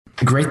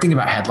The great thing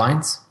about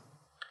headlines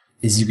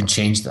is you can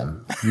change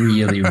them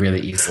really,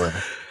 really easily.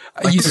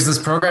 Like there's this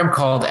program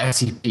called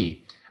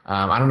FTP.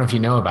 I don't know if you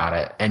know about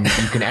it, and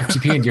you can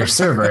FTP into your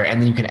server,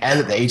 and then you can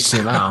edit the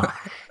HTML,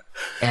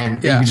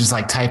 and you can just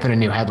like type in a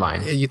new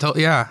headline.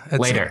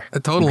 Later.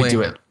 Totally. You can do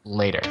it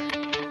later.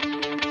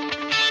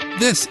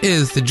 This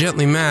is The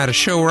Gently Mad, a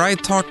show where I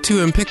talk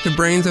to and pick the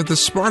brains of the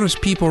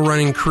smartest people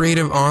running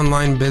creative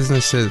online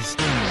businesses.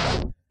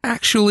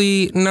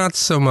 Actually, not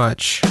so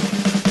much.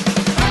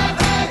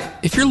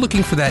 If you're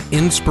looking for that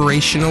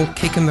inspirational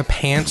kick in the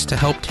pants to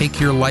help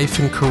take your life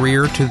and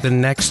career to the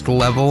next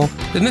level,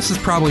 then this is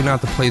probably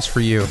not the place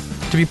for you.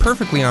 To be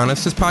perfectly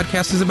honest, this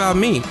podcast is about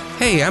me.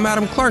 Hey, I'm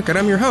Adam Clark and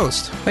I'm your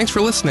host. Thanks for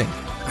listening.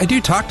 I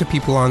do talk to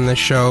people on this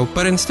show,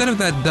 but instead of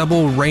that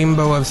double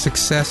rainbow of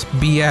success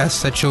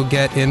BS that you'll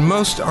get in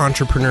most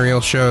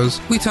entrepreneurial shows,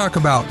 we talk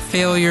about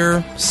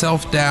failure,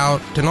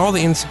 self-doubt, and all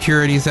the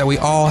insecurities that we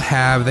all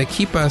have that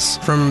keep us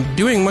from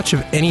doing much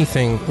of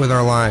anything with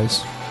our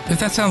lives. If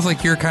that sounds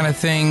like your kind of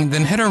thing,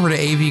 then head over to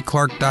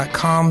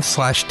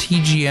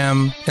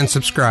avclark.com/TGM and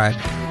subscribe.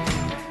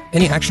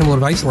 Any actionable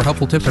advice or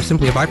helpful tips are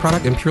simply a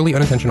byproduct and purely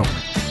unintentional.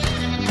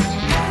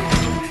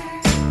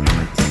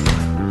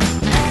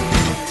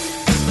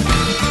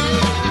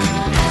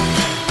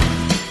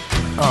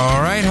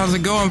 All right, how's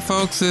it going,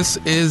 folks? This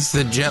is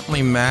The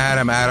Gently Mad.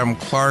 I'm Adam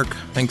Clark.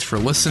 Thanks for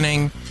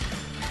listening.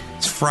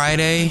 It's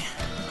Friday.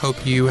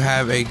 Hope you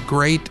have a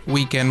great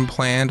weekend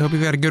planned. Hope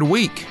you've had a good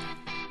week.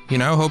 You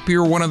know, hope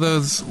you're one of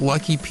those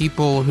lucky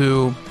people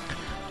who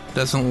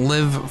doesn't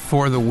live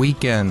for the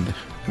weekend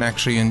and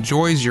actually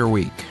enjoys your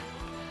week.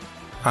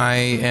 I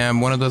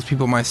am one of those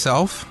people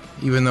myself,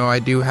 even though I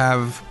do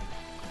have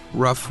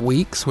rough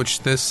weeks,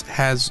 which this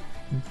has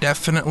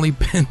definitely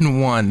been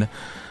one.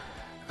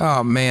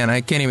 Oh man, I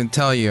can't even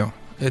tell you.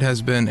 It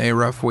has been a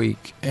rough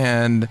week.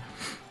 And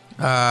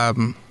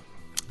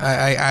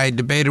I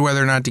debated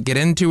whether or not to get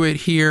into it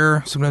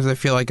here. Sometimes I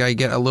feel like I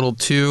get a little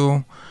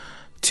too,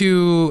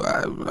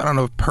 I don't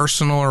know if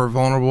personal or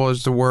vulnerable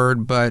is the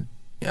word, but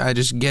I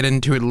just get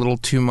into it a little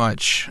too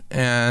much.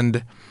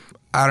 And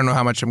I don't know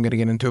how much I'm going to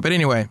get into it. But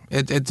anyway,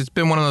 it's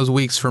been one of those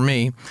weeks for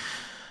me.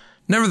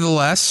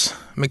 Nevertheless,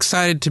 I'm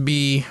excited to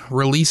be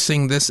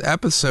releasing this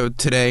episode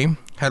today.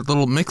 Had a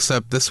little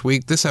mix-up this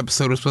week. This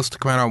episode was supposed to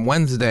come out on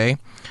Wednesday,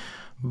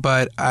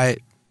 but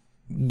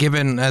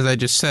given, as I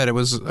just said, it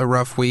was a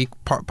rough week.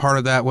 Part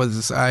of that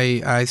was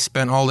I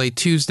spent all day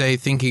Tuesday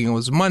thinking it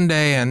was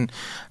Monday, and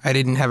I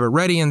didn't have it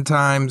ready in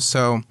time,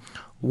 so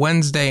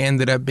Wednesday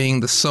ended up being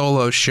the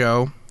solo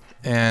show,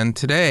 and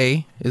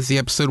today is the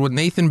episode with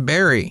Nathan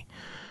Barry,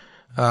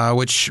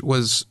 which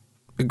was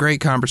a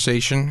great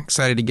conversation.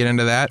 Excited to get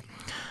into that.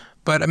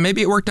 But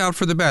maybe it worked out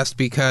for the best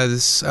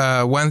because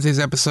Wednesday's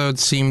episode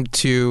seemed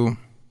to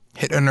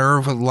hit a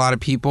nerve with a lot of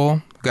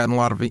people. Gotten a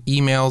lot of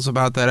emails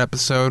about that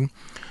episode,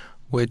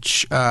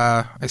 which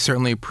I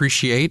certainly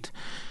appreciate.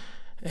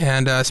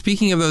 And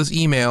speaking of those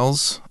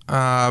emails,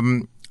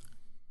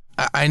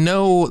 I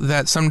know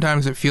that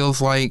sometimes it feels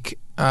like,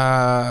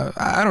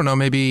 I don't know,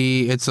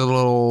 maybe it's a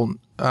little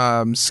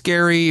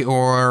scary,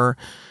 or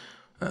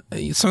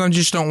sometimes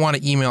you just don't want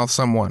to email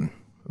someone.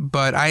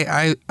 But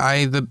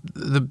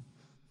the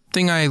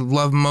thing I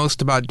love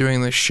most about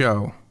doing this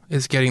show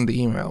is getting the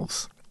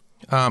emails.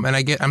 And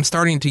I'm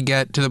starting to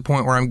get to the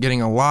point where I'm getting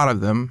a lot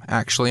of them,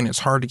 actually, and it's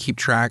hard to keep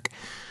track.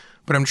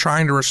 But I'm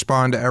trying to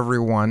respond to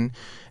everyone.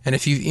 And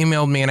if you've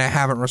emailed me and I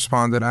haven't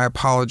responded, I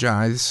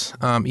apologize.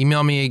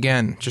 Email me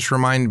again. Just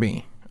remind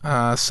me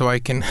so I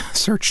can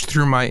search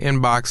through my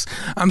inbox.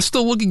 I'm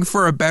still looking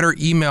for a better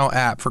email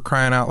app, for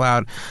crying out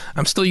loud.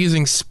 I'm still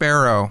using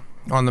Sparrow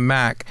on the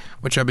Mac,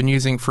 which I've been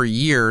using for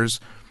years,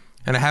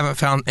 and I haven't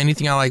found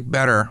anything I like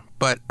better.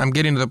 But I'm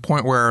getting to the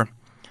point where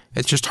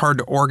it's just hard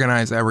to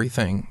organize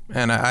everything,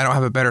 and I don't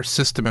have a better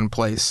system in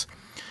place.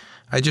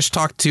 I just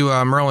talked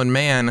to Merlin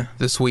Mann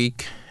this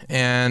week,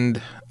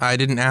 and I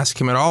didn't ask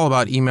him at all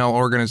about email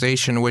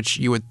organization, which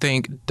you would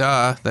think,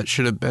 duh, that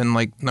should have been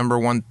like number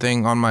one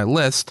thing on my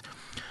list,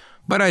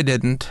 but I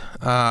didn't.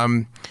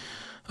 Oh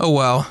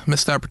well,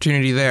 missed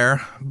opportunity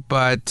there.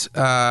 But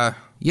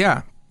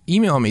yeah,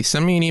 email me.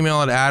 Send me an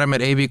email at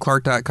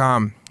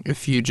adam@avclark.com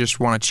if you just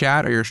want to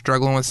chat, or you're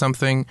struggling with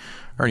something,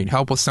 or need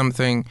help with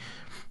something.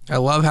 I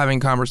love having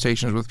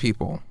conversations with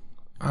people.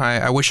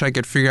 I wish I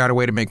could figure out a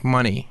way to make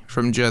money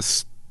from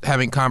just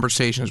having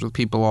conversations with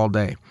people all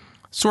day.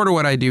 Sort of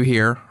what I do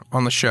here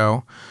on the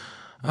show,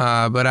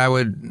 but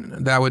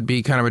that would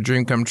be kind of a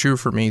dream come true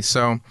for me.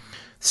 So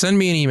send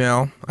me an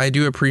email. I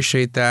do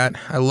appreciate that.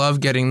 I love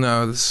getting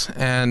those,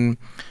 and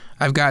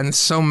I've gotten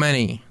so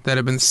many that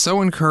have been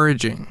so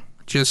encouraging.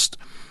 Just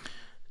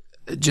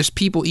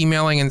people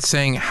emailing and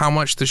saying how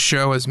much the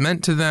show has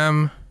meant to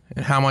them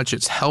and how much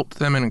it's helped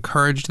them and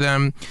encouraged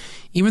them.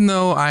 Even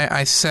though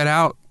I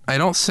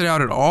don't set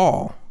out at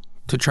all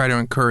to try to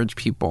encourage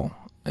people.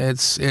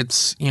 It's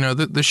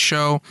the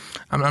show,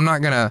 I'm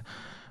not going to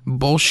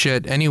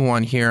bullshit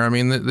anyone here. I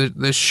mean,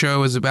 this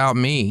show is about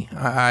me.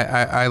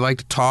 I like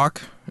to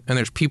talk, and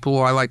there's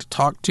people I like to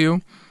talk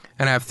to,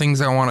 and I have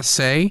things I want to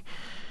say,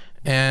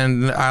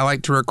 And I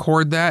like to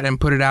record that and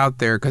put it out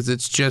there because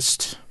it's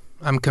just,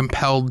 I'm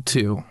compelled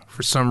to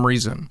for some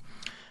reason.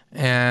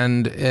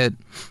 And it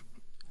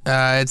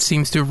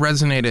seems to have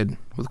resonated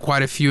with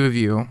quite a few of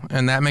you.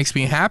 And that makes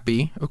me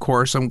happy, of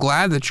course. I'm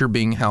glad that you're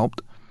being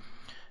helped.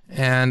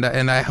 And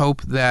I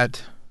hope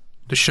that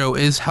the show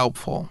is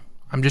helpful.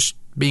 I'm just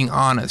being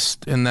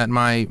honest in that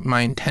my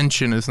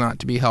intention is not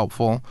to be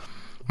helpful.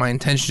 My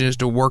intention is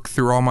to work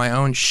through all my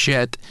own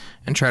shit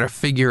and try to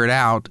figure it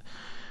out.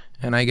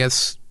 And I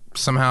guess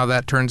somehow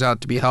that turns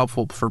out to be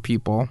helpful for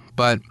people.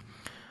 But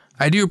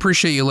I do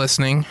appreciate you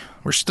listening.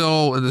 The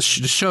show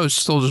is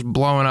still just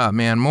blowing up,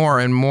 man. More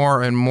and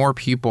more and more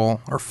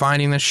people are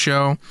finding this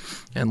show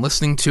and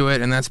listening to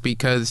it. And that's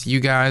because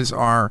you guys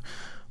are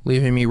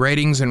leaving me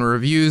ratings and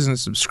reviews and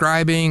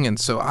subscribing. And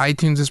so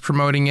iTunes is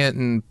promoting it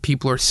and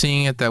people are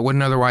seeing it that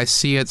wouldn't otherwise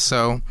see it.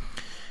 So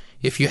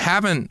if you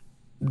haven't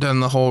done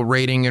the whole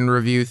rating and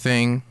review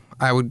thing,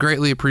 I would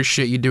greatly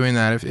appreciate you doing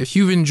that. If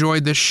you've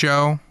enjoyed this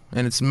show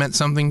and it's meant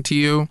something to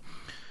you,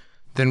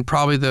 then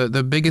probably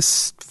the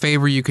biggest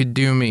favor you could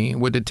do me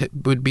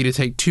would be to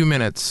take 2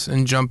 minutes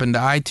and jump into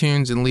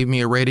iTunes and leave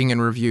me a rating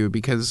and review,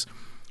 because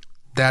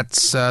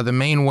that's the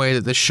main way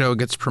that this show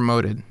gets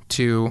promoted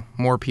to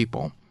more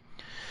people.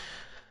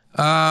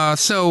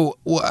 It's,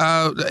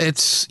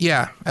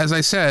 as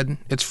I said,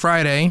 it's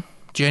Friday,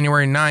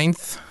 January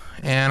 9th,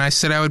 and I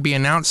said I would be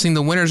announcing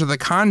the winners of the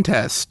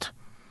contest.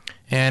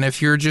 And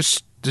if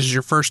this is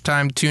your first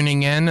time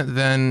tuning in,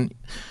 then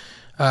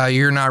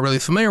you're not really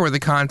familiar with the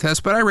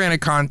contest, but I ran a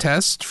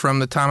contest from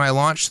the time I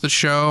launched the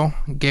show,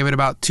 gave it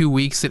about 2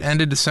 weeks. It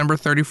ended December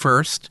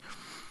 31st.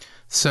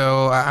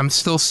 So I'm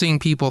still seeing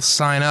people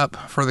sign up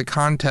for the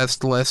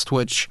contest list,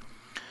 which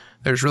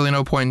there's really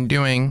no point in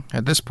doing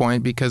at this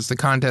point because the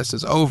contest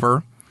is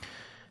over.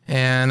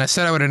 And I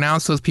said I would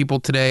announce those people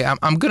today.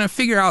 I'm going to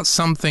figure out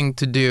something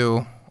to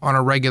do on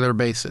a regular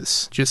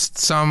basis, just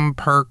some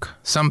perk,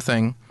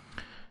 something,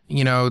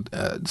 so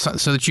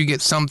that you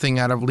get something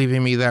out of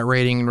leaving me that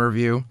rating and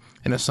review,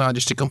 and it's not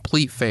just a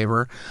complete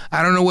favor.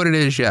 I don't know what it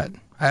is yet.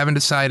 I haven't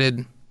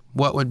decided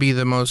what would be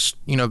the most,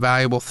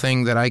 valuable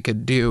thing that I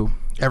could do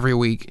every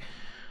week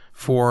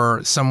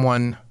for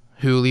someone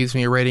who leaves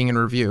me a rating and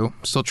review.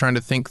 I'm still trying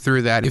to think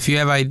through that. If you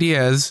have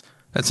ideas,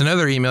 that's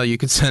another email you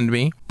could send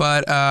me.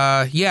 But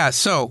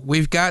so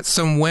we've got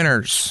some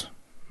winners,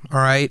 all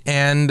right?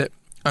 And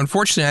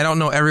unfortunately, I don't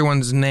know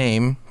everyone's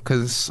name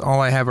because all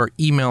I have are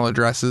email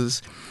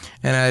addresses,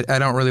 and I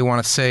don't really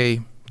want to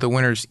say the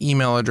winners'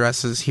 email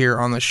addresses here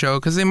on the show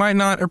because they might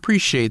not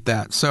appreciate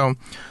that. So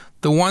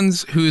the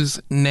ones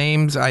whose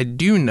names I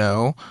do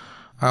know,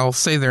 I'll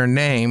say their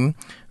name.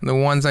 And the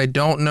ones I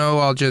don't know,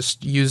 I'll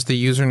just use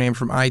the username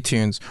from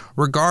iTunes.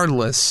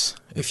 Regardless,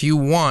 if you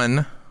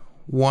won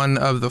one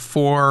of the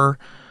 4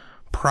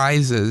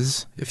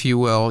 prizes, if you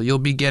will, you'll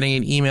be getting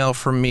an email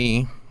from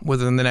me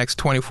within the next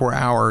 24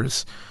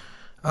 hours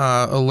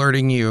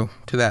alerting you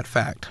to that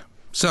fact.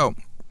 So,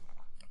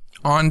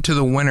 on to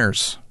the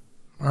winners.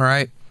 All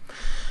right.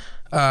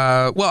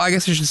 Well, I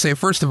guess I should say,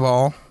 first of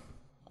all,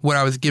 what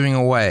I was giving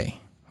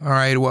away. All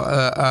right.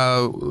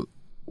 Well,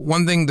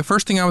 the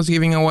first thing I was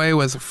giving away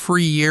was a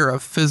free year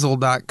of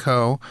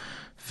Fizzle.co.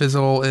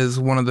 Fizzle is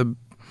one of the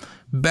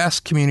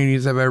best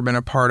communities I've ever been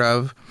a part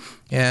of.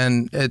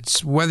 And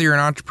it's whether you're an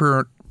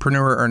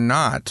entrepreneur or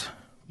not,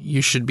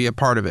 you should be a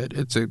part of it.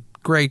 It's a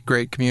great,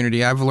 great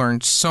community. I've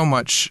learned so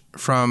much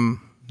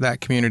from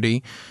that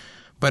community,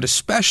 but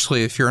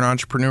especially if you're an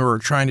entrepreneur or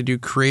trying to do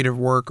creative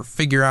work or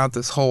figure out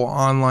this whole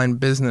online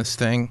business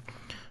thing,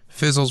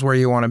 Fizzle's where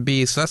you want to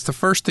be. So that's the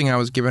first thing I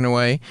was giving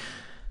away.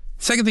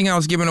 Second thing I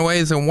was giving away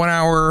is a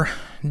 1-hour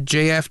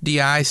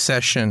JFDI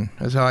session,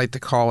 as I like to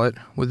call it,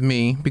 with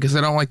me, because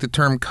I don't like the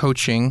term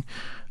coaching.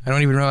 I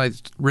don't even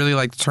really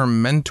like the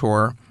term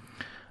mentor.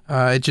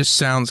 It just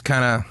sounds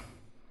kind of,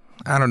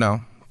 I don't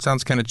know, it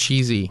sounds kind of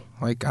cheesy.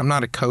 Like, I'm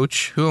not a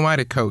coach. Who am I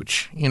to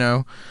coach,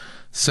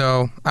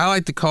 So I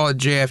like to call it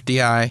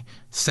JFDI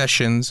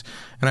sessions,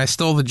 and I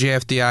stole the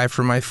JFDI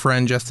from my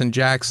friend Justin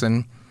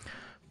Jackson.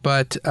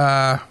 But,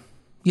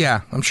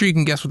 yeah, I'm sure you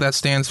can guess what that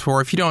stands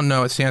for. If you don't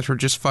know, it stands for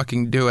Just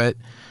Fucking Do It,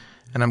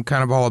 and I'm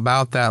kind of all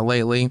about that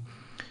lately.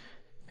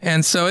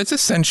 And so it's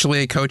essentially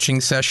a coaching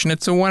session.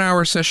 It's a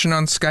 1-hour session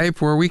on Skype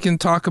where we can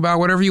talk about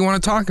whatever you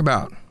want to talk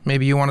about.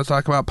 Maybe you want to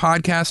talk about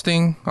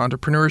podcasting,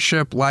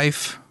 entrepreneurship,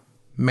 life,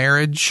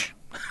 marriage,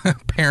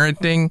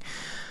 parenting.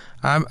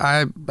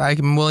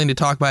 I'm willing to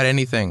talk about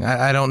anything.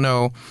 I don't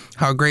know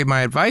how great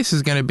my advice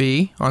is going to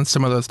be on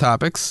some of those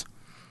topics,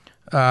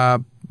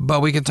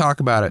 but we can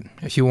talk about it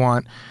if you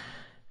want.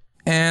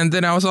 And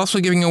then I was also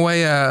giving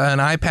away an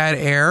iPad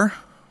Air,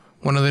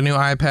 one of the new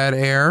iPad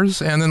Airs.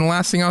 And then the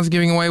last thing I was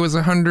giving away was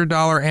a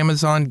 $100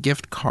 Amazon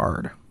gift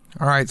card.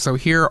 All right, so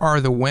here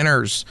are the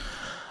winners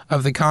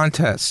of the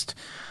contest.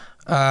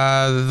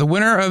 The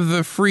winner of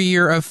the free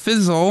year of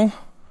Fizzle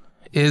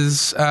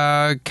is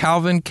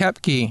Calvin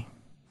Kepke.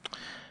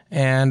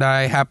 And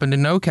I happen to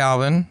know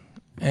Calvin,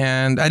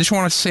 And I just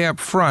want to say up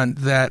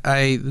front that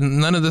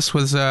none of this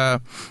was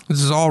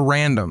this is all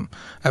random.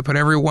 I put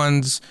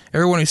everyone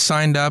who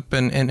signed up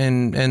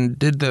and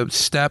did the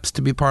steps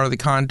to be part of the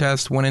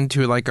contest went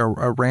into like a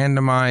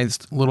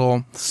randomized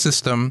little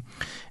system,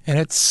 and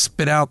it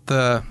spit out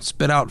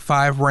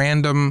 5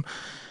 random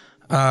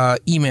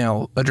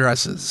email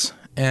addresses,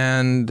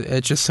 and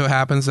it just so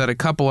happens that a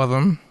couple of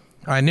them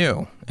I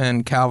knew,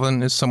 and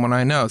Calvin is someone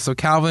I know. So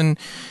Calvin,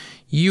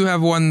 you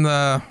have won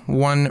the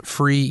 1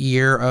 free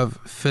year of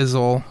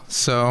Fizzle,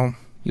 so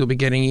you'll be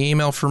getting an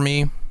email from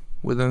me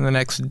within the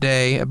next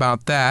day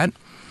about that.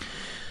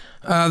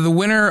 The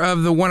winner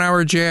of the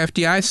 1-hour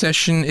JFDI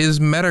session is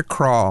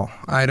Metacrawl.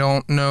 I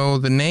don't know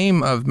the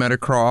name of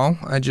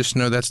Metacrawl. I just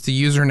know that's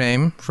the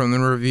username from the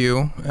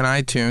review in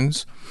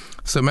iTunes.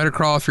 So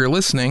Metacrawl, if you're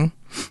listening,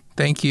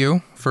 thank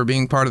you for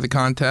being part of the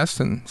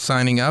contest and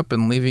signing up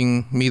and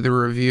leaving me the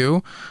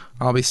review.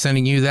 I'll be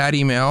sending you that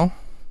email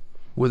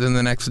within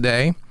the next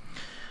day.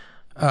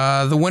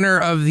 The winner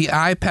of the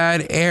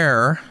iPad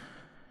Air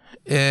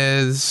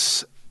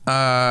is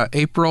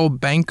April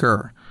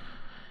Banker,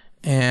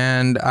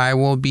 and I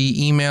will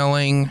be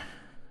emailing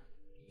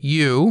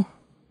you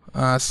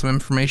some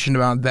information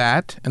about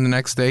that in the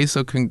next day,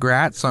 so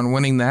congrats on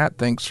winning that.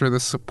 Thanks for the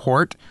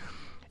support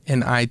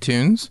in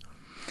iTunes.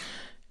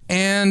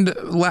 And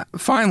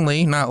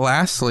finally, not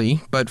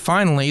lastly, but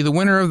finally, the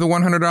winner of the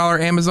 $100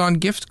 Amazon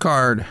gift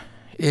card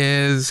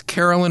is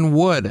Carolyn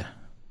Wood.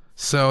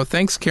 So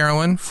thanks,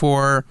 Carolyn,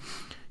 for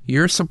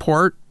your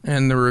support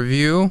and the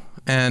review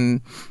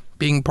and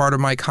being part of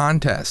my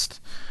contest.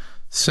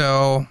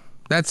 So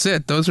that's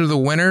it. Those are the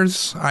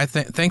winners.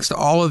 Thanks to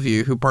all of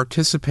you who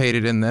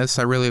participated in this.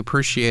 I really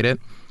appreciate it.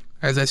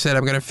 As I said,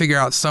 I'm going to figure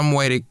out some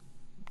way to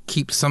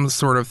keep some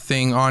sort of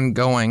thing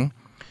ongoing.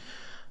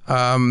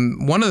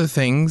 One of the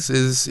things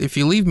is if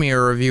you leave me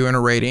a review and a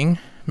rating,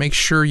 make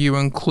sure you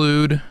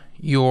include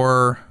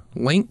your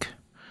link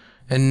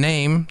and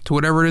name to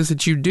whatever it is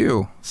that you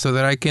do so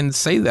that I can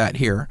say that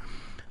here.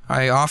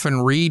 I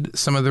often read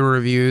some of the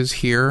reviews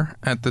here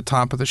at the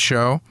top of the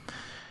show,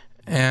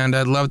 and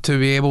I'd love to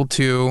be able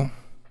to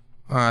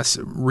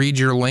read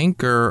your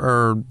link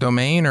or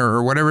domain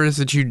or whatever it is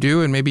that you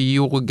do, and maybe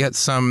you will get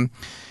something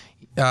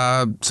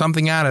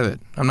out of it.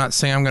 I'm not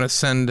saying I'm going to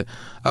send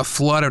a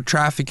flood of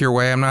traffic your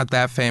way. I'm not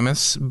that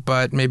famous,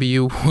 but maybe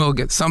you will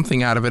get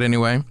something out of it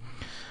anyway.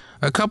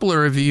 A couple of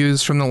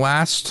reviews from the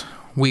last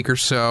week or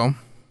so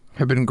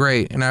have been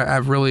great, and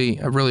I've really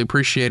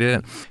appreciated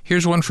it.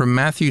 Here's one from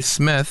Matthew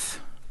Smith,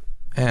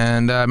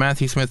 and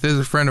Matthew Smith is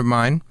a friend of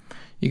mine.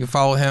 You can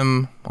follow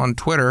him on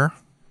Twitter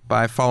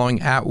by following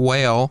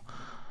 @whale,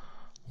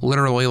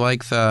 literally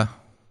like the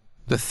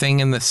thing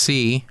in the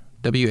sea,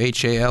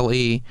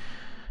 WHALE.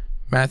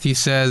 Matthew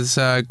says,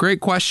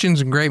 great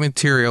questions and great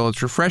material.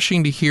 It's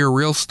refreshing to hear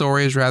real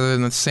stories rather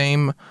than the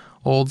same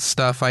old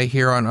stuff I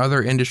hear on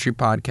other industry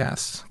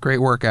podcasts. Great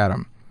work,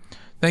 Adam.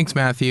 Thanks,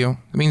 Matthew.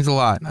 It means a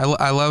lot.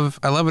 I love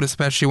it,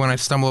 especially when I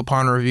stumble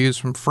upon reviews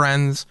from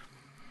friends.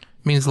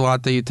 It means a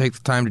lot that you take the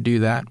time to do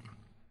that.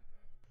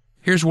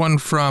 Here's one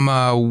from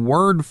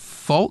Word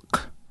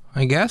Folk,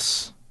 I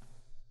guess.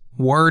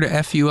 Word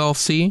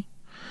Fulc.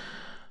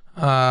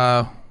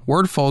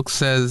 Word Folk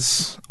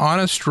says,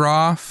 honest,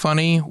 raw,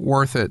 funny,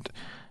 worth it.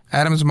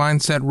 Adam's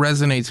mindset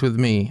resonates with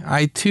me.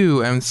 I,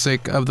 too, am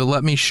sick of the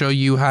let me show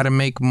you how to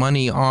make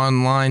money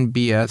online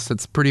BS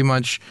that's pretty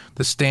much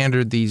the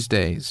standard these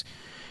days.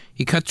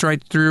 He cuts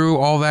right through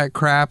all that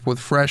crap with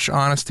fresh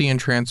honesty and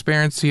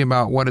transparency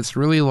about what it's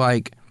really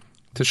like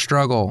to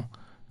struggle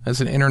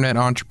as an internet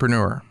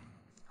entrepreneur.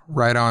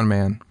 Right on,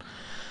 man.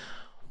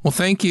 Well,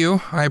 thank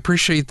you. I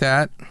appreciate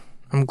that.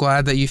 I'm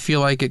glad that you feel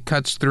like it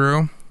cuts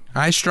through.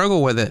 I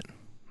struggle with it,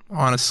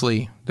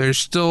 honestly. There's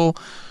still,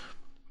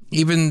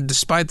 even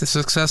despite the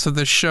success of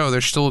this show,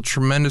 there's still a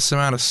tremendous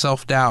amount of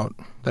self-doubt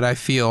that I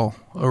feel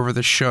over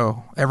the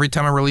show. Every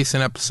time I release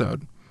an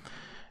episode,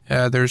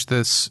 there's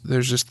this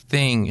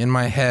thing in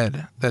my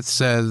head that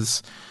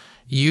says,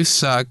 you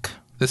suck,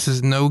 this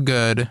is no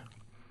good,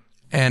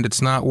 and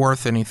it's not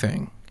worth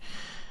anything.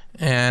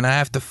 And I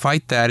have to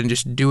fight that and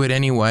just do it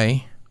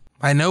anyway.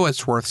 I know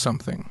it's worth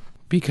something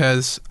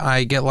because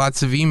I get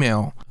lots of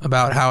email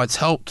about how it's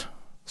helped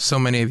so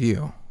many of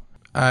you.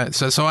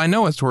 So I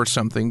know it's worth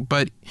something,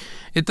 but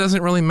it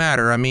doesn't really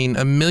matter. I mean,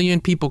 1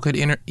 million people could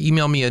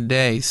email me a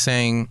day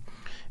saying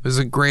it was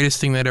the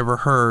greatest thing they'd ever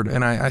heard,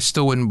 and I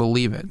still wouldn't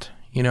believe it.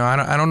 You know,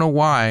 I don't know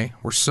why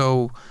we're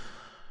so,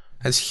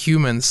 as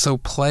humans, so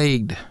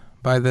plagued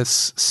by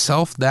this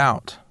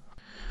self-doubt.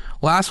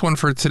 Last one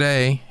for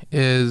today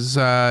is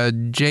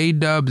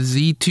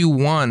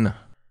JDubZ21.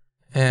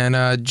 And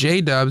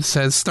JDub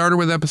says, started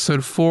with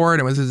episode 4, and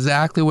it was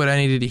exactly what I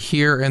needed to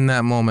hear in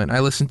that moment.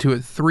 I listened to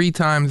it 3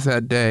 times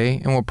that day,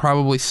 and will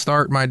probably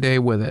start my day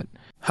with it.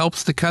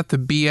 Helps to cut the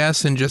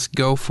BS and just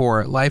go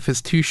for it. Life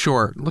is too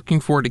short. Looking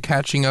forward to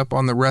catching up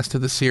on the rest of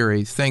the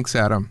series. Thanks,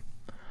 Adam.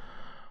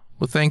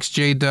 Well, thanks,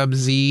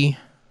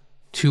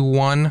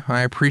 JDubZ21.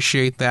 I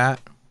appreciate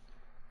that.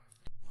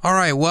 All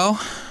right, well,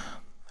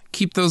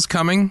 keep those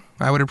coming.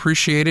 I would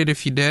appreciate it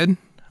if you did.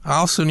 I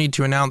also need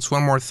to announce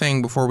one more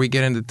thing before we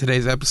get into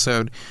today's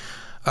episode.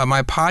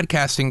 My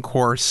podcasting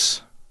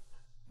course,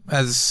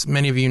 as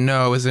many of you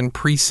know, is in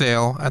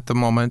pre-sale at the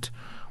moment,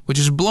 which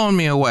has blown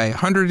me away.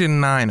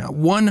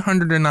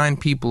 109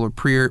 people have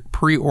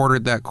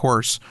pre-ordered that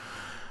course,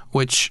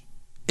 which,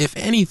 if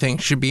anything,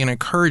 should be an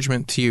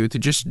encouragement to you to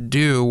just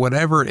do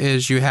whatever it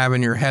is you have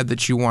in your head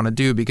that you want to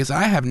do, because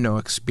I have no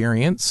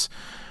experience.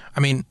 I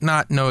mean,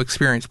 not no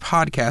experience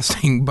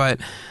podcasting, but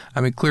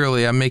I mean,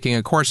 clearly I'm making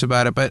a course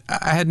about it, but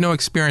I had no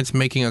experience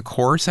making a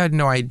course. I had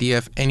no idea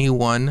if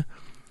anyone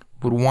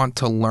would want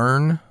to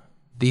learn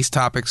these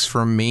topics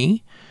from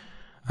me.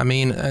 I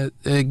mean,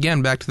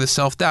 again, back to the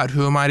self-doubt.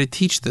 Who am I to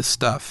teach this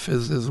stuff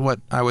is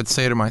what I would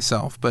say to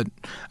myself. But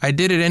I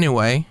did it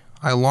anyway.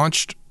 I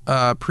launched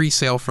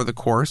pre-sale for the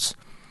course,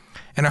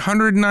 and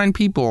 109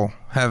 people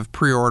have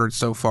pre-ordered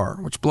so far,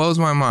 which blows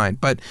my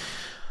mind. But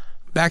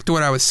back to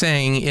what I was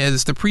saying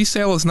is the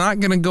pre-sale is not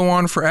going to go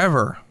on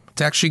forever.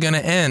 It's actually going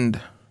to end.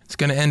 It's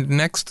going to end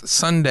next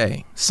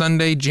Sunday,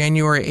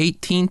 January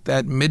 18th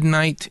at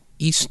midnight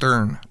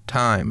Eastern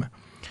time.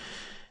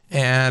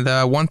 And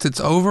once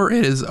it's over,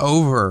 it is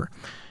over.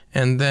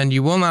 And then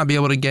you will not be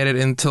able to get it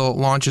until it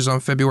launches on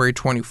February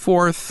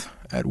 24th,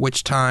 at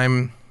which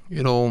time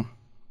it'll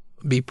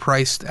be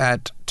priced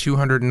at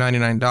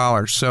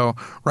 $299. So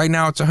right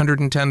now it's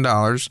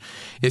 $110.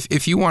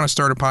 If you want to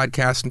start a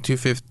podcast in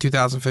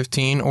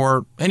 2015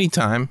 or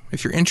anytime,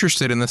 if you're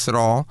interested in this at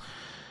all,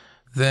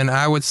 then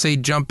I would say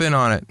jump in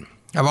on it.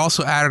 I've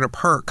also added a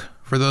perk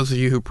for those of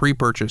you who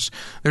pre-purchase.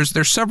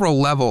 There's several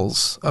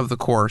levels of the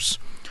course,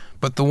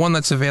 but the one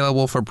that's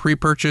available for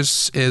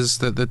pre-purchase is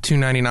the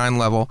 $299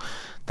 level.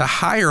 The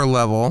higher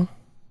level,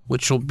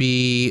 which will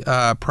be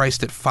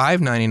priced at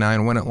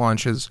 $599 when it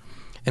launches,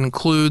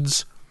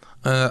 includes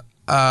a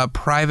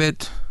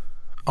private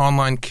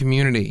online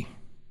community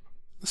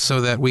so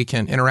that we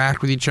can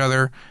interact with each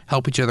other,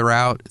 help each other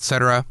out,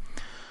 etc.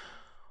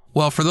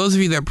 Well, for those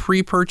of you that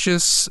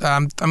pre-purchase,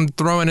 I'm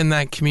throwing in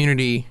that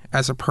community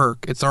as a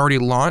perk. It's already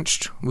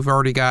launched. We've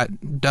already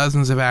got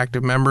dozens of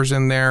active members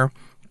in there,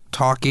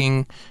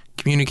 talking,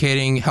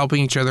 communicating,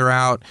 helping each other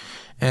out,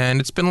 and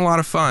it's been a lot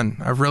of fun.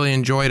 I've really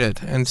enjoyed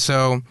it. And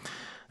so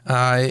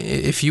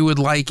if you would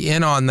like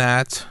in on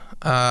that,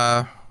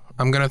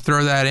 I'm going to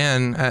throw that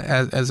in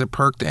as a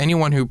perk to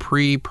anyone who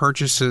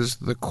pre-purchases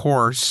the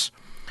course.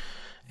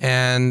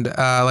 And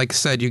like I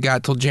said, you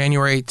got till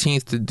January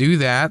 18th to do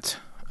that.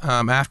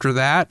 After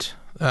that,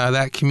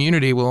 that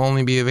community will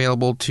only be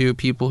available to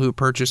people who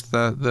purchase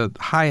the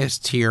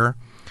highest tier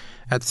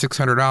at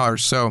 $600.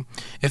 So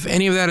if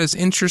any of that is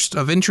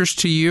of interest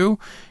to you,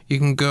 you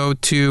can go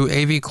to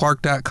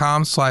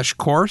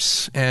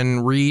avclark.com/course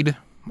and read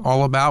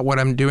all about what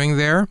I'm doing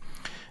there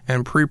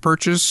and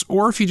pre-purchase.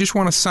 Or if you just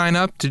want to sign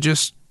up to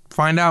just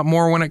find out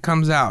more when it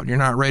comes out, you're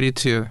not ready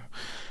to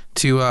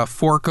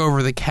fork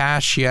over the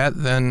cash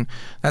yet, then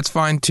that's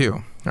fine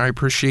too. I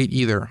appreciate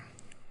either.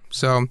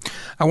 So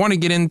I want to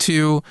get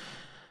into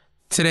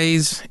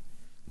today's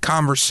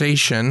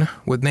conversation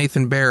with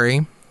Nathan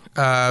Barry.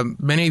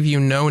 Many of you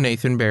know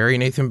Nathan Barry.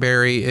 Nathan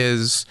Barry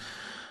is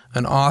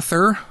an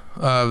author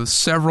of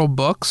several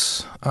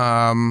books.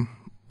 One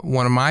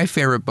of my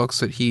favorite books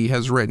that he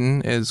has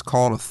written is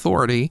called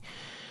Authority,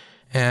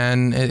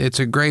 and it's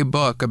a great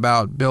book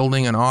about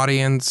building an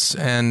audience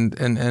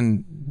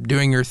and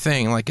doing your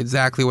thing, like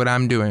exactly what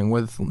I'm doing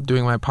with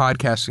doing my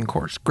podcasting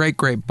course. Great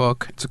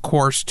book. It's a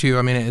course too.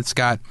 I mean, it's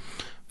got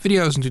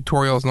videos and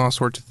tutorials and all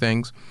sorts of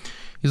things.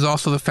 He's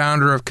also the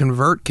founder of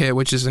ConvertKit,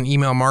 which is an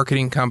email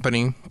marketing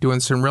company, doing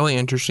some really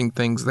interesting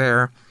things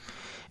there.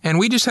 And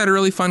we just had a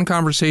really fun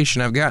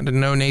conversation. I've gotten to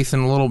know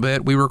Nathan a little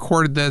bit. We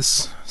recorded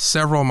this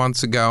several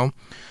months ago,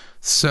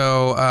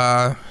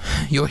 so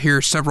you'll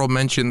hear several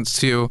mentions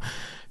to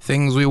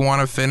things we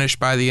want to finish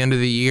by the end of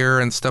the year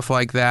and stuff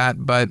like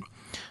that. But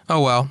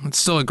oh well, it's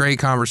still a great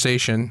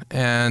conversation.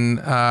 And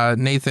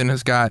Nathan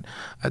has got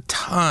a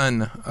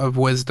ton of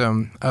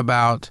wisdom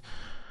about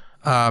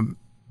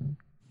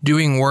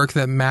doing work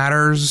that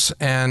matters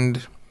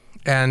and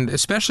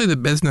especially the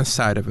business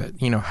side of it.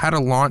 You know, how to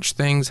launch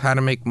things, how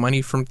to make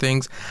money from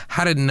things,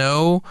 how to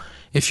know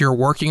if you're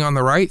working on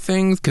the right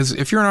things. Because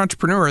if you're an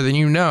entrepreneur, then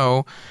you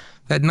know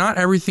that not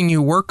everything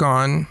you work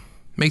on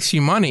makes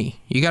you money.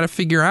 You got to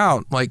figure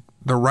out like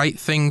the right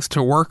things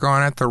to work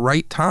on at the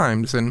right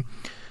times. And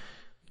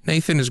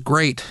Nathan is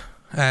great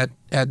at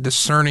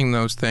discerning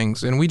those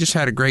things. And we just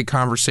had a great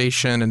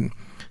conversation, and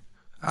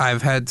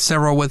I've had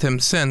several with him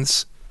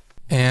since.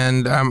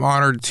 And I'm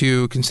honored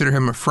to consider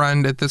him a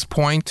friend at this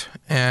point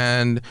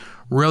and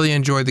really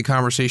enjoyed the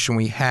conversation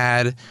we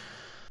had.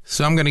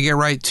 So I'm going to get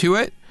right to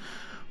it.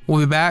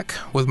 We'll be back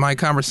with my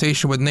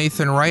conversation with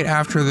Nathan right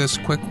after this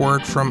quick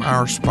word from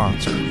our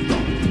sponsor.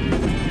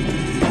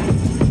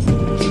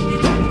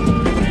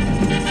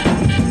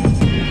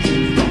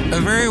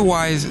 A very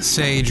wise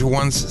sage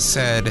once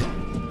said,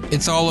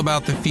 "It's all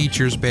about the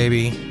features,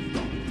 baby."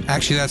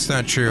 Actually, that's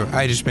not true.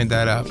 I just made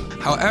that up.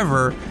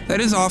 However,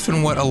 that is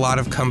often what a lot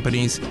of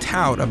companies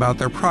tout about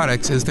their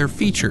products is their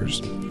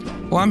features.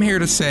 Well, I'm here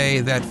to say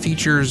that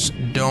features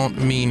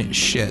don't mean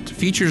shit.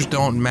 Features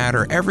don't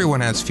matter. Everyone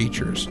has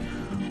features.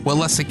 What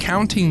Less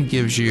Accounting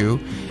gives you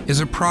is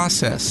a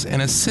process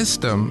and a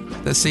system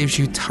that saves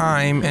you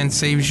time and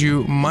saves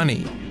you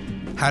money.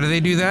 How do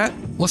they do that?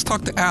 Let's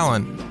talk to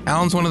Alan.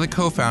 Alan's one of the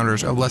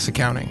co-founders of Less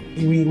Accounting.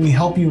 We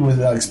help you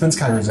with expense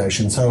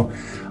categorization. So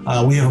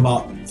we have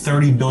about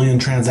 30 billion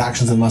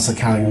transactions in Less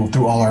Accounting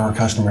through all our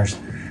customers.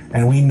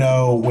 And we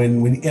know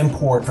when we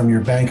import from your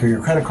bank or your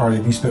credit card,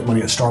 if you spent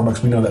money at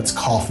Starbucks, we know that's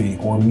coffee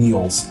or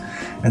meals.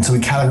 And so we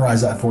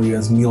categorize that for you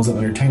as meals and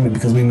entertainment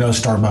because we know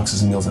Starbucks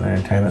is meals and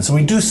entertainment. So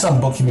we do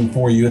some bookkeeping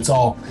for you. It's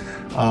all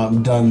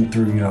done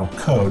through,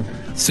 code.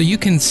 So you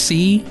can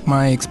see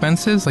my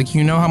expenses? Like,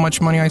 you know how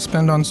much money I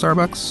spend on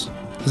Starbucks?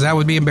 Because that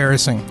would be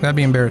embarrassing. That'd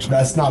be embarrassing.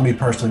 That's not me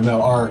personally.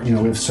 No, we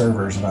have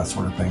servers and that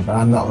sort of thing, but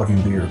I'm not looking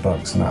through your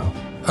books, no.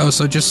 Oh,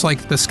 so just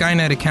like the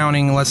Skynet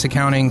accounting, Less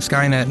Accounting,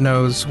 Skynet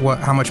knows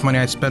how much money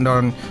I spend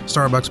on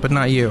Starbucks, but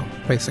not you,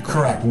 basically.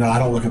 Correct. No, I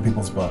don't look at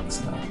people's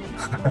books,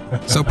 no.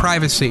 So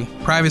privacy.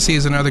 Privacy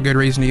is another good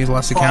reason to use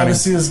Less Accounting.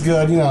 Privacy is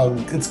good.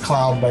 It's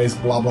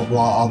cloud-based, blah, blah,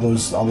 blah, all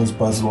those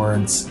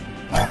buzzwords.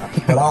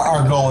 But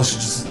our goal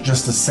is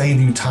just to save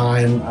you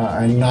time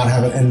and not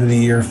have an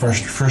end-of-the-year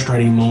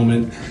frustrating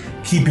moment.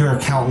 Keep your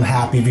accountant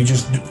happy if you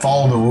just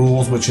follow the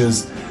rules, which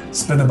is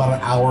spend about an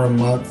hour a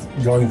month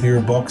going through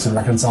your books and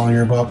reconciling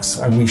your books,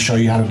 and we show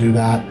you how to do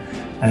that.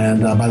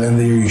 And by the end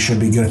of the year, you should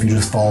be good if you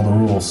just follow the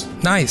rules.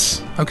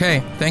 Nice.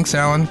 Okay. Thanks,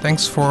 Alan.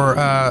 Thanks for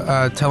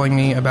telling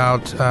me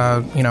about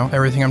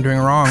everything I'm doing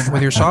wrong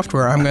with your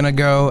software. I'm going to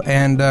go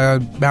and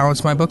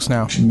balance my books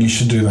now. You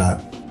should do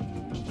that.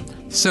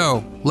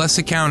 So, Less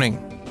Accounting.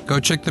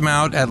 Go check them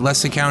out at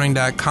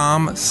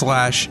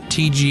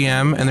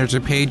lessaccounting.com/TGM, and there's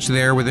a page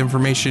there with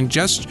information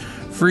just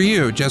for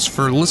you, just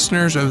for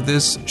listeners of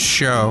this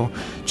show.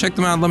 Check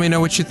them out. Let me know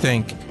what you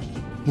think.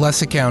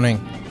 Less Accounting.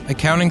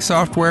 Accounting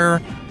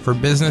software for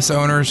business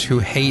owners who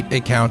hate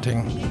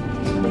accounting.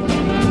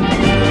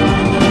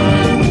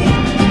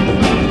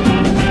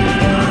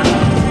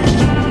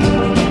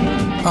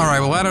 All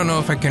right, well, I don't know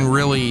if I can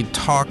really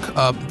talk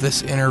up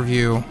this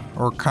interview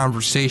or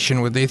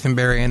conversation with Nathan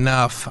Barry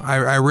enough.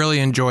 I really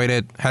enjoyed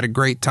it, had a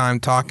great time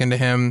talking to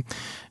him,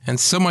 and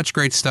so much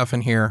great stuff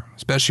in here,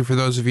 especially for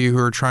those of you who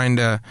are trying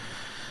to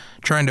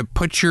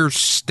put your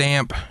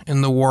stamp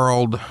in the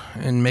world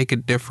and make a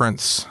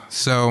difference.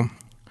 So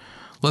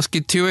let's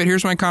get to it.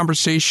 Here's my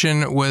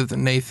conversation with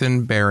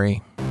Nathan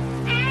Barry.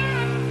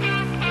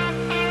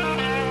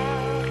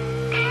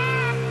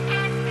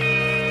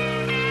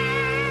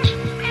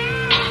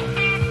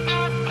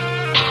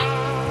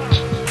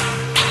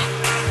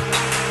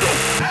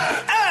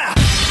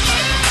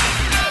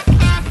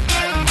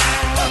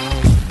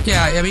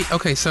 Yeah, I mean,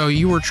 okay, so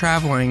you were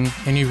traveling,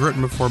 and you've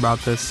written before about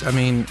this. I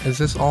mean, is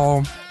this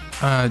all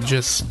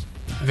just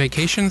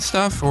vacation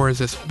stuff, or is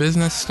this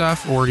business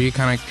stuff, or do you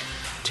kind of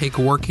take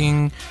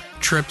working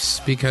trips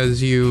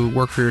because you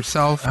work for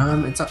yourself?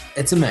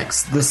 It's a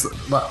mix. The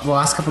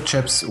last couple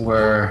trips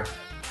were,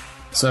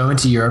 so I went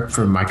to Europe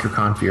for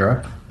MicroConf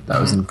Europe. That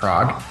was in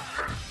Prague,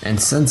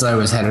 and since I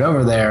was headed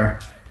over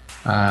there,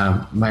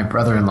 my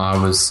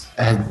brother-in-law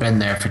had been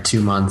there for 2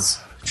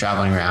 months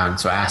traveling around,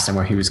 so I asked him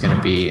where he was going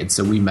to be, and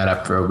so we met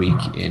up for a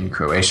week in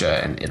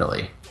Croatia and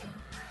Italy.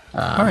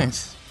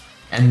 Nice.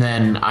 And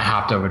then I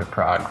hopped over to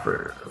Prague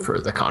for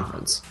the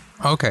conference.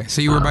 Okay,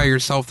 so you were by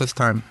yourself this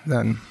time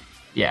then?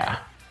 Yeah.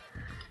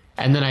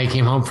 And then I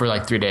came home for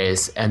like 3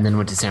 days and then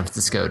went to San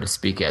Francisco to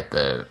speak at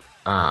the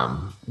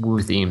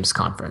Woo Themes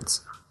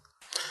conference.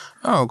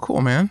 Oh,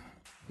 cool, man.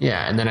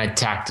 Yeah, and then I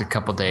tacked a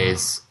couple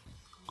days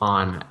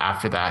on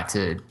after that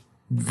to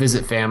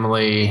visit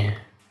family,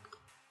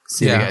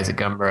 see the guys at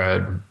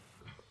Gumroad,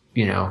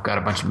 got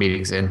a bunch of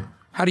meetings in.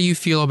 How do you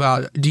feel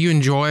do you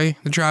enjoy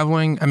the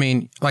traveling? I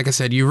mean, like I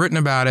said, you've written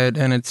about it,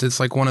 and it's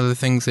like one of the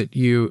things that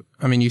you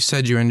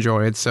said you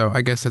enjoy it, so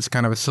I guess that's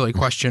kind of a silly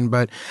question,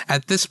 but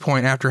at this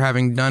point, after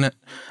having done it,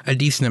 a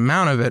decent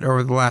amount of it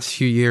over the last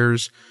few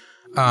years,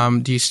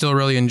 do you still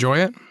really enjoy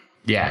it?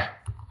 Yeah,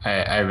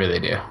 I really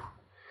do.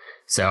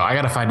 So I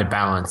got to find a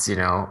balance,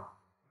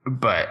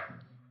 but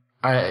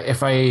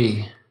if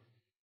I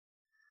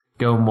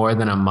go more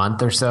than a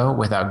month or so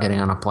without getting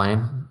on a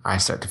plane, I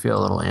start to feel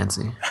a little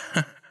antsy.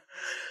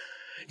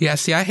 Yeah,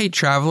 see, I hate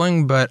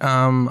traveling, but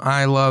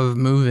I love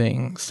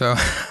moving. So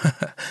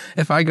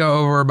if I go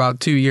over about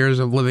 2 years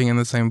of living in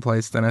the same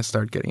place, then I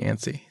start getting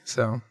antsy.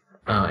 So.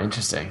 Oh,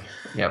 interesting.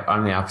 Yep,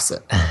 I'm the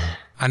opposite.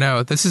 I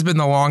know. This has been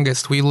the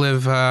longest. We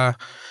live, my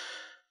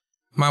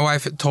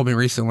wife told me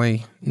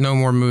recently, no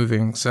more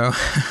moving. So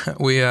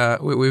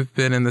we've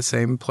been in the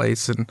same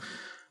place, and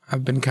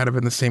I've been kind of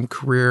in the same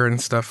career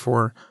and stuff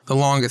for the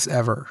longest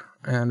ever.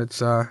 And it's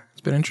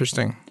been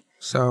interesting.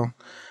 So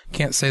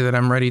can't say that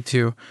I'm ready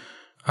to,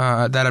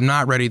 that I'm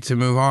not ready to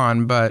move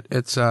on, but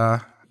it's,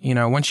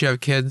 once you have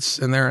kids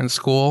and they're in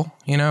school,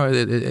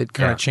 it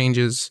kind of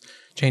changes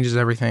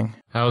everything.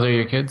 How old are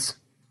your kids?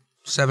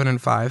 7 and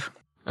 5.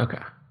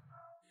 Okay.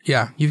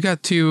 Yeah. You've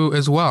got 2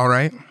 as well,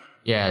 right?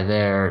 Yeah,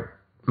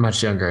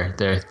 much younger.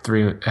 They're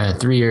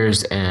 3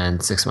 years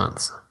and 6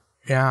 months.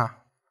 Yeah.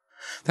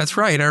 That's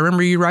right. I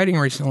remember you writing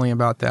recently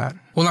about that.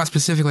 Well, not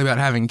specifically about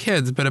having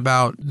kids, but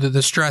about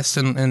the stress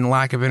and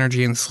lack of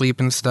energy and sleep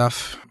and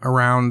stuff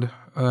around,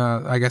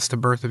 I guess, the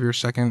birth of your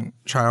second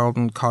child,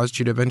 and caused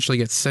you to eventually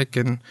get sick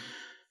and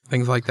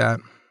things like that.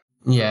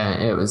 Yeah,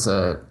 it was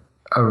a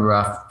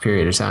rough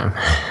period of time.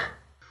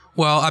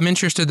 Well, I'm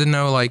interested to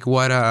know, like,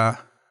 what...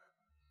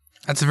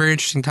 That's a very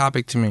interesting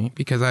topic to me,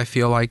 because I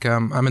feel like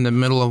I'm in the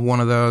middle of one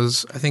of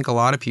those. I think a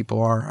lot of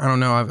people are. I don't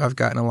know. I've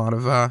gotten a lot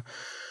of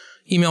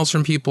emails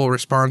from people,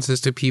 responses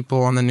to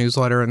people on the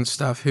newsletter and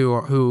stuff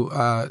who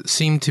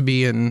seem to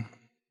be in,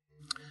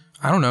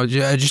 I don't know,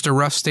 just a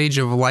rough stage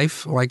of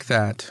life like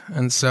that.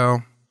 And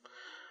so,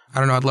 I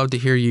don't know. I'd love to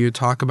hear you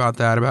talk about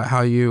that, about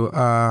how you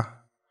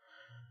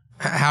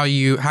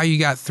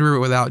got through it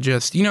without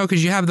just,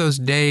 because you have those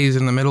days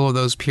in the middle of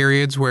those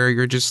periods where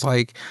you're just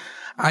like,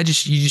 you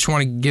just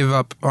want to give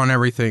up on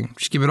everything.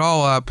 Just give it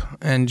all up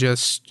and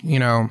just,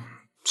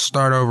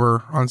 start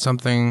over on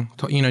something,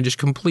 just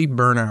complete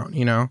burnout,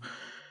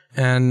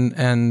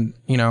 and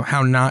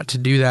how not to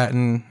do that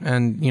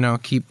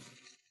and keep,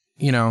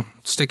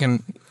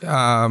 sticking, what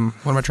am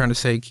I trying to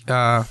say?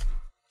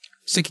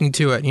 Sticking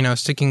to it,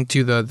 sticking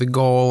to the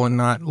goal and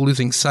not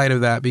losing sight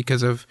of that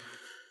because of,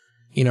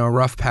 a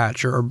rough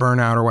patch or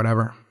burnout or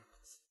whatever.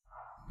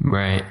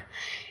 Right.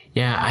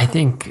 Yeah. I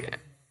think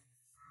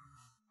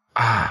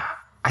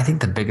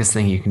the biggest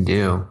thing you can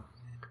do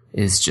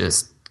is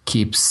just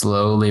keep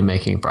slowly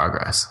making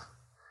progress.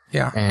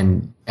 Yeah.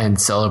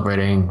 And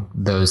celebrating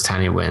those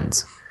tiny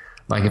wins.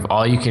 Like, if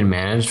all you can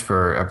manage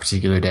for a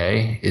particular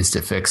day is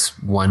to fix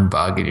one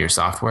bug in your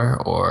software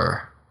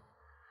or,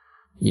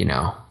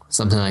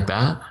 something like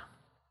that,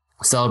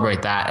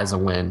 celebrate that as a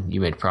win.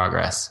 You made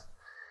progress.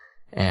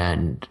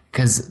 And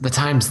because the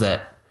times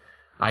that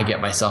I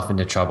get myself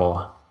into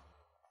trouble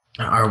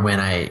are when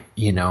I,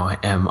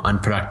 am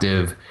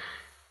unproductive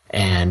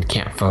and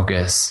can't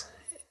focus.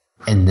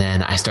 And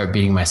then I start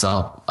beating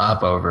myself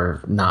up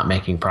over not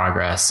making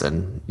progress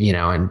and,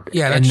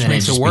 that just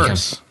makes it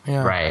worse.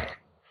 Yeah. Right.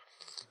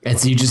 And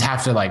so you just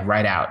have to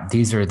write out,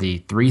 these are the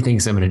 3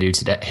 things I'm going to do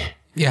today.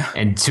 Yeah.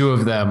 And 2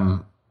 of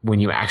them,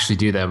 when you actually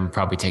do them,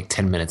 probably take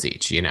 10 minutes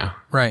each,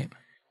 Right.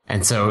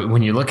 And so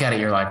when you look at it,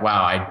 you're like,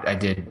 wow, I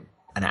did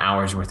an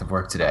hour's worth of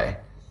work today.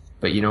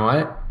 But you know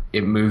what?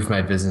 It moved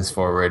my business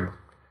forward,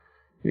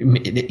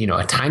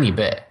 a tiny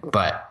bit,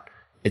 but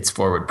it's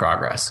forward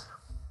progress.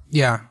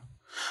 Yeah.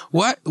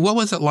 What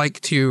was it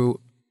like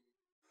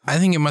I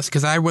think it must,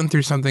 because I went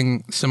through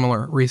something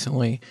similar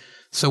recently.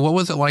 So what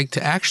was it like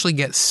to actually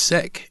get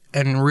sick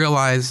and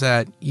realize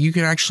that you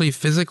can actually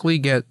physically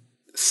get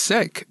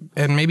sick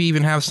and maybe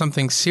even have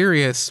something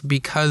serious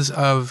because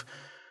of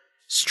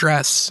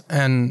stress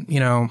and,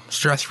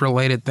 stress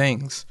related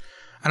things?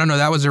 I don't know.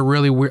 That was a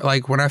really weird,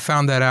 when I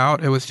found that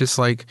out, it was just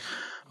like,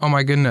 oh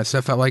my goodness,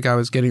 I felt like I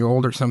was getting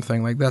old or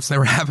something. Like, that's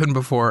never happened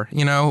before.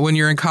 When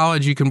you're in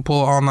college, you can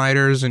pull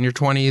all-nighters in your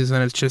 20s,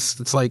 and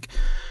it's like,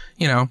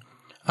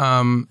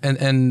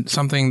 and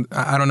something,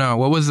 I don't know.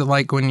 What was it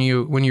like when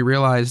you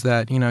realized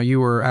that, you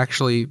were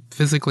actually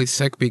physically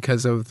sick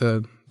because of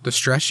the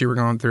stress you were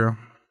going through?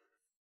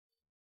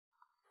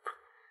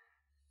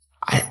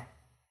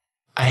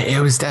 It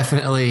was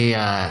definitely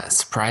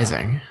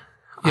surprising.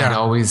 Yeah. I'd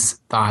always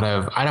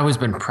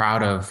been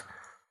proud of,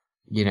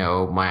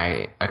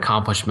 my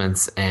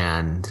accomplishments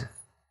and,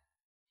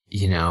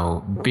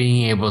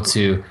 being able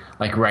to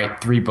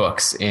write 3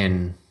 books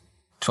in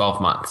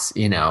 12 months,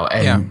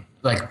 and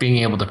being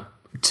able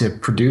to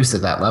produce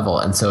at that level.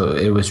 And so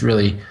it was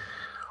really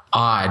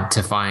odd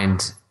to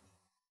find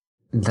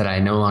that I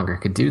no longer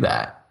could do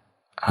that.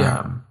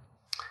 Yeah.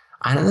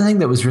 Another thing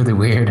that was really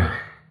weird,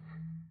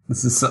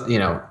 this is,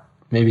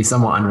 maybe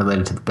somewhat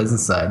unrelated to the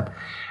business side,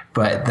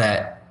 but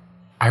that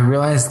I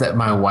realized that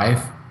my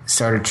wife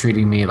started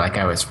treating me like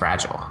I was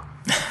fragile.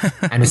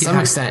 And to some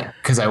extent,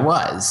 because I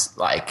was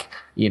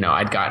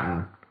I'd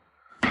gotten,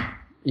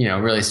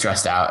 really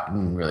stressed out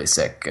and really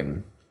sick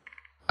and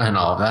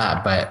all of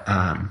that. But,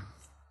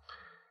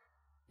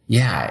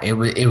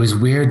 it was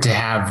weird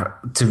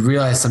to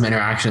realize some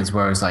interactions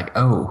where I was like,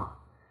 oh,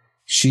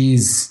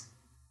 she's,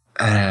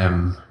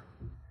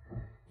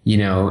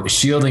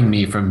 shielding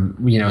me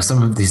from,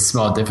 some of these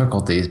small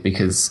difficulties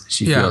because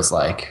she feels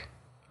like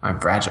I'm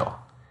fragile.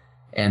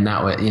 And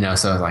that was,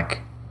 so I was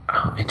like,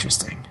 oh,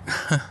 interesting.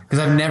 Because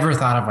I've never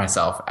thought of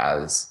myself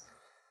as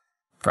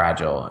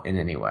fragile in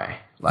any way.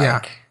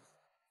 I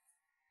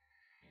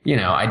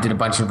did a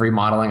bunch of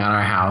remodeling on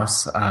our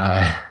house.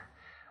 I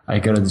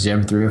go to the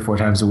gym 3 or 4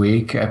 times a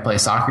week. I play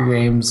soccer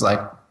games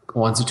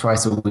once or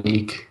twice a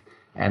week.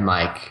 And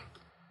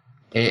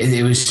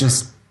it was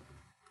just,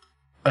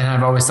 and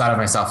I've always thought of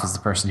myself as the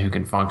person who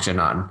can function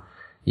on,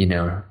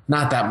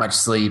 not that much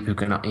sleep, who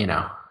can,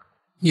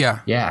 Yeah.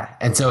 Yeah.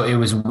 And so it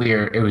was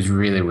weird. It was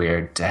really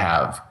weird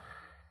to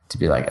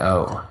be like,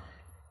 oh,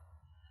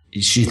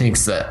 she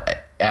thinks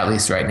that at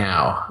least right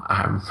now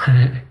I'm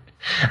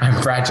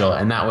fragile.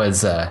 And that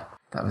was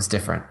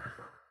different.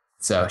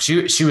 So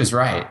she was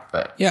right.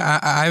 But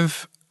yeah,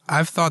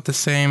 I've thought the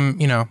same,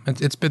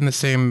 it's been the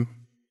same,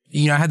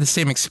 I had the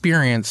same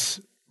experience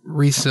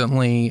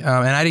recently,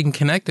 and I didn't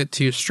connect it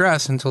to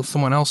stress until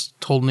someone else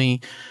told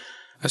me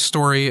a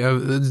story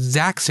of the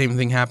exact same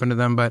thing happened to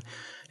them, but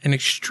an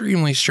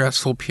extremely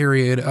stressful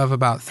period of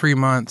about 3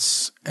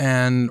 months.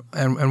 And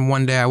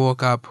one day I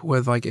woke up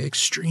with like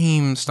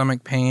extreme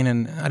stomach pain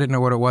and I didn't know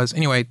what it was.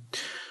 Anyway,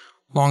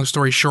 long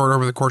story short,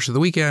 over the course of the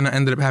weekend, I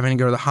ended up having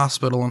to go to the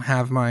hospital and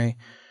have my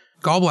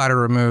gallbladder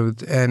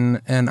removed.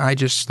 And I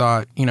just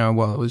thought,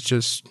 well, it was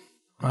just,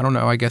 I don't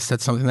know, I guess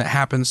that's something that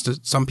happens to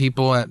some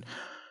people at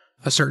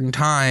a certain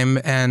time.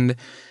 And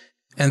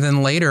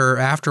then later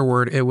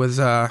afterward, it was,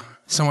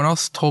 someone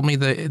else told me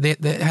that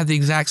they had the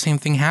exact same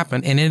thing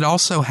happen. And it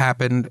also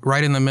happened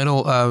right in the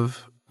middle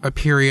of a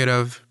period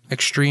of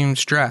extreme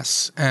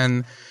stress.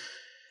 And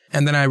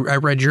then I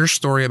read your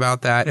story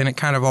about that and it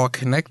kind of all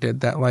connected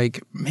that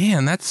like,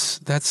 man, that's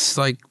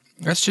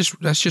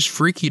just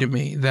freaky to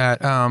me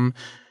that,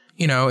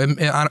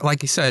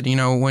 like you said,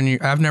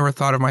 I've never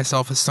thought of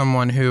myself as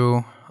someone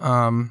who,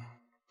 not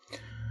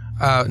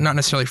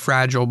necessarily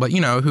fragile, but,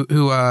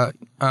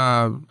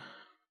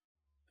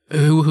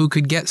 who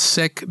could get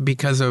sick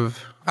because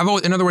of, I've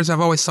always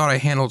thought I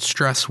handled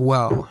stress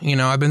well.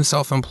 I've been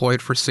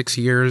self-employed for 6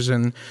 years,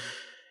 and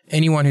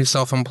anyone who's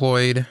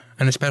self-employed,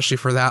 and especially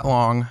for that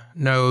long,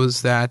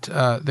 knows that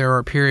there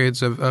are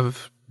periods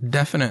of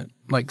definite,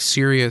 like,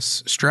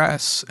 serious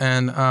stress,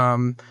 and I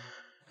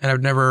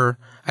never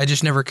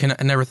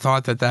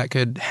thought that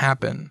could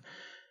happen.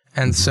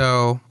 And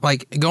so,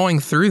 like, going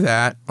through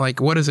that, like,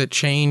 what has it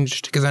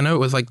changed? Because I know it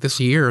was like this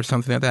year or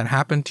something that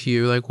happened to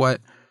you. Like,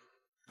 what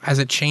has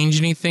it changed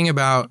anything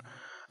about,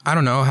 I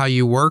don't know, how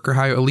you work or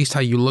at least how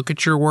you look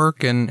at your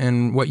work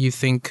and what you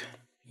think,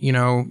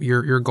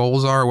 your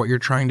goals are, what you're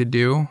trying to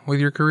do with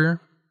your career?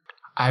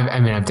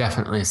 I've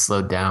definitely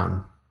slowed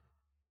down.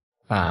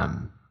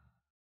 The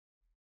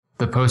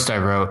post I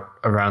wrote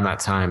around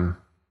that time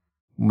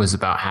was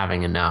about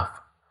having enough.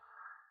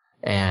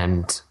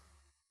 And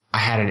I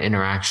had an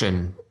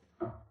interaction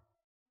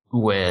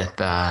with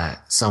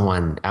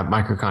someone at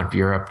MicroConf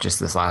Europe just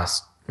this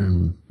last,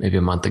 maybe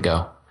a month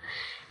ago,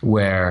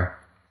 where,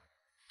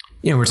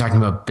 we're talking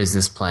about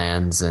business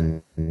plans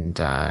and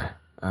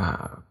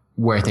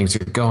where things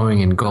are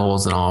going and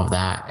goals and all of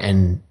that.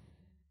 And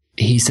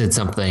he said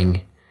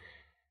something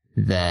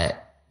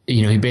that,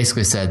 he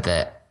basically said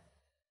that,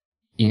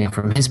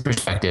 from his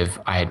perspective,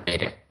 I had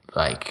made it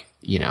like,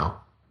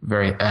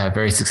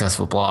 very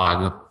successful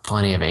blog,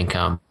 plenty of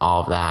income,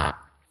 all of that.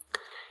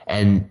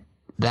 And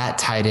that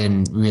tied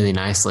in really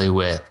nicely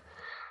with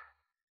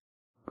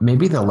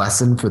maybe the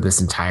lesson for this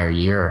entire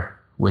year,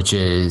 which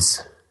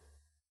is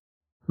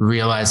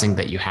realizing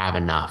that you have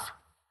enough,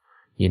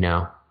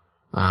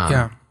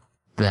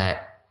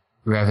 that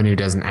revenue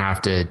doesn't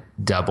have to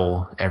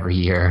double every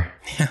year.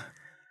 Yeah.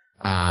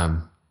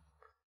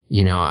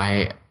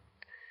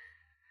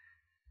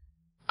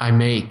 I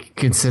make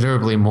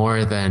considerably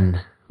more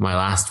than my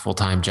last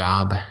full-time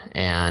job.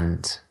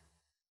 And,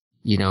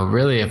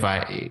 really if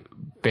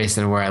based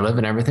on where I live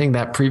and everything,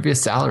 that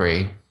previous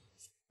salary,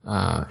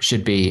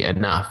 should be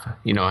enough.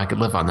 I could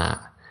live on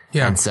that.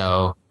 Yeah. And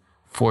so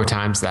 4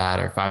 times that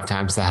or 5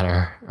 times that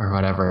or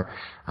whatever,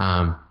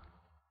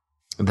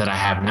 that I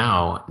have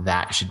now,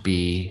 that should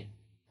be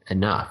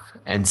enough.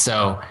 And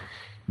so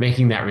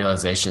making that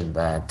realization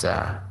that,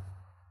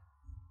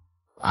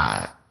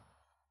 I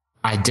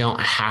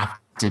don't have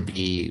to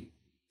be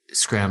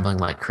scrambling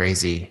like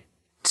crazy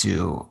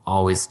to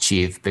always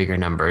achieve bigger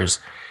numbers,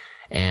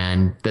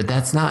 and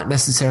that's not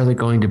necessarily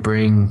going to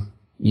bring,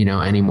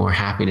 any more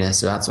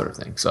happiness or that sort of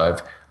thing. So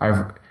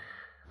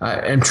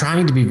I'm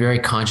trying to be very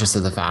conscious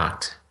of the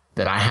fact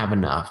that I have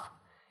enough,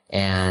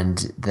 and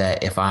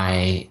that if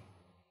I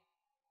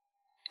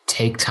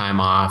take time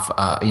off,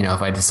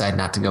 if I decide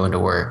not to go into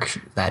work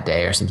that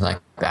day or something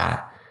like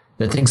that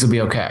things will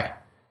be okay.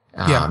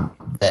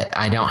 That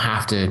I don't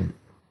have to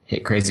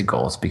hit crazy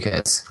goals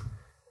because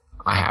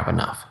I have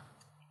enough.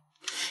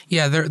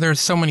 Yeah, there's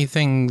so many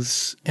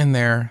things in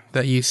there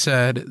that you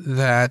said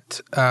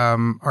that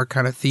are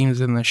kind of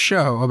themes in the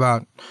show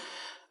about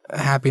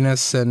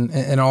happiness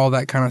and all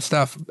that kind of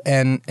stuff.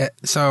 And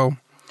so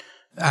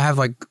I have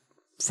like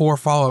 4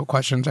 follow-up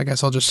questions. I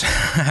guess I'll just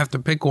have to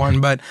pick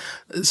one. But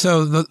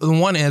so the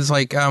one is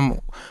like, okay,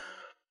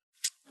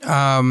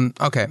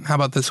 how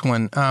about this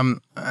one?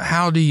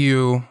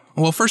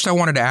 Well, first I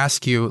wanted to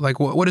ask you, like,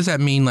 what does that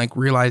mean? Like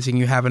realizing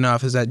you have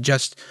enough? Is that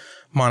just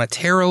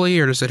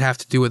monetarily, or does it have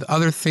to do with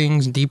other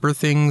things, deeper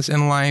things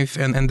in life?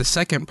 And the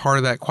second part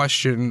of that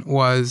question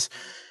was,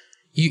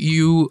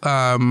 you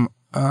are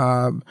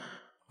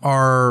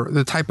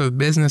the type of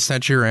business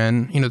that you're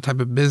in, the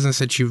type of business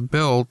that you've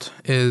built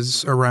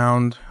is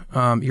around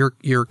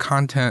your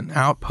content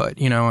output,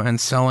 and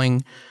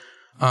selling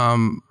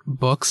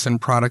books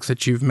and products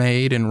that you've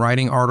made and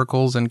writing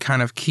articles and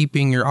kind of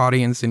keeping your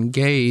audience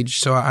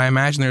engaged. So I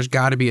imagine there's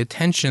got to be a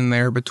tension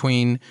there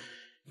between,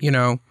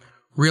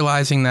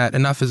 realizing that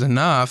enough is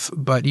enough,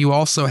 but you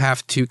also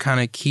have to kind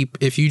of keep,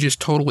 if you just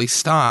totally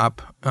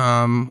stop,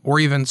 or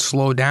even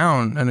slow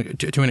down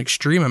to an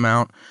extreme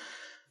amount,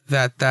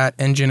 that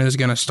engine is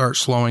going to start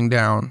slowing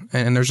down.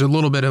 And there's a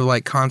little bit of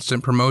like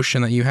constant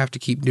promotion that you have to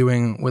keep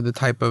doing with the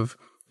type of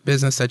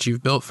business that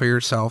you've built for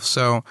yourself.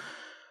 So,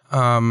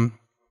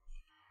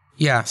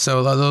 yeah,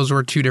 so those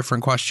were two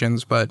different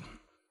questions, but.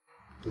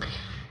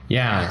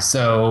 Yeah.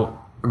 So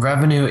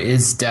revenue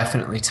is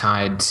definitely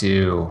tied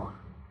to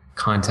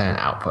content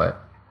output.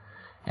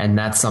 And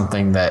that's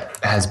something that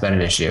has been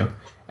an issue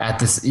at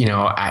this,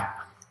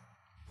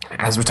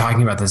 as we're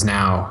talking about this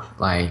now,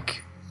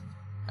 like,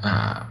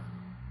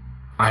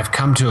 I've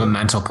come to a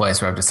mental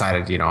place where I've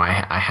decided,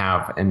 I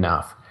have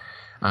enough.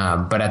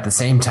 But at the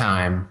same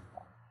time,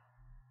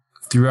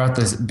 throughout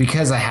this,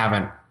 because I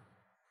haven't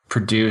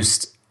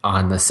produced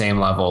on the same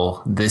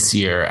level this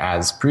year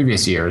as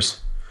previous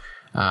years,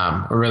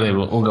 or really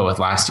we'll go with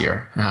last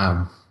year,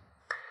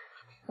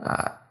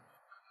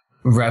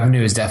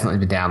 revenue has definitely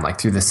been down like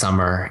through the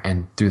summer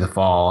and through the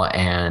fall.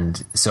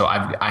 And so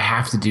I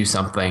have to do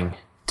something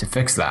to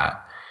fix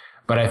that.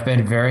 But I've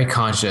been very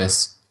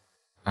conscious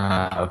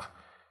of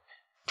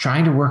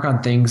trying to work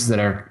on things that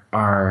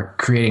are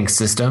creating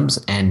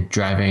systems and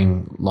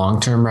driving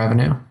long-term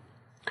revenue.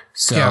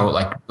 So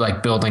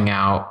like building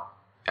out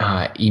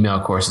email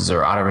courses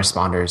or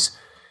autoresponders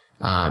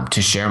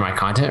to share my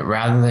content,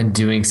 rather than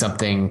doing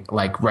something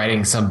like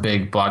writing some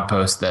big blog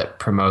post that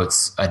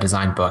promotes a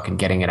design book and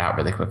getting it out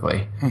really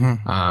quickly,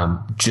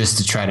 just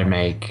to try to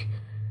make,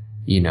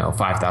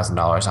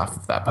 $5,000 off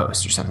of that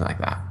post or something like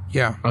that.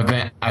 Yeah.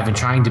 I've been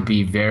trying to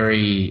be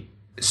very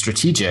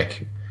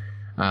strategic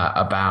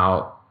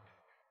about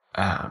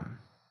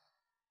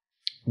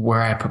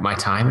where I put my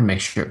time and make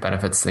sure it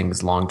benefits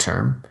things long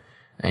term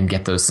and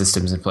get those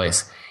systems in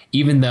place.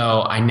 Even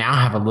though I now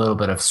have a little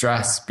bit of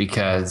stress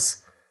because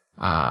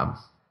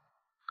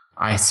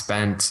I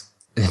spent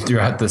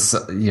throughout this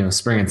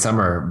spring and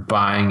summer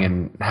buying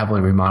and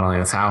heavily remodeling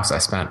this house. I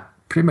spent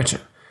pretty much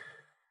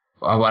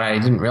what I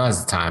didn't realize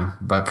at the time,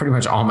 but pretty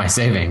much all my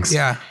savings.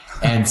 Yeah.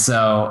 And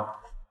so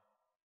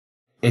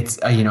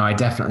it's, I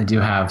definitely do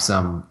have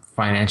some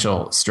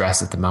financial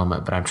stress at the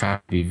moment, but I'm trying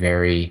to be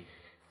very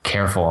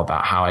careful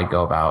about how I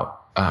go about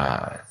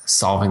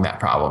solving that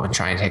problem and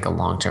trying to take a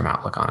long-term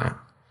outlook on it.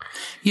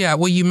 Yeah.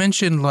 Well, you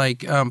mentioned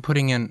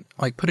putting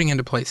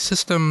into place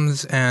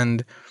systems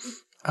and,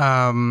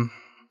 in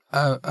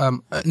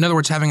other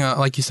words, having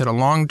like you said, a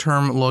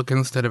long-term look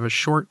instead of a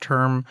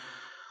short-term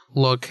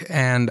look.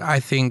 And I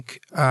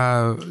think,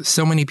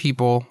 so many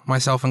people,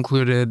 myself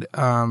included,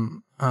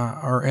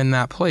 are in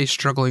that place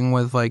struggling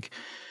with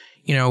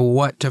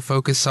what to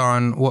focus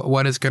on,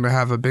 what is going to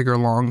have a bigger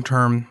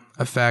long-term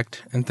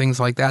effect and things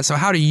like that. So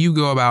how do you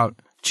go about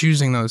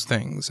choosing those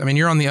things? I mean,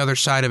 you're on the other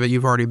side of it.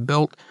 You've already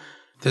built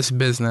this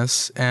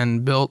business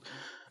and built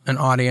an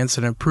audience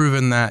and have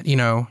proven that,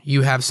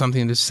 you have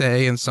something to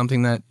say and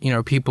something that,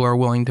 people are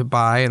willing to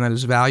buy and that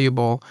is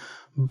valuable.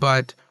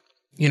 But,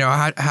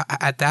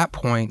 at that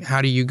point,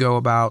 how do you go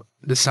about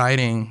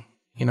deciding,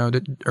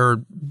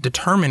 or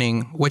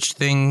determining which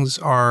things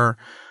are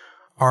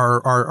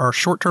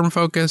short-term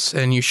focus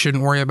and you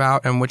shouldn't worry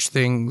about, and which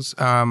things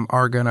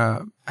are going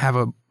to have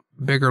a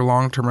bigger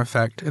long-term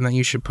effect and that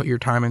you should put your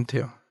time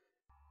into?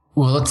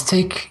 Well, let's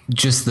take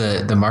just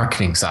the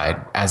marketing side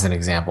as an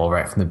example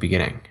right from the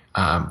beginning,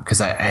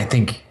 because I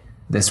think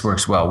this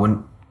works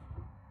well.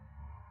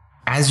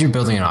 As you're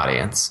building an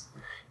audience,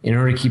 in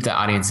order to keep that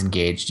audience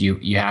engaged,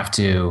 you have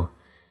to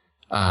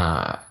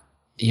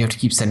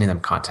keep sending them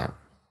content.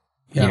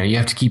 Yeah. You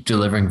have to keep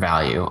delivering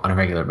value on a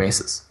regular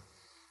basis.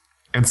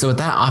 And so what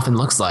that often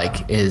looks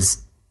like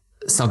is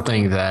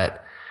something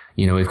that,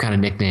 we've kind of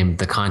nicknamed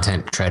the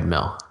content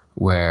treadmill,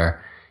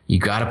 where you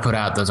got to put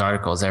out those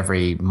articles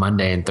every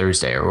Monday and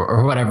Thursday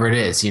or whatever it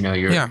is. You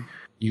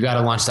got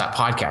to launch that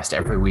podcast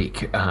every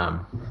week.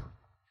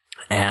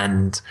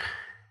 And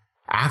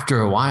after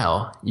a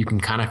while, you can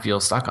kind of feel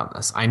stuck on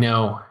this. I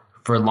know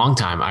for a long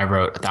time, I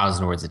wrote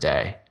 1,000 words a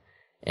day,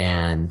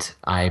 and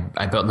I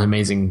built an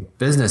amazing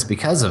business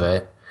because of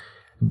it.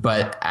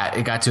 But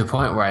it got to a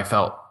point where I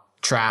felt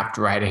trapped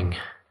writing,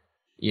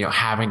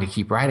 having to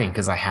keep writing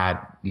because I had,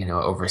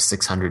 over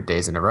 600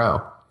 days in a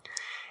row.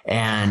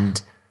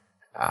 And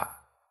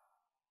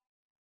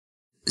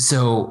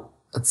so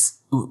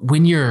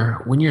when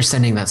you're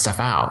sending that stuff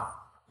out,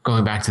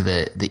 going back to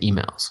the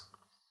emails,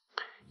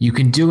 you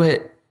can do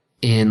it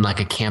in like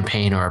a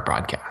campaign or a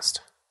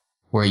broadcast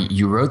where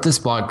you wrote this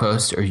blog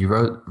post or you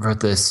wrote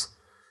this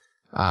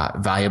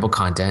valuable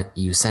content,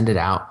 you send it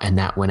out, and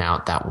that went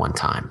out that one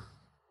time.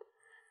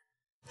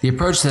 The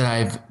approach that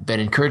I've been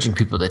encouraging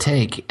people to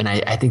take, and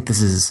I think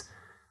this is,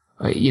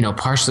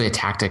 partially a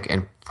tactic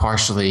and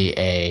partially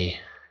a,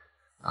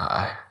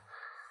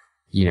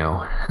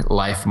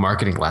 life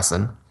marketing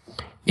lesson,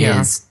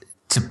 is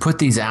to put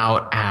these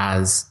out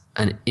as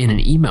in an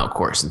email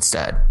course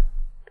instead.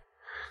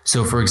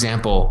 So for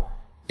example,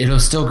 it'll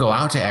still go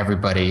out to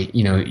everybody.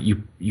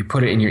 You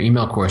put it in your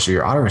email course or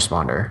your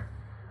autoresponder.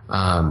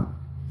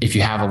 If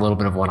you have a little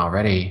bit of one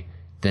already,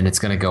 then it's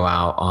going to go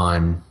out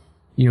on,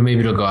 maybe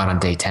it'll go out on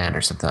day 10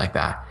 or something like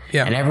that.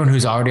 Yeah. And everyone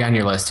who's already on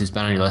your list, who's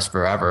been on your list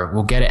forever,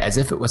 will get it as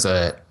if it was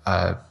a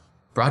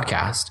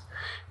broadcast.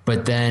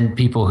 But then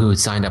people who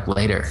signed up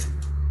later,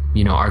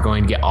 are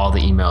going to get all the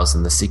emails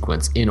in the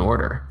sequence in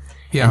order.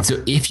 Yeah. And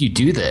so if you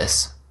do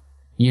this,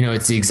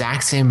 it's the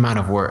exact same amount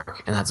of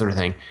work and that sort of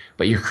thing,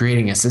 but you're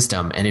creating a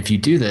system. And if you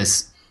do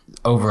this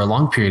over a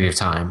long period of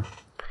time,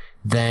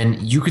 then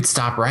you could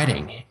stop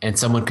writing and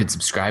someone could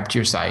subscribe to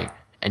your site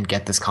and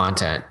get this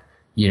content,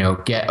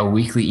 get a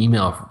weekly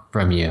email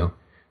from you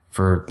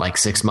for like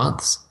 6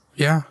 months.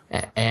 Yeah.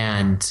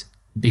 And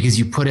because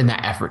you put in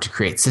that effort to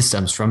create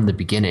systems from the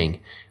beginning,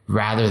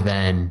 rather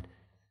than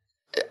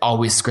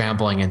always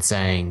scrambling and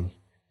saying,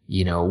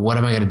 what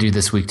am I going to do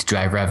this week to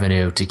drive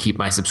revenue, to keep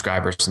my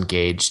subscribers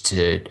engaged,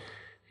 to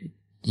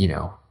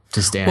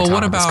stay on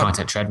top of this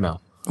content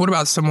treadmill. What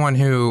about someone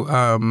who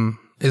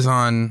is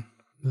on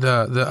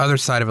the other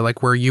side of it,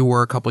 like where you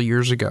were a couple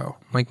years ago?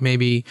 Like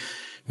maybe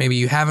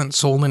you haven't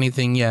sold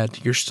anything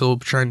yet. You're still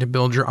trying to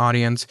build your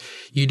audience.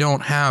 You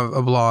don't have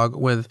a blog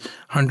with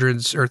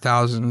hundreds or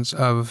thousands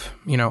of,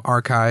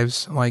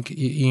 archives. Like,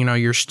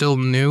 you're still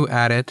new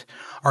at it.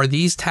 Are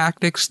these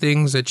tactics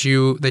things that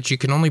you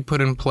can only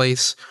put in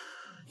place,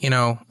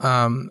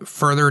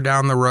 further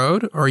down the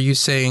road? Or are you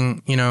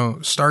saying,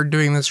 start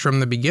doing this from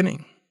the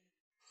beginning?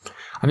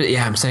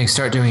 I'm saying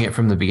start doing it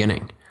from the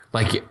beginning.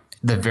 Like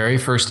the very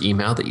first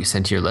email that you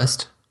send to your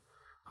list,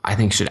 I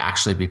think should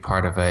actually be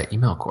part of an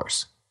email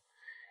course.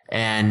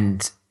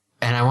 And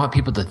I want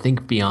people to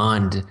think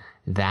beyond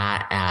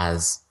that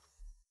as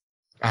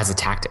a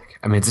tactic.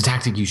 I mean, it's a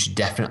tactic you should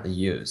definitely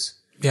use.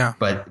 Yeah.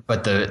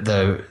 But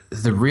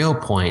the real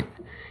point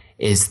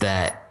is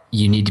that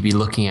you need to be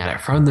looking at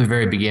it from the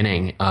very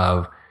beginning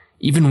of,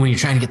 even when you're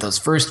trying to get those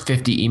first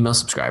 50 email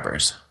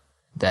subscribers,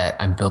 that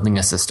I'm building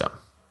a system.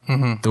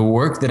 Mm-hmm. The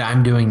work that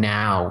I'm doing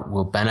now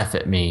will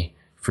benefit me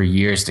for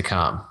years to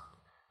come,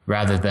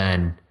 rather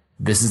than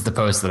this is the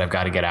post that I've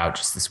got to get out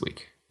just this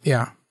week.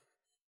 Yeah.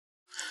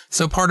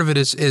 So part of it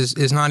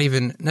is not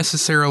even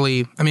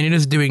necessarily, I mean, it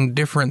is doing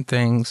different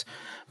things,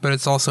 but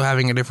it's also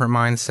having a different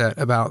mindset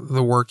about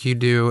the work you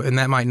do. And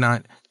that might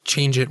not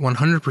change it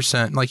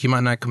 100%. Like you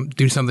might not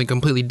do something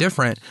completely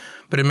different,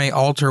 but it may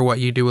alter what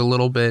you do a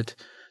little bit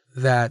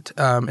that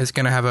is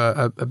going to have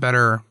a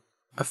better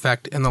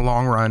effect in the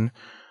long run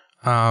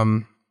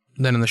than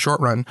in the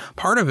short run.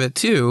 Part of it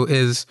too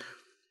is,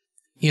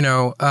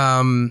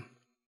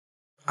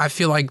 I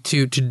feel like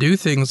to do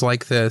things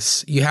like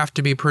this, you have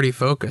to be pretty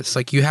focused.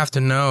 Like you have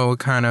to know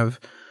kind of,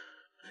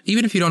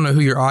 even if you don't know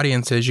who your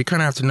audience is, you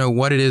kind of have to know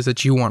what it is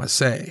that you want to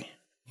say.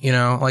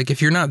 Like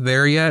if you're not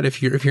there yet,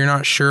 if you're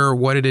not sure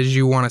what it is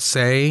you want to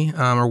say,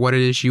 or what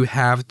it is you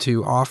have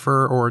to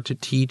offer or to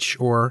teach,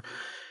 or,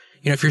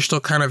 if you're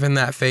still kind of in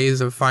that phase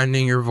of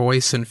finding your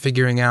voice and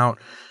figuring out,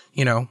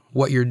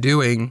 what you're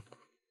doing,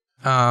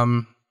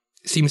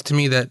 seems to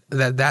me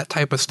that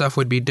type of stuff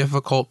would be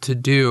difficult to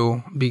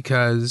do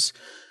because,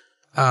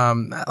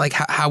 like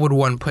how would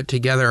one put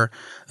together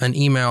an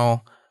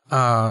email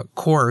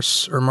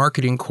course or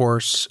marketing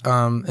course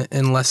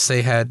unless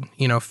they had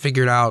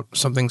figured out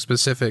something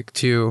specific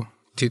to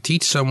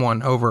teach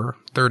someone over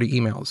 30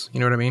 emails? You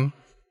know what I mean?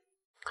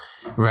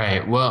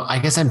 Right. Well, I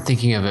guess I'm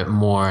thinking of it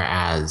more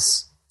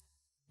as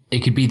it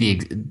could be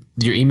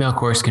your email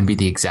course can be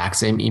the exact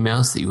same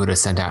emails that you would have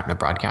sent out in a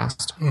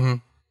broadcast. Mm-hmm.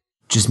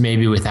 Just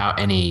maybe without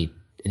any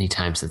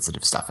time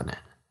sensitive stuff in it.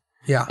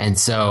 Yeah. And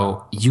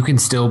so you can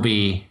still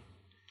be,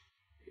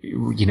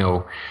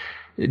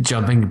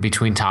 jumping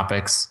between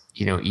topics,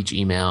 each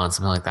email and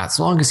something like that,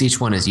 so long as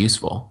each one is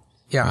useful.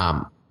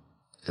 Yeah.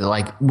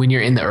 Like when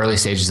you're in the early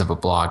stages of a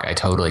blog, I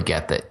totally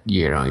get that,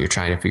 you're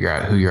trying to figure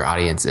out who your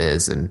audience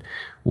is and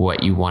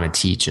what you want to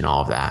teach and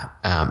all of that.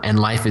 And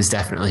life is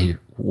definitely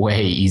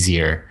way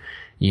easier,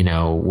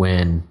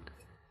 when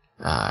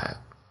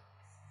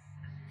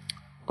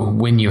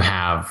you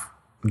have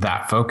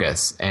that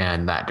focus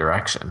and that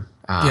direction.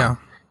 Yeah.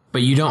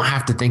 But you don't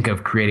have to think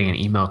of creating an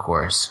email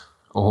course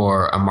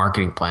or a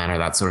marketing plan or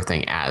that sort of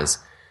thing as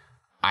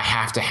I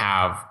have to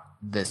have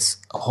this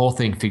whole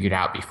thing figured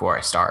out before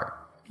I start.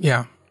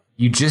 Yeah.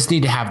 You just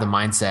need to have the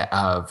mindset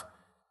of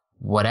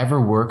whatever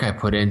work I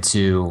put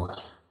into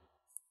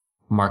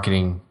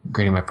marketing,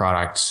 creating my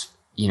product,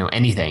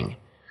 anything.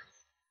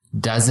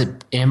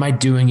 Am I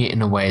doing it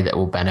in a way that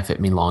will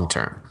benefit me long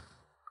term?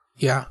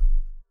 Yeah.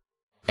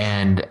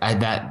 And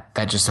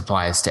that just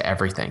applies to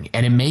everything.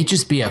 And it may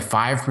just be a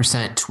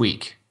 5%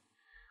 tweak.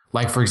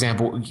 Like, for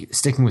example,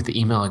 sticking with the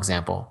email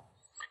example,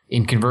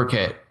 in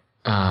ConvertKit,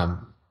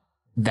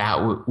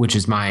 which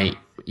is my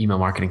email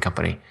marketing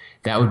company,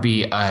 that would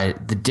be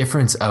the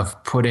difference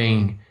of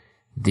putting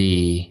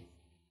the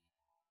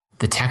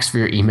text for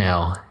your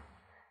email,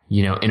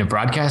 in a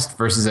broadcast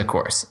versus a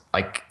course.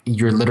 Like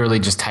you're literally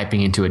just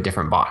typing into a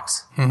different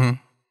box. Mm-hmm.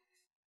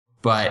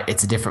 But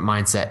it's a different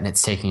mindset and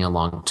it's taking a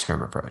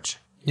long-term approach.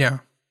 Yeah.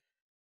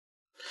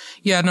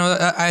 Yeah, no,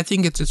 I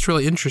think it's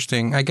really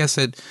interesting. I guess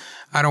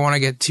I don't want to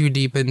get too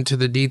deep into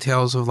the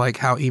details of like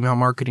how email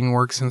marketing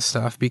works and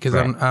stuff because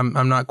Right.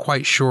 I'm not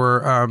quite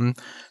sure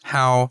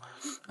how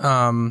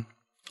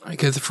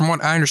because from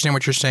what I understand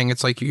what you're saying,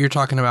 it's like you're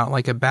talking about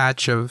like a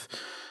batch of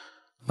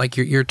like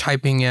you're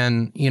typing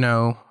in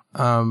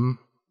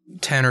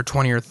 10 or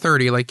 20 or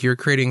 30, like you're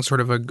creating sort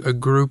of a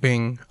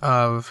grouping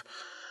of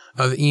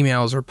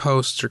emails or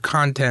posts or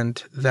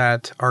content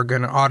that are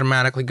going to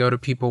automatically go to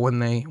people when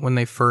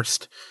they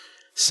first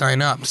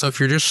sign up. So if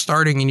you're just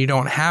starting and you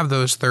don't have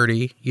those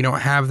 30, you don't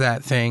have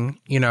that thing,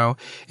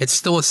 it's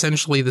still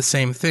essentially the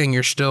same thing.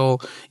 You're still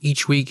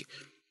each week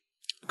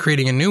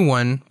creating a new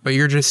one, but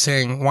you're just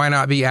saying, why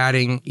not be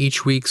adding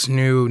each week's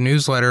new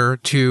newsletter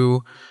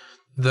to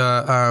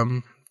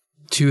the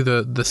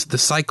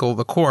cycle,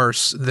 the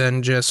course,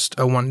 than just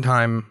a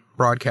one-time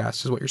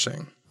broadcast is what you're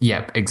saying.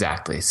 Yep,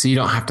 exactly. So you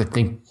don't have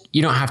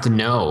to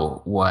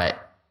know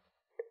what,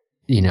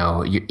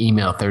 your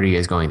email 30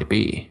 is going to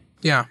be.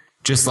 Yeah.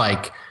 Just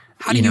like,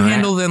 how do you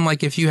handle then,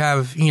 like if you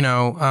have,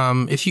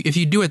 if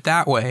you do it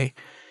that way,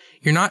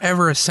 you're not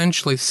ever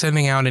essentially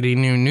sending out any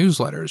new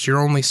newsletters. You're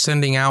only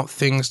sending out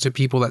things to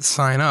people that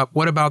sign up.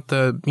 What about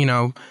the,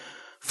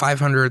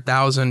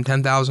 500,000,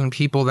 10,000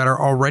 people that are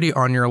already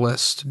on your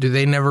list? Do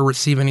they never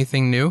receive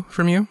anything new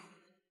from you?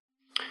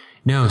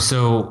 No.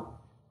 So,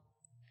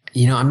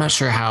 I'm not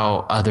sure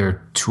how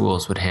other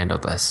tools would handle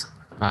this.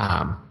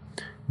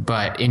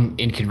 But in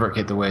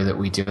ConvertKit, the way that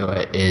we do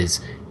it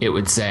is it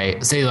would say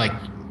like,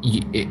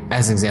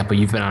 as an example,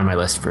 you've been on my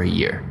list for a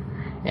year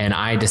and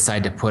I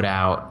decide to put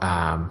out,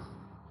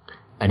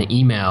 an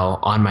email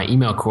on my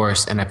email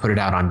course and I put it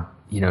out on,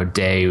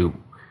 day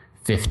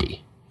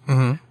 50.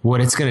 Mm-hmm.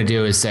 What it's going to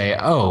do is say,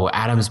 oh,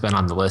 Adam's been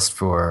on the list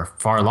for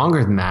far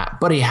longer than that,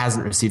 but he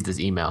hasn't received this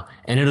email.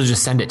 And it'll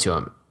just send it to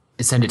him.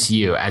 Send it to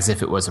you as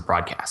if it was a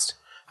broadcast.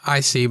 I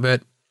see.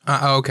 But,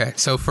 okay.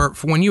 So for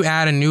when you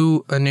add a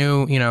new,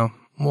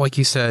 like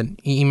you said,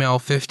 email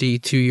 50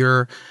 to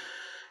your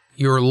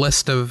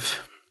list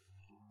of,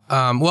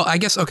 I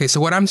guess, okay. So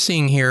what I'm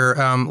seeing here,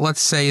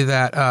 let's say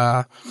that,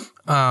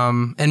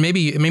 and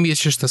maybe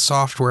it's just the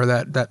software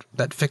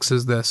that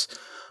fixes this,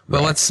 but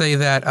right. Let's say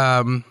that,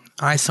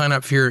 I sign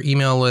up for your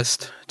email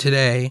list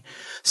today.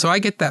 So I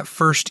get that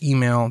first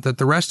email that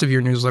the rest of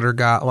your newsletter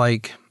got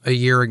like a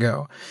year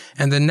ago.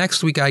 And then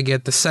next week I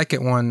get the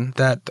second one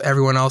that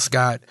everyone else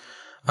got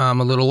a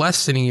little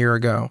less than a year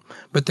ago.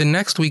 But then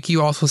next week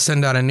you also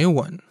send out a new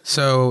one.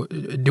 So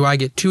do I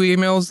get 2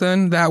 emails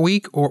then that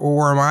week?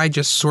 Or am I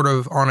just sort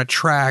of on a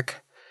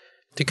track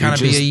to kind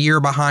of be a year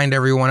behind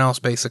everyone else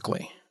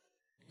basically?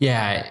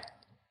 Yeah.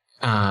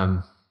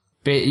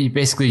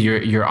 Basically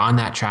you're on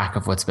that track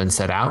of what's been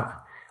set out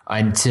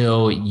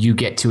until you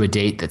get to a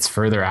date that's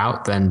further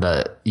out than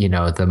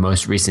the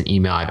most recent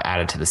email I've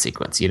added to the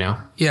sequence,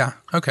 Yeah.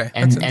 Okay.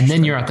 And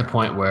then you're at the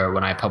point where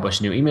when I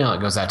publish a new email,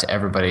 it goes out to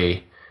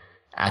everybody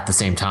at the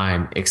same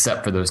time,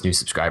 except for those new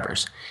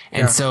subscribers.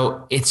 And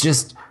so it's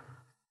just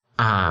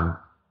a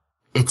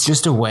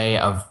way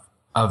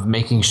of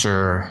making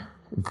sure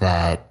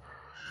that,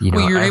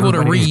 you're able to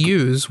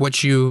reuse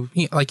what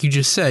like you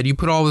just said, you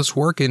put all this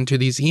work into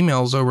these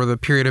emails over the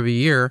period of a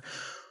year.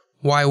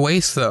 Why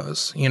waste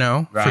those,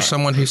 right. For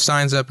someone who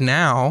signs up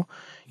now,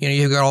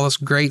 you've got all this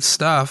great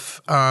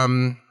stuff,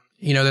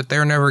 that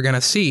they're never going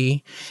to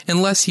see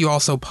unless you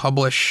also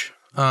publish,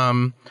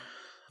 on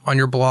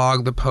your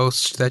blog, the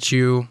posts that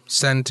you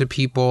send to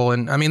people.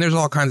 And I mean, there's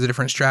all kinds of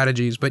different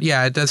strategies, but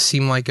yeah, it does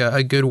seem like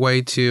a good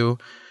way to,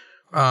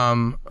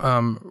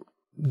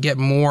 get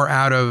more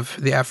out of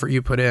the effort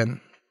you put in.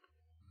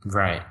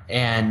 Right.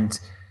 And,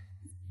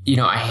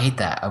 I hate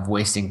that of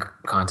wasting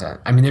content.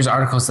 I mean, there's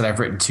articles that I've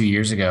written 2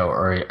 years ago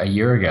or a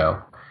year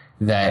ago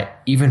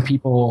that even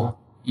people,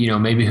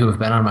 maybe who have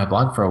been on my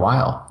blog for a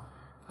while,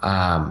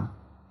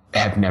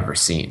 have never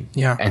seen.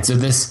 Yeah. And so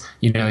this,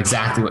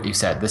 exactly what you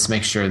said, this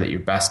makes sure that your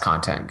best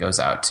content goes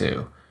out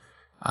to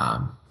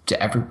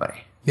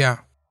everybody. Yeah.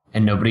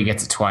 And nobody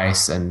gets it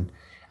twice. And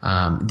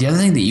the other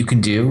thing that you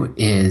can do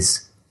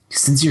is,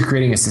 since you're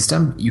creating a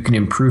system, you can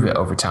improve it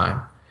over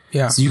time.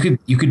 Yeah. So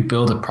you could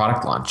build a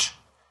product launch,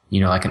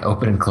 like an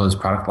open and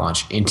closed product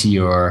launch into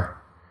your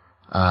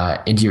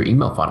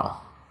email funnel,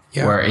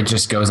 where it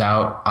just goes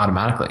out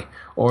automatically.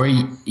 Or,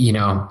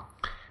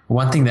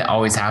 one thing that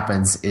always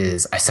happens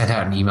is I sent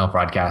out an email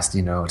broadcast,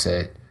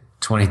 to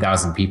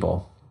 20,000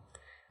 people,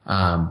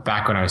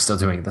 back when I was still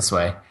doing it this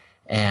way.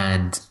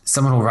 And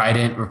someone will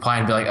reply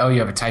and be like, oh, you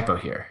have a typo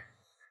here.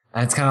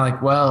 And it's kind of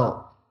like,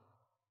 well,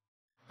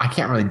 I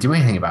can't really do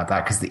anything about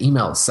that because the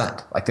email is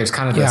sent. Like there's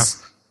kind of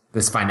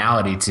this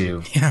finality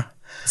to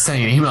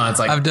sending an email. It's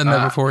like, I've done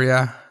that before.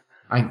 Yeah.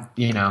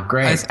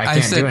 Great. I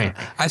can't do anything.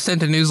 I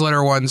sent a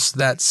newsletter once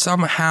that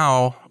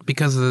somehow,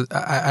 because of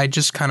I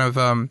just kind of,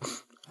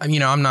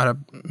 I'm not a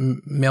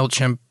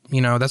MailChimp,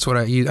 that's what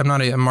I use. I'm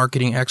not a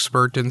marketing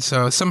expert. And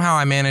so somehow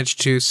I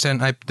managed to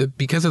send,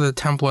 because of the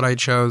template I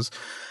chose,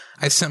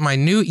 I sent my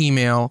new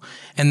email.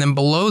 And then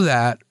below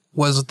that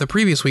was the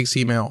previous week's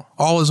email,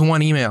 all as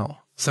one email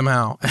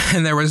somehow.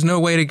 And there was no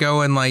way to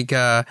go and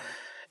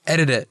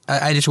edit it.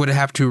 I just would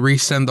have to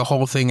resend the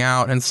whole thing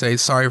out and say,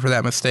 sorry for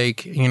that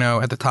mistake,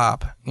 at the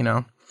top,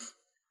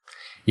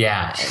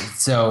 Yeah.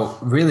 So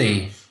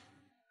really,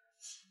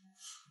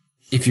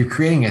 if you're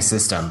creating a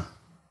system,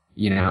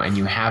 and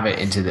you have it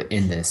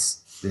in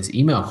this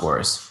email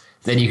course,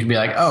 then you can be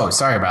like, oh,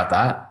 sorry about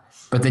that.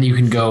 But then you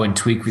can go and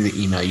tweak the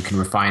email. You can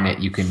refine it.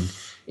 You can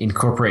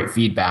incorporate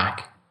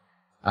feedback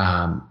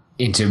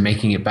into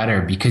making it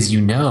better, because you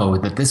know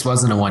that this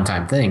wasn't a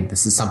one-time thing.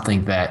 This is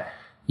something that,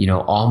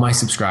 all my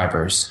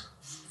subscribers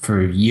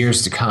for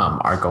years to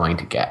come are going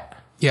to get.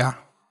 Yeah.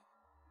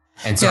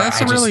 And so that's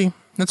a really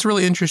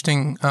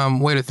interesting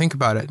way to think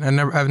about it. I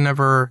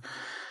never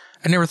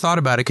thought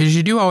about it, because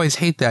you do always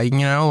hate that,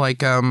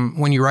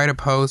 when you write a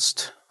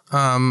post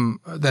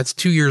that's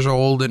 2 years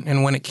old,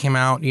 and when it came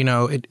out,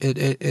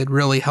 it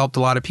really helped a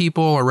lot of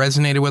people or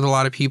resonated with a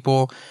lot of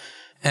people.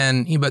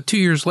 But 2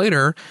 years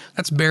later,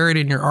 that's buried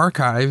in your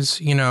archives.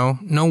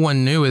 No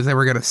one new is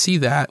ever going to see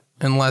that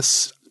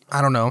unless,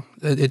 I don't know,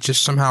 it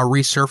just somehow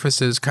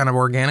resurfaces kind of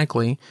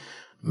organically.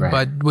 Right.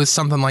 But with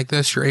something like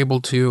this, you're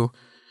able to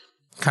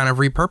kind of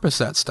repurpose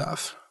that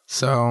stuff.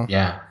 So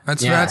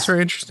that's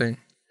very interesting.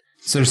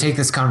 So to take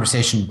this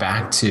conversation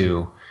back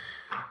to,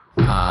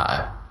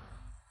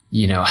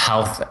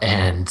 health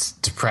and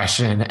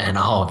depression and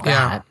all of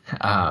that,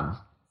 what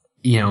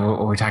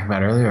we were talking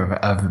about earlier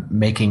of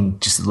making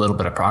just a little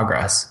bit of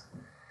progress.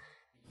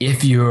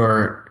 If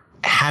you're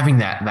having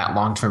that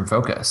long-term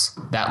focus,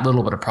 that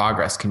little bit of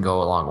progress can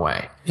go a long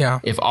way. Yeah.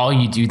 If all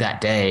you do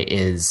that day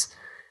is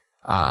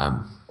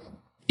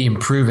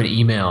improve an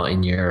email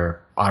in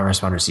your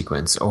autoresponder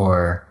sequence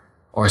or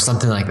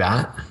something like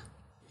that,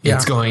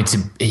 it's going to,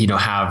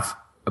 have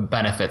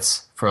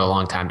benefits for a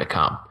long time to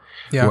come.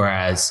 Yeah.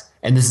 Whereas,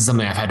 and this is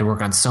something I've had to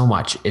work on so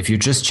much, if you're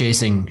just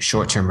chasing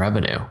short-term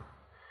revenue,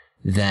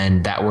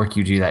 then that work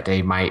you do that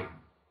day might,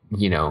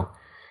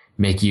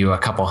 make you a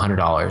couple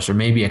 $100 or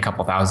maybe a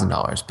couple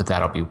 $1,000, but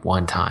that'll be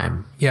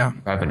one-time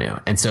revenue.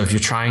 And so if you're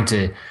trying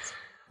to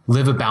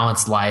live a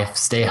balanced life,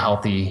 stay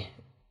healthy,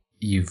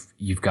 you've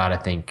got to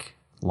think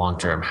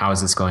long-term. How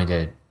is this going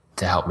to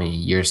help me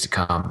years to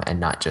come and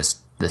not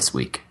just this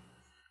week?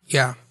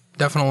 Yeah,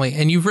 definitely.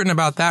 And you've written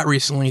about that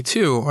recently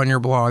too on your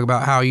blog,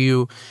 about how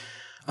you're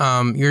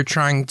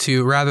trying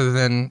to, rather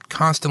than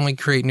constantly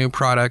create new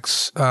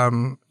products,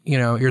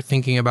 you're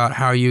thinking about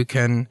how you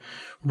can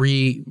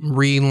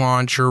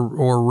relaunch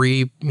or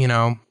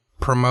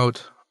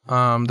promote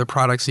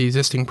the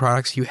existing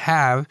products you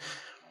have.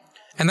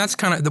 And that's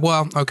kind of,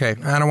 okay,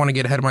 I don't want to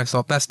get ahead of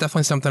myself. That's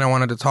definitely something I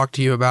wanted to talk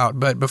to you about.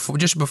 But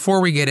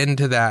before we get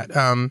into that,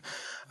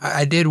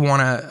 I did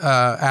want to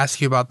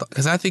ask you about,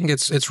 because I think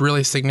it's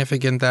really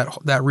significant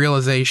that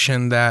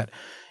realization that,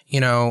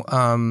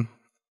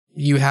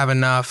 you have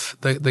enough,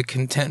 the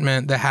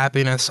contentment, the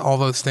happiness, all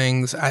those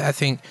things. I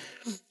think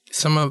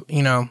some of,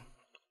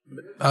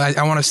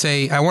 I want to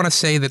say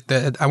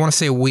that I want to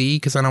say we,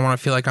 because I don't want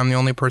to feel like I'm the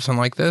only person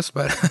like this,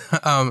 but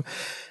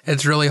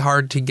it's really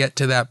hard to get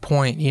to that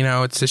point.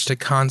 It's just a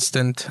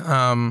constant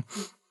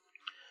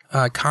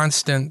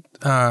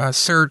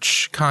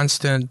search,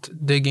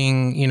 constant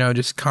digging,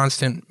 just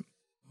constant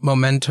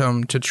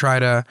momentum to try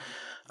to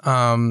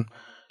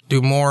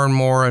do more and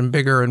more and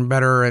bigger and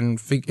better and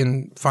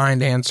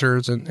find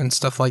answers and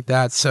stuff like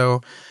that.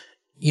 So,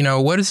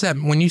 what is that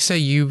when you say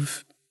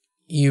you've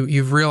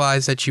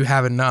realized that you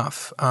have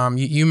enough?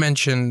 You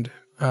mentioned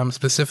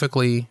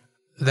specifically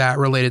that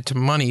related to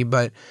money,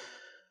 but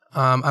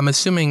I'm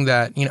assuming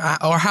that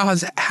or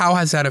how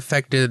has that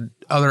affected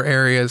other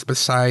areas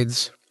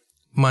besides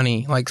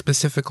money? Like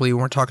specifically,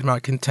 when we're talking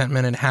about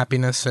contentment and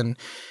happiness, and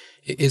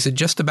is it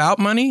just about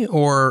money,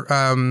 or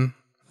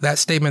that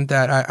statement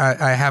that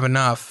I have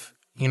enough?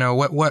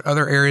 What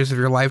other areas of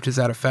your life does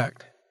that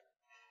affect?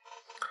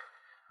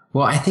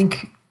 Well, I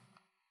think,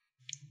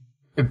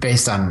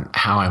 based on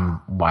how I'm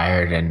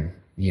wired and,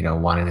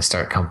 wanting to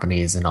start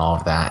companies and all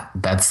of that,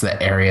 that's the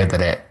area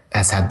that it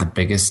has had the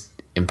biggest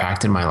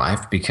impact in my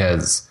life,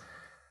 because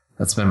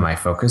that's been my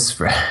focus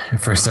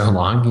for so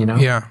long,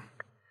 Yeah.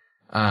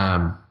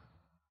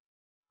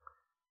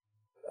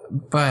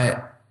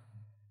 But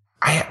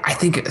I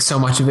think so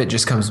much of it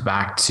just comes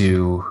back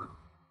to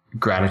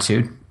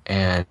gratitude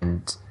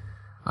and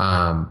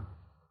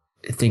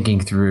thinking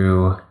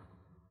through,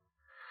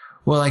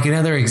 like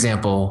another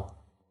example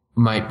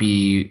might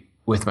be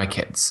with my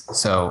kids.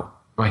 So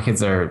my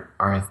kids are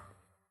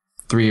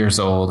 3 years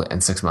old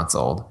and 6 months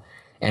old.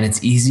 And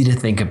it's easy to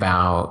think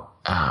about,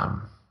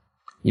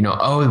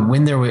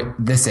 when they're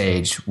this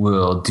age,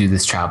 we'll do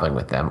this traveling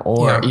with them,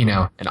 or,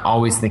 and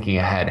always thinking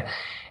ahead.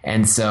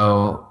 And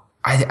so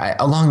I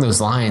along those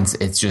lines,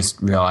 it's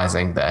just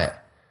realizing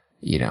that,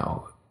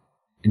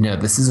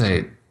 this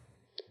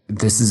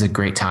is a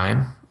great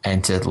time,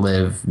 and to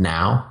live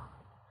now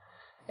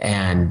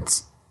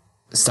and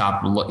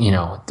stop,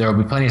 there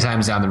will be plenty of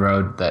times down the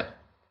road that,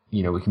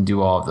 we can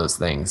do all of those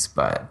things,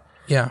 but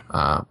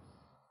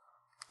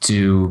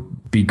to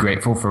be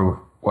grateful for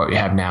what we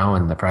have now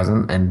in the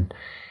present. And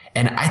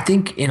I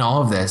think in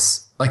all of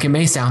this, like, it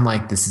may sound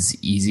like this is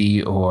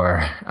easy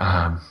or,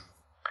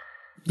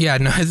 Yeah,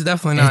 no, it's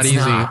definitely not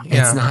easy.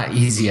 It's not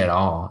easy at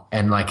all.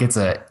 And like, it's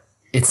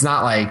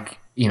not like,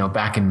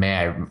 back in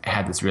May, I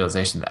had this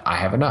realization that I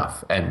have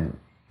enough. And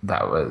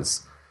that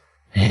was,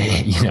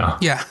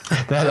 yeah,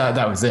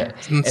 that was it.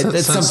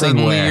 It's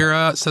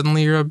something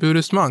suddenly you're a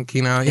Buddhist monk,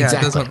 Exactly.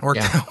 It doesn't work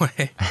that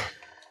way.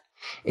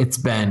 It's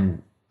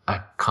been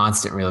a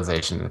constant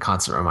realization, a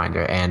constant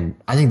reminder. And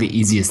I think the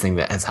easiest thing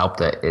that has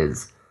helped it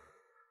is,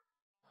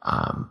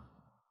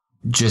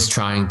 just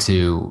trying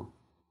to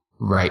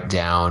write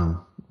down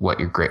what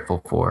you're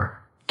grateful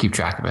for, keep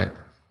track of it.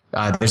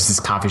 There's this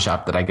coffee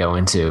shop that I go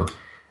into,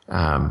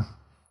 a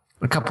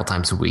couple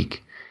times a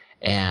week,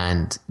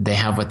 and they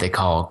have what they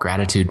call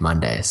Gratitude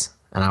Mondays.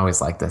 And I always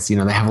like this, they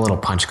have a little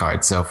punch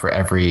card. So for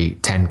every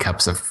 10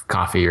 cups of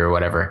coffee or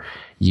whatever,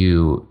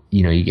 you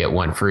get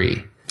one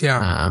free.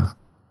 Yeah.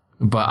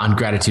 But on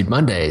Gratitude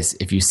Mondays,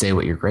 if you say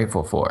what you're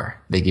grateful for,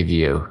 they give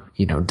you,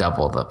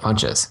 double the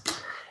punches.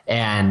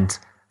 And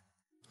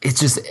it's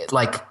just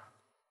like,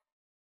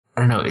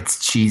 I don't know,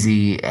 it's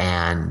cheesy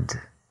and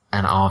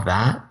all of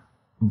that,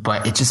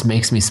 but it just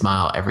makes me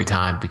smile every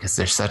time because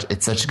it's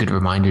such a good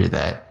reminder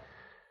that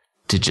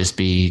to just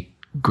be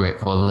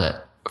grateful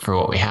for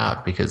what we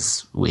have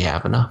because we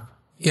have enough.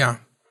 Yeah.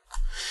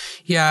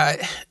 Yeah.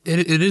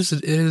 It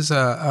is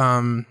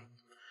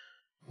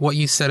what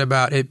you said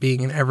about it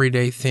being an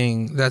everyday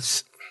thing.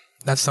 That's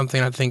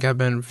something I think I've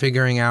been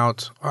figuring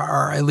out,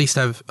 or at least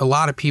a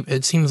lot of people,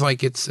 it seems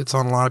like it's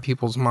on a lot of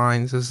people's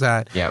minds, is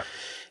that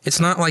it's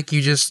not like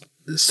you just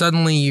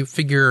suddenly you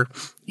figure,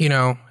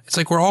 it's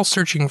like we're all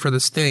searching for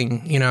this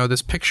thing,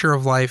 this picture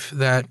of life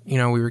that, we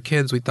were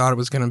kids, we thought it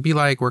was going to be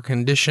like, we're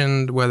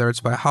conditioned, whether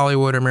it's by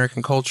Hollywood,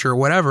 American culture,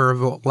 whatever,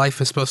 of what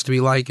life is supposed to be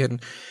like. And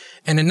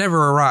it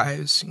never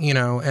arrives,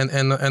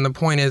 and the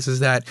point is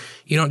that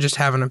you don't just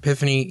have an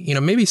epiphany,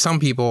 maybe some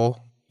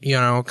people,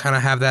 kind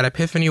of have that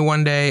epiphany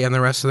one day and the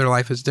rest of their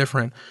life is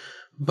different.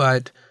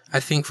 But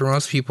I think for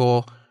most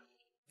people,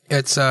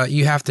 it's,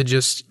 you have to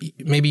just,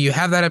 maybe you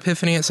have that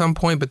epiphany at some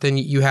point, but then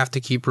you have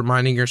to keep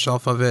reminding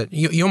yourself of it.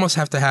 You almost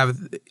have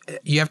to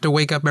you have to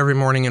wake up every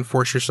morning and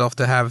force yourself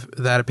to have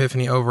that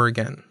epiphany over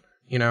again,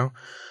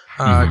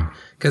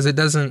 because it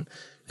doesn't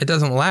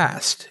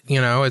last,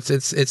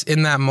 it's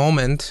in that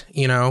moment,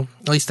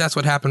 at least that's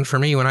what happened for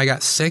me when I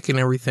got sick and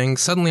everything.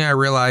 Suddenly I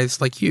realized,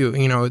 like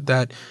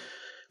that,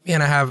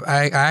 man,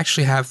 I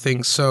actually have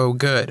things so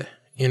good,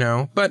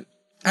 but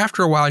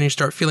after a while and you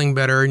start feeling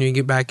better and you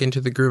get back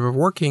into the groove of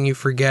working, you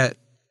forget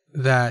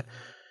that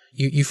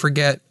you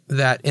forget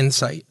that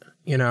insight,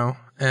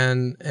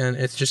 and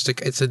it's just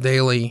it's a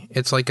daily,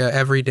 it's like a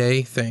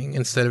everyday thing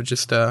instead of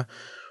just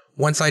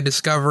once I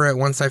discover it,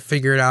 once I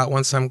figure it out,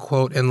 once I'm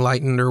quote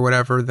enlightened or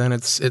whatever, then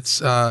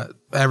it's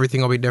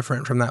everything will be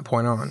different from that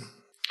point on.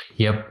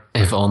 Yep.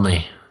 If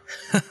only.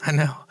 I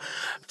know.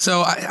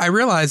 So I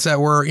realize that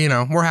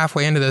we're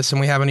halfway into this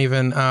and we haven't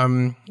even,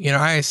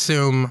 I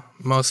assume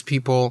most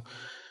people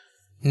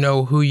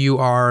know who you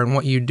are and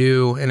what you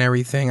do and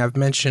everything. I've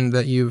mentioned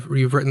that you've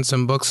written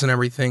some books and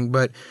everything,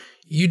 but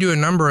you do a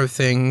number of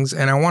things,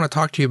 and I want to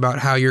talk to you about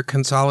how you're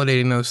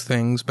consolidating those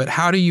things. But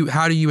how do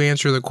you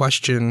answer the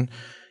question,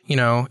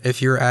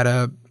 if you're at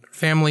a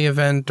family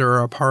event or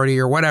a party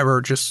or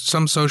whatever, just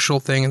some social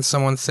thing, and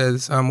someone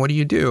says, what do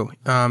you do?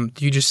 Do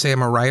you just say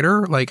I'm a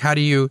writer? Like,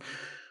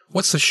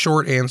 what's the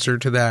short answer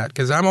to that?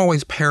 Because I'm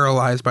always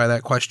paralyzed by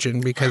that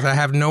question because I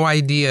have no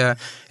idea.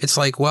 It's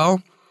like,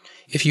 well,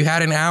 if you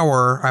had an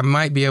hour, I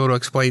might be able to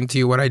explain to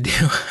you what I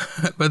do,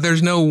 but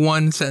there's no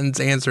one sentence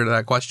answer to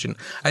that question.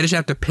 I just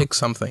have to pick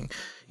something,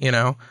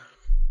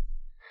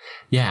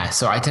 Yeah,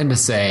 so I tend to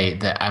say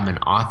that I'm an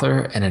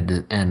author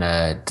and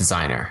a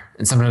designer,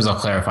 and sometimes I'll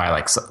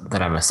clarify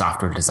that I'm a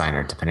software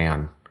designer, depending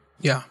on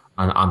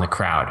on the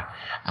crowd,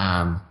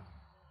 and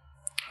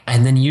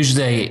then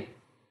usually,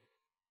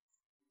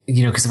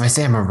 because if I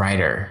say I'm a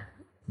writer,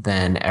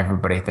 then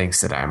everybody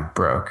thinks that I'm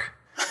broke.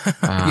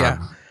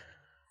 Yeah.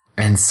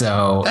 And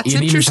so that's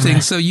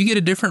interesting. So you get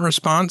a different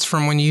response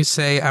from when you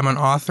say I'm an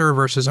author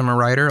versus I'm a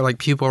writer. Like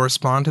people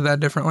respond to that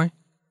differently.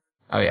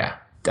 Oh yeah,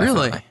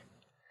 definitely. Really?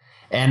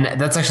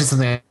 And that's actually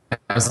something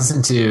I was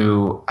listening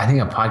to, I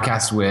think, a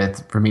podcast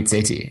with Ramit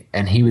Sethi,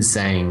 and he was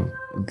saying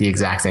the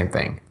exact same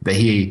thing, that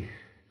he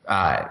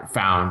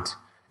found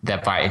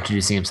that by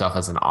introducing himself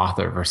as an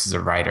author versus a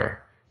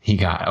writer, he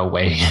got a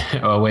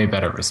way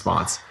better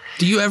response.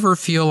 Do you ever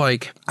feel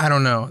like, I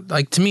don't know,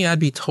 like to me, I'd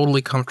be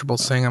totally comfortable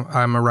saying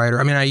I'm a writer.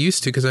 I mean, I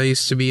used to, because I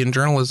used to be in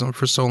journalism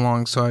for so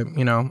long. So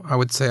I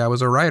would say I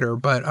was a writer,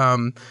 but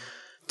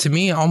to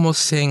me,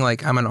 almost saying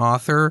like I'm an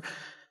author,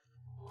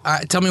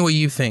 tell me what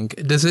you think.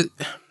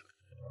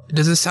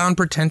 Does it sound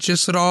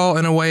pretentious at all,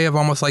 in a way of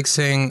almost like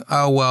saying,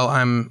 oh, well,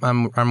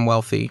 I'm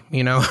wealthy,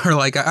 or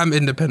like I'm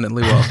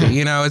independently wealthy,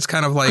 it's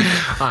kind of like,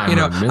 I'm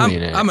a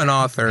millionaire. I'm an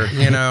author,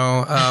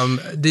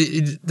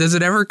 does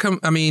it ever come?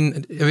 I mean,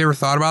 have you ever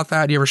thought about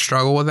that? Do you ever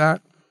struggle with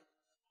that?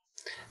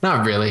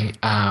 Not really.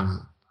 I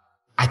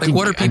think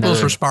what are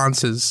people's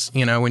responses,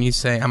 when you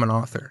say I'm an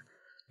author?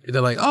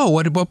 They're like, oh,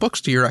 what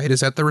books do you write? Is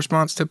that the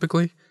response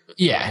typically?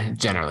 Yeah,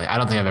 generally. I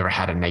don't think I've ever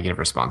had a negative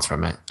response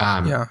from it.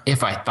 Yeah.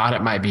 If I thought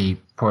it might be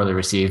poorly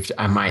received,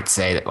 I might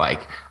say that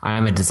like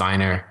I'm a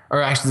designer,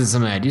 or actually this is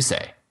something I do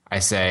say. I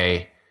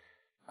say,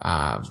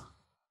 I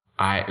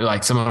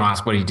like someone will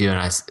ask, what do you do?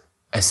 And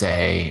I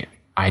say,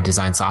 I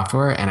design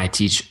software and I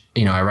teach,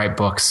 I write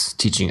books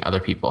teaching other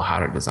people how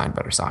to design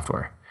better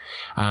software.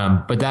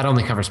 But that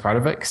only covers part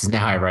of it because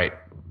now I write,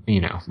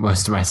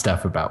 most of my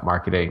stuff about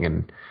marketing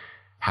and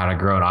how to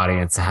grow an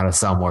audience and how to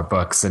sell more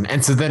books.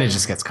 And so then it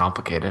just gets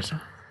complicated.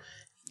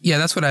 Yeah,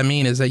 that's what I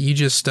mean is that you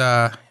just,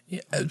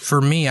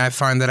 for me, I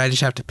find that I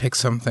just have to pick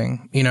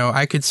something.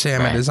 I could say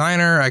I'm a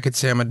designer. I could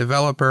say I'm a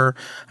developer.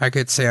 I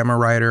could say I'm a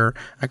writer.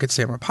 I could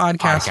say I'm a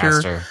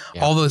podcaster.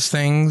 Yeah. All those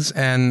things.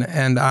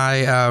 And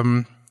I,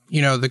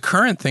 the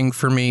current thing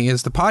for me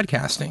is the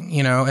podcasting,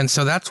 and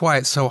so that's why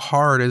it's so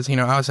hard is,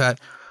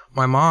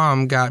 my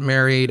mom got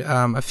married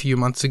a few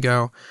months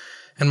ago.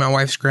 And my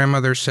wife's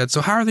grandmother said, so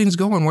how are things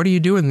going? What are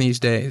you doing these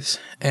days?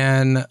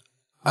 And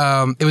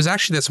it was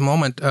actually this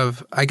moment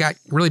of, I got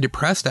really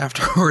depressed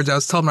afterwards. I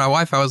was telling my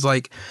wife, I was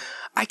like,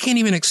 I couldn't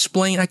even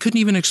explain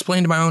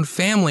to my own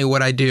family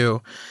what I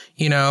do.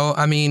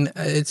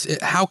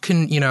 How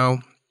can,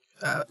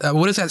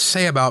 what does that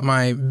say about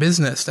my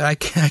business that I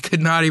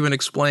could not even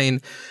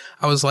explain?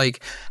 I was like,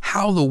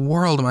 how the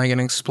world am I going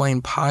to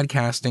explain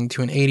podcasting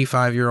to an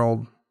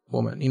 85-year-old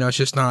woman? It's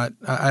just not,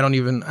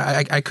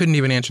 I couldn't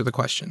even answer the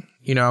question.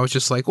 I was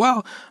just like,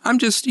 well, I'm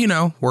just,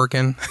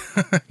 working,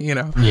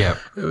 Yeah.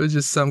 It was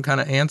just some kind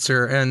of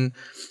answer. And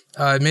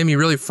it made me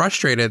really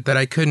frustrated that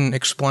I couldn't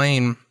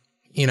explain,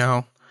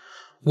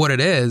 what it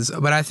is.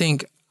 But I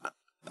think,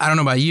 I don't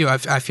know about you,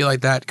 I feel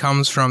like that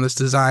comes from this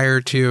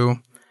desire to,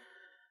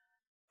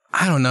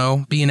 I don't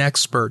know, be an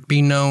expert,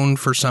 be known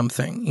for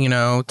something,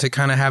 to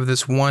kind of have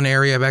this one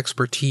area of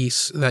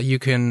expertise that you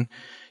can,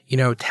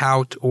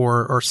 tout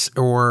or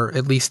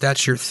at least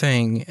that's your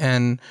thing.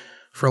 And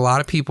for a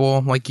lot of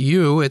people like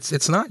you,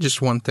 it's not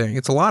just one thing.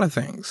 It's a lot of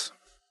things.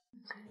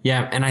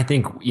 Yeah. And I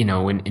think,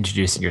 when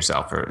introducing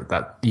yourself or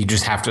that you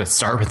just have to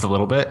start with a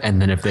little bit. And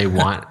then if they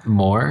want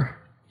more,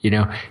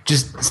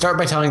 just start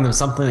by telling them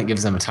something that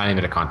gives them a tiny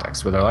bit of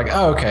context where they're like,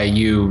 oh, okay,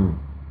 you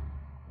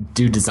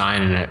do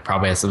design and it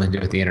probably has something to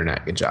do with the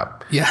internet. Good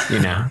job. Yeah.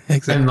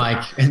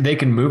 Exactly. And they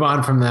can move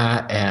on from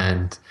that.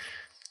 And,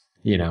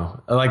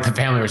 like the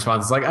family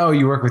response is like, oh,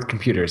 you work with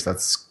computers.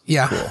 That's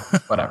cool.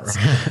 Whatever.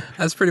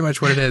 That's pretty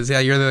much what it is.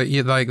 Yeah.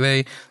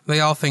 They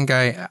all think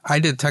I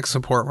did tech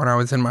support when I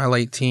was in my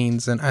late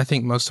teens. And I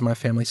think most of my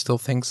family still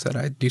thinks that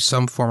I do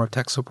some form of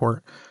tech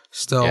support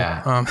still.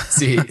 Yeah.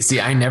 See,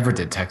 I never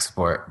did tech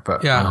support,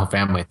 but my whole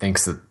family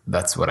thinks that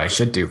that's what I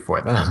should do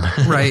for them.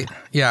 Right.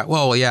 Yeah.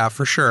 Well, yeah,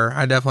 for sure.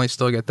 I definitely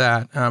still get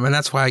that. And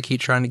that's why I keep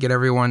trying to get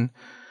everyone.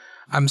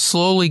 I'm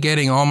slowly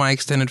getting all my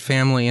extended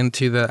family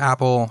into the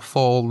Apple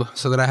Fold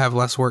so that I have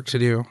less work to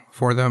do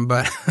for them.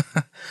 But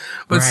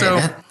right. So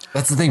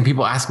that's the thing.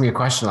 People ask me a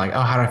question like,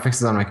 oh, how do I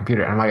fix this on my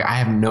computer? And I'm like, I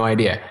have no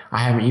idea. I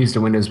haven't used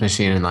a Windows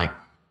machine in like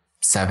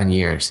 7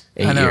 years,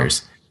 8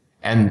 years.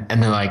 And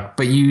they're like,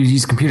 but you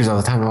use computers all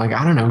the time. I'm like,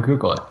 I don't know.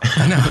 Google it.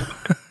 I know.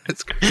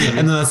 It's crazy. And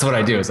then that's what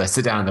I do is I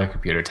sit down on their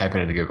computer, type it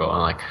into Google. And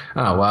I'm like,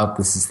 oh, well,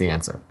 this is the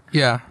answer.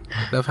 Yeah,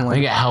 definitely. I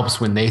think it helps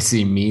when they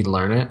see me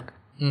learn it.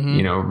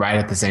 Mm-hmm. Right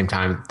at the same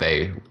time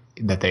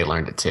that they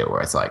learned it too, where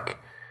it's like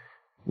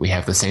we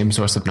have the same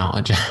source of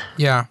knowledge.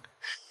 Yeah.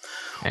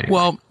 Anyway.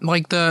 Well,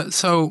 like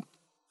so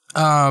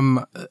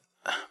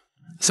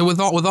with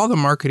all the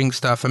marketing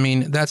stuff, I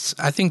mean,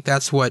 I think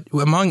that's what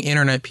among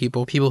internet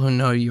people who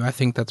know you, I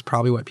think that's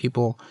probably what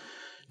people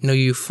know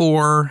you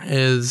for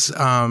is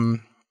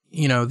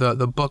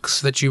the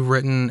books that you've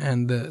written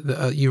and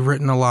you've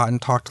written a lot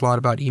and talked a lot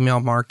about email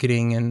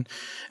marketing and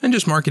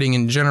just marketing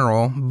in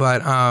general,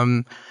 but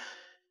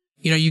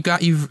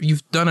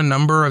you've done a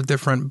number of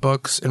different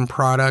books and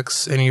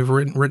products, and you've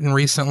written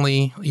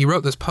recently. You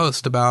wrote this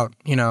post about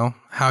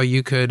how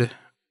you could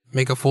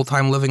make a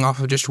full-time living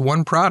off of just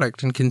one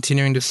product and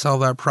continuing to sell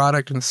that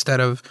product instead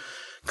of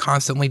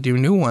constantly do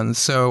new ones.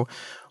 So,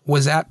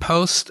 was that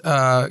post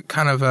are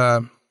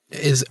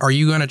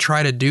you going to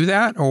try to do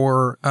that,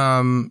 or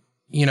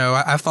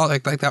I thought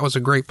like that was a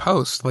great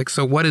post. Like,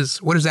 so what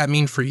does that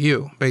mean for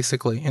you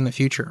basically in the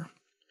future?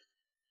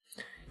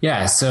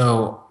 Yeah,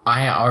 so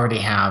I already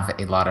have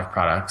a lot of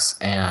products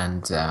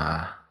and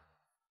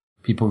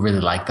people really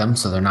like them,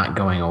 so they're not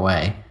going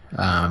away.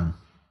 I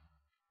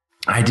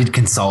did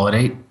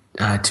consolidate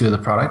 2 of the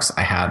products.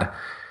 I had,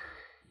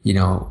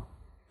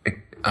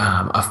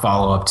 a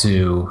follow-up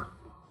to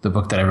the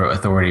book that I wrote,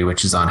 Authority,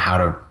 which is on how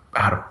to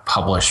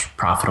publish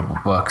profitable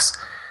books.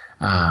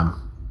 And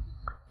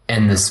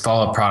this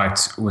follow-up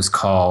product was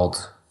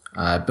called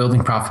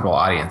Building Profitable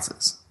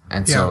Audiences.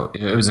 And so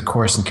it was a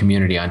course and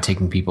community on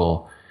taking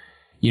people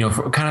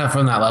kind of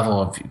from that level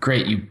of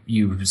great,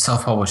 you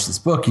self-published this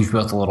book, you've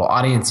built a little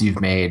audience,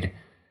 you've made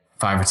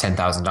 $5,000 or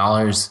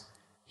 $10,000.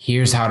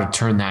 Here's how to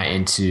turn that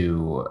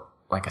into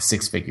like a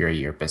 6-figure a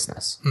year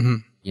business,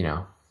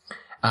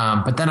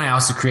 But then I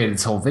also created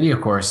this whole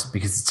video course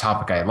because it's a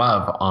topic I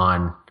love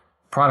on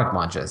product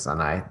launches.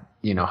 And I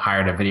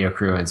hired a video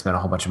crew and spent a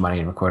whole bunch of money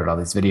and recorded all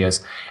these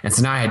videos. And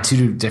so now I had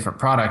two different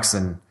products,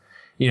 and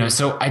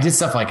so I did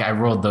stuff like I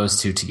rolled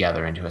those two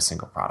together into a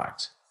single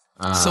product.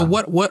 So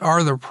what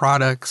are the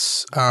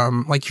products?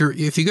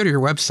 If you go to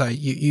your website,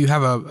 you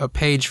have a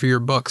page for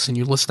your books and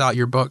you list out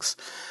your books.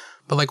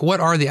 But like, what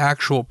are the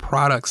actual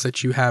products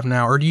that you have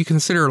now? Or do you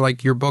consider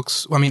like your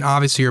books? I mean,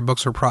 obviously your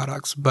books are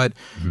products, but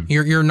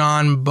your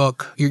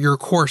non-book, your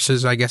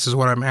courses, I guess is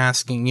what I'm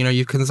asking.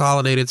 You've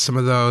consolidated some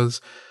of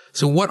those.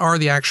 So what are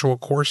the actual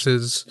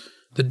courses,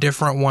 the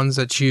different ones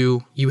that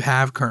you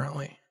have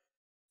currently?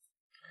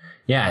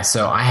 Yeah.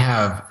 So I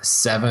have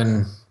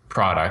 7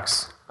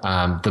 products.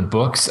 The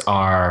books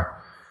are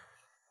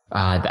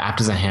the App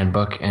Design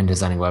Handbook and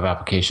Designing Web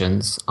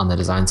Applications on the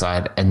design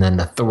side, and then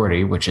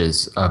Authority, which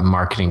is a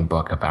marketing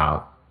book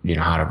about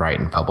how to write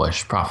and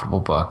publish profitable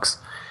books.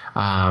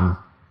 And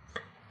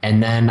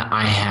then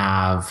I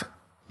have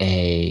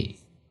a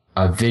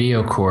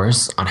video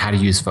course on how to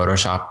use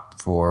Photoshop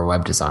for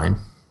web design.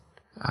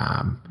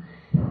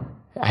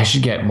 I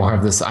should get more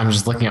of this. I'm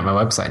just looking at my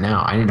website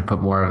now. I need to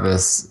put more of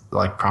this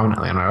like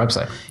prominently on my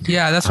website.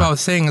 Yeah, that's what I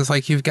was saying is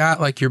like you've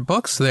got like your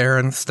books there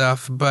and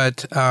stuff,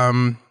 but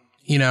and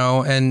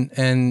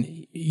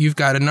you've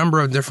got a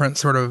number of different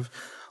sort of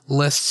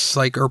lists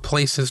or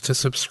places to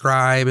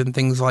subscribe and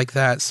things like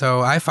that. So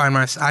I found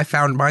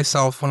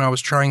myself when I was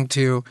trying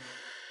to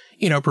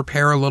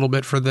prepare a little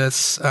bit for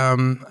this,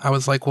 I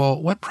was like, well,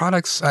 what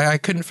products? I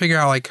couldn't figure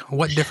out like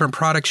what different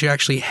products you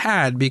actually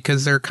had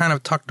because they're kind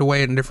of tucked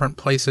away in different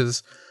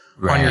places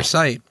on your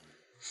site.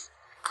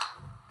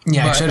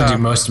 Yeah, I try to do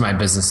most of my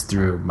business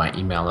through my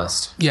email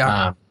list.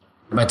 Yeah.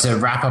 But to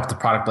wrap up the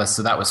product list,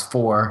 so that was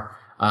 4.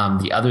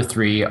 The other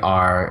 3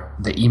 are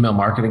the email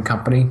marketing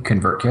company,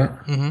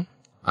 ConvertKit.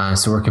 Mm-hmm.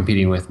 So we're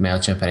competing with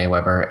MailChimp and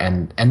Aweber,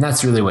 and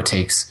that's really what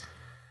takes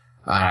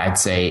I'd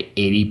say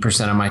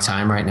 80% of my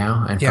time right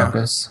now and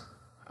focus.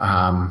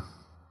 And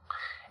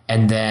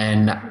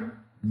then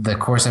the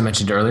course I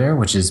mentioned earlier,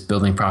 which is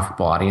Building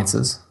Profitable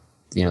Audiences,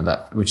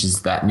 which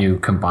is that new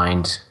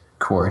combined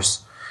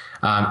course.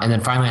 And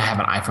then finally I have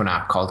an iPhone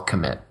app called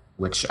Commit,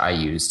 which I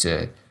use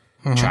to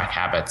track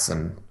habits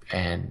and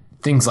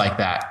things like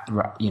that.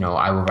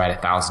 I will write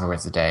 1,000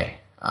 words a day.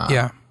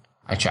 I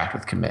track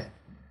with Commit.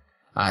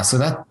 So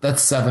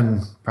that's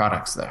 7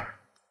 products there.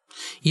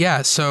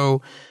 Yeah.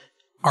 So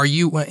are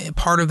you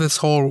part of this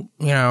whole,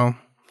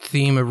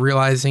 theme of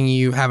realizing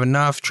you have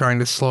enough, trying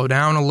to slow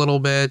down a little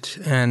bit,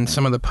 and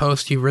some of the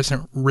posts you've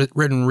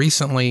written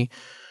recently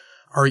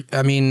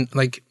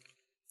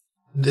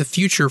the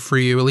future for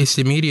you, at least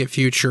the immediate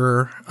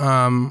future,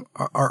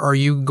 are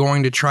you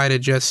going to try to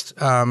just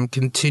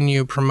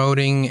continue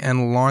promoting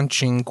and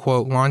launching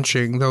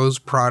those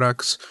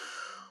products,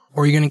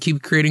 or are you going to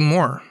keep creating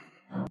more?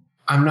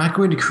 I'm not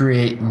going to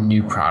create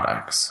new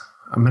products.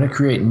 I'm going to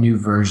create new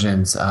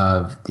versions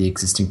of the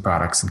existing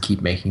products and keep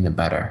making them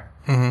better,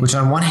 which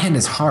on one hand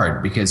is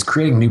hard because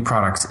creating new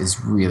products is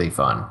really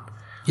fun.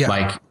 Yeah.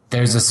 Like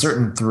there's a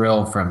certain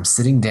thrill from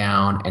sitting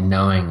down and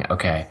knowing,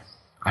 okay,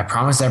 I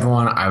promised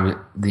everyone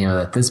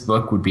that this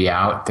book would be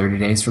out 30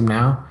 days from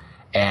now.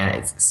 And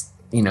it's,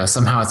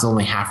 somehow it's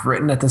only half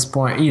written at this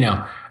point,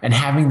 and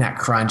having that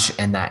crunch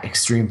and that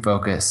extreme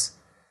focus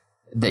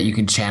that you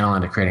can channel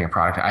into creating a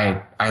product.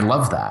 I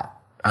love that.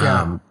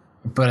 Yeah.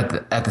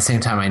 But at the same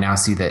time, I now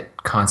see that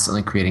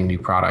constantly creating new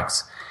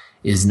products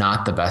is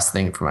not the best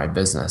thing for my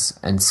business.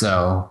 And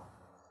so,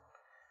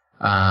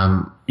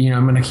 I'm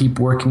going to keep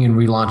working and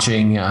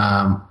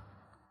relaunching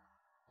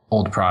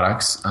old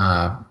products,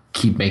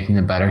 keep making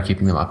them better,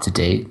 keeping them up to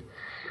date.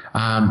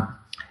 And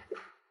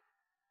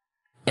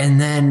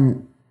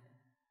then,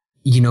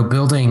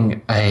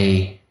 building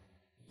a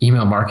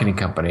email marketing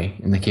company,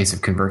 in the case of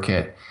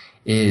ConvertKit,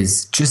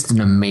 is just an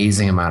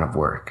amazing amount of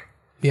work.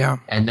 Yeah.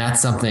 And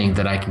that's something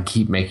that I can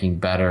keep making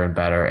better and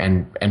better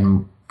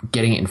and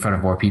getting it in front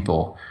of more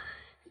people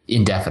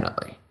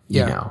indefinitely,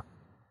 Well,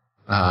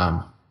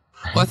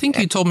 I think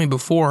you told me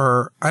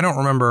before, I don't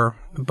remember,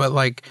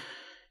 but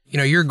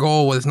your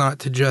goal was not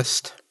to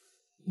just,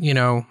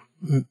 develop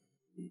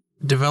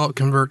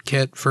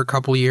ConvertKit for a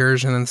couple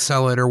years and then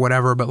sell it or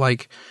whatever, but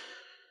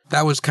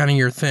that was kind of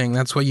your thing.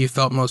 That's what you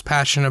felt most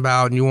passionate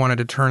about, and you wanted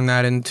to turn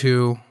that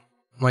into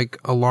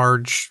a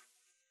large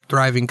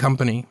thriving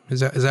company.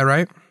 Is that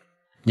right?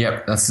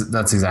 Yep, that's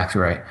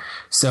exactly right.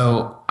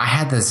 So I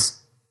had this,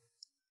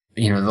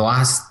 the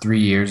last 3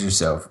 years or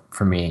so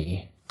for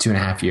me,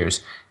 2.5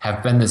 years,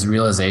 have been this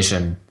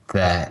realization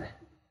that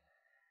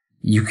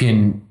you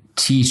can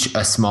teach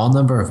a small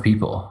number of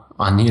people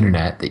on the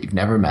internet that you've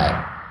never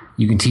met.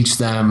 You can teach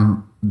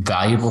them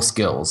valuable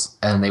skills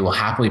and they will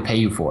happily pay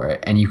you for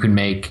it. And you can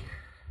make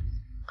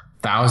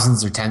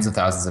thousands or tens of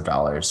thousands of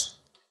dollars.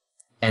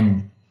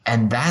 And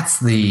that's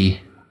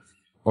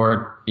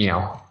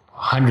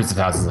hundreds of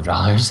thousands of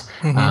dollars.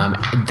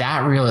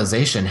 That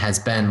realization has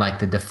been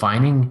the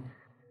defining,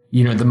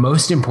 the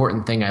most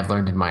important thing I've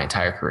learned in my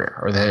entire career,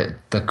 or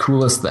the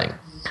coolest thing.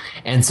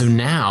 And so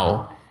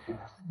now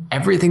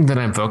everything that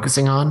I'm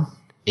focusing on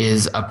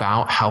is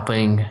about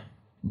helping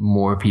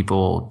more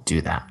people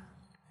do that.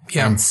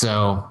 Yeah. And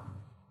so,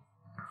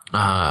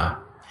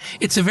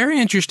 it's a very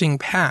interesting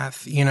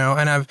path, you know,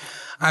 and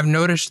I've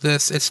noticed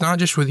this. It's not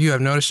just with you.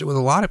 I've noticed it with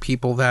a lot of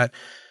people that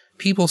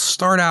people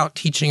start out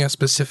teaching a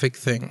specific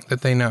thing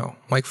that they know.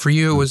 Like for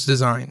you, it was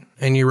design,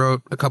 and you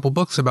wrote a couple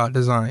books about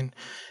design,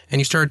 and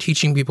you started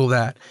teaching people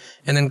that.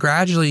 And then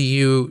gradually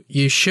you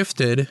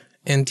shifted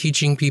in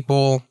teaching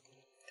people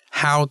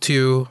how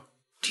to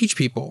teach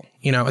people,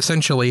 you know,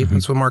 essentially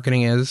that's what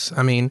marketing is.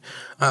 I mean,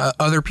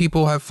 other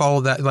people have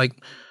followed that. Like,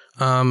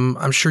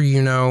 I'm sure,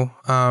 you know,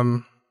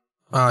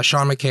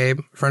 Sean McCabe,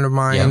 a friend of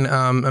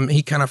mine,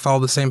 he kind of followed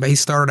the same, but he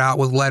started out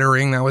with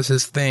lettering. That was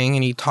his thing.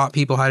 And he taught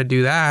people how to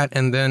do that,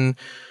 and then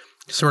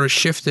sort of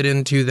shifted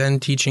into then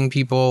teaching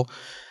people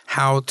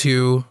how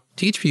to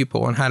teach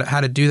people and how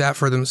to do that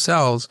for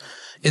themselves.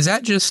 Is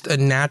that just you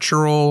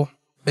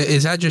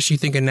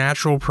think, a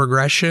natural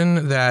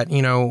progression that,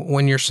 you know,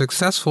 when you're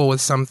successful with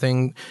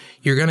something,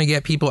 you're going to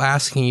get people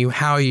asking you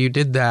how you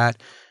did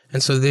that.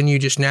 And so then you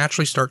just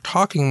naturally start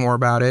talking more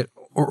about it.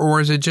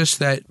 Or is it just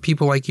that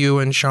people like you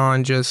and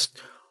Sean,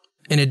 just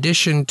in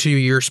addition to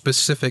your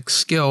specific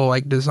skill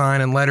like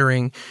design and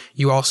lettering,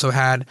 you also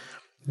had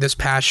this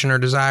passion or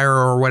desire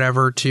or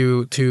whatever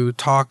to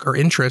talk, or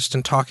interest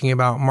in talking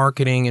about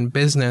marketing and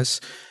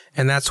business,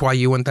 and that's why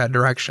you went that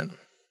direction?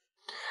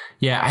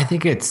 Yeah, I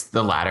think it's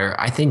the latter.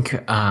 I think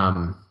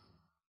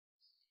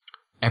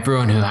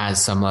everyone who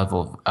has some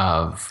level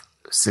of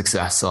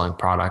success selling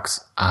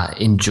products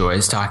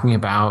enjoys talking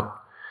about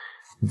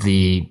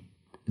the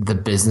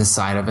business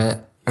side of it.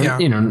 Yeah.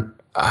 You know,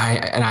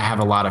 I have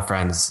a lot of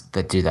friends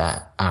that do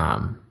that.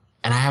 And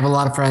I have a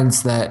lot of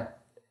friends that,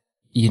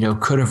 you know,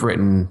 could have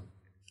written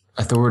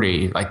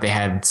authority, like they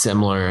had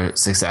similar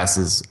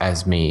successes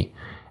as me.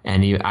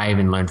 And I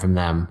even learned from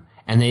them.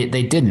 And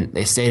they didn't.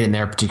 They stayed in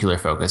their particular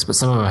focus. But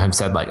some of them have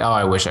said like, oh,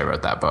 I wish I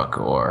wrote that book,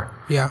 or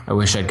I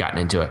wish I'd gotten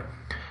into it.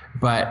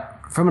 But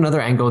from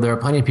another angle, there are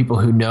plenty of people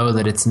who know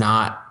that it's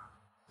not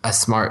a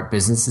smart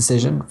business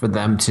decision for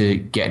them to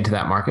get into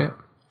that market.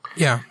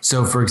 Yeah.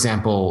 So, for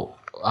example,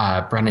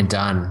 Brennan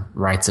Dunn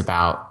writes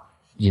about,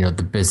 you know,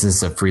 the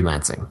business of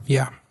freelancing.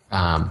 Yeah.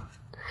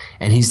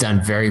 And he's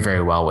done very,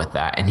 very well with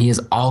that. And he has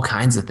all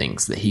kinds of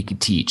things that he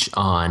could teach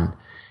on,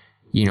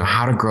 you know,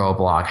 how to grow a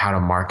blog, how to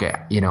market,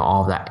 you know,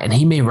 all of that. And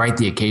he may write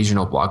the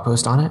occasional blog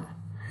post on it,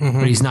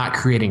 but he's not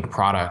creating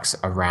products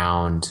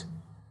around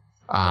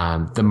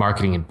the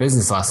marketing and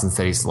business lessons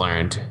that he's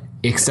learned,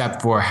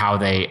 except for how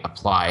they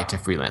apply to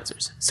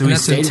freelancers. So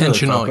that's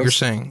intentional. Really, you're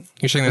saying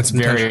that's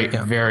very,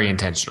 very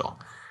intentional.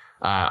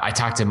 I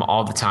talk to him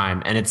all the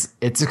time, and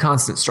it's a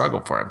constant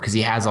struggle for him because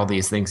he has all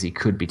these things he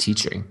could be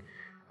teaching.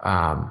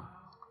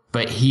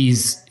 But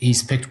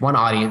he's picked one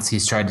audience.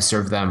 He's tried to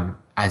serve them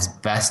as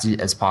best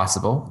as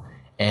possible,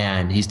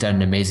 and he's done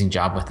an amazing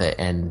job with it.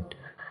 And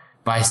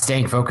by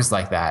staying focused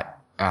like that,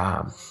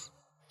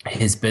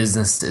 his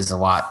business is a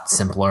lot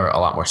simpler, a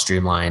lot more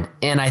streamlined,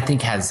 and I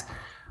think has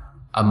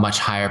a much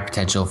higher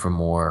potential for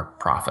more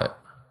profit.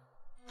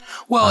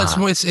 Well,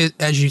 it's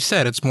as you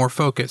said, it's more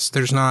focused.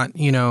 There's not,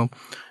 you know,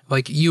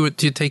 like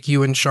to take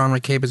you and Sean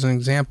McCabe as an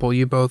example,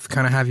 you both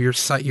kind of have your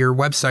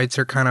websites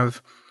are kind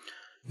of,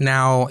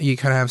 now you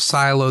kind of have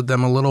siloed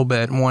them a little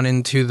bit, one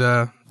into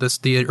the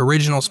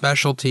original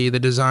specialty, the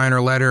design or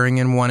lettering,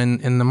 and one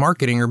in the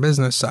marketing or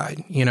business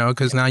side, you know,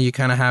 because now you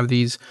kind of have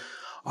these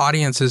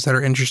audiences that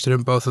are interested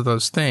in both of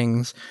those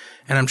things.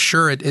 And I'm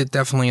sure it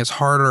definitely is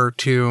harder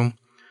to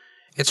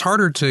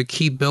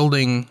keep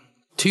building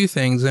two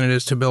things than it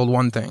is to build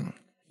one thing,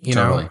 you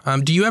know?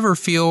 Do you ever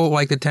feel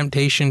like the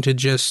temptation to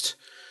just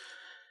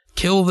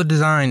kill the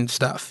design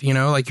stuff, you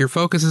know, like your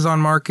focus is on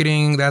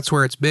marketing. That's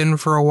where it's been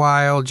for a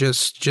while.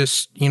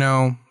 Just, you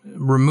know,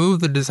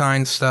 remove the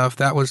design stuff.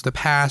 That was the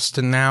past.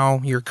 And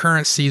now your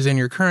current season,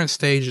 your current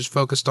stage is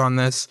focused on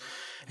this,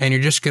 and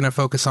you're just going to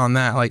focus on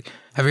that. Like,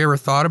 have you ever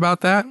thought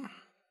about that?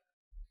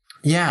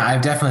 Yeah,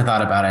 I've definitely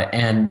thought about it.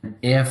 And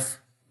if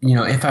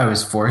I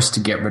was forced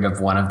to get rid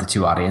of one of the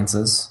two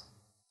audiences,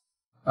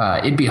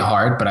 it'd be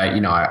hard, but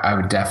I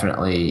would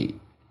definitely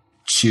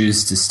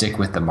choose to stick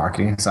with the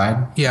marketing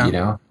side. Yeah. You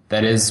know,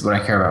 that is what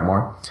I care about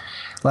more.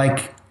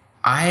 Like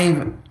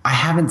I've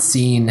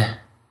seen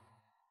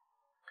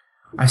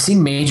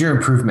major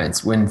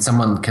improvements when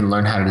someone can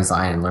learn how to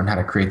design and learn how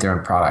to create their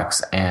own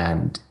products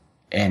and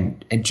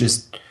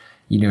just,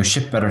 you know,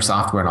 ship better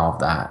software and all of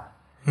that.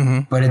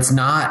 Mm-hmm. But it's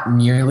not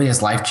nearly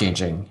as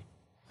life-changing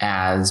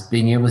as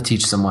being able to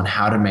teach someone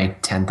how to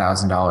make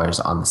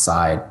 $10,000 on the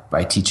side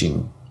by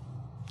teaching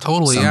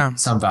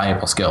some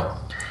valuable skill.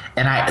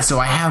 And I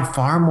have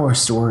far more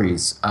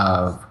stories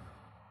of,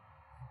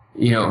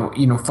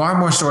 far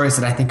more stories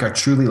that I think are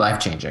truly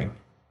life-changing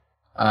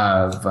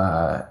of,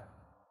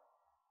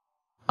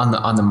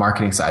 on the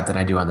marketing side than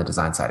I do on the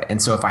design side.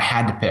 And so if I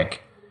had to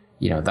pick,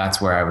 you know, that's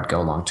where I would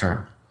go long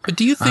term. But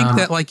do you think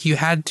that like you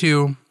had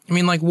to, I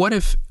mean, like what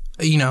if,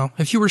 you know,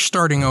 if you were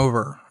starting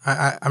over,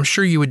 I'm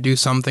sure you would do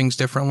some things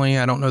differently.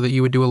 I don't know that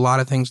you would do a lot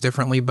of things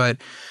differently, but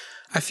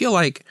I feel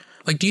like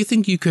Like, do you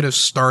think you could have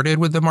started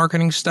with the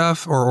marketing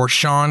stuff, or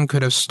Sean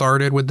could have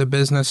started with the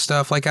business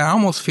stuff? Like, I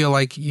almost feel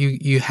like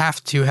you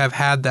have to have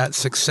had that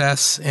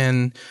success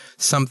in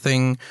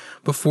something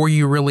before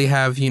you really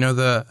have,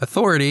 the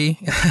authority,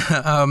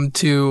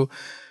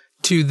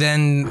 to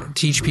then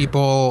teach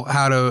people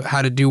how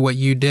to do what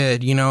you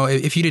did.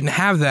 If you didn't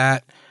have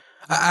that,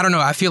 I don't know.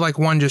 I feel like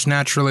one just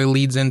naturally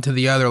leads into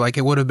the other. Like,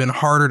 it would have been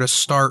harder to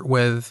start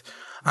with,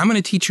 I'm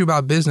going to teach you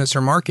about business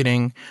or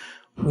marketing,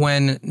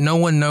 when no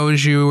one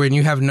knows you and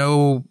you have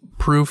no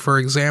proof or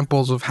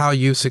examples of how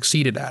you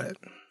succeeded at it.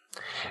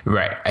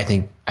 Right. I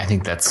think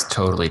that's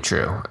totally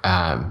true.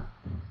 I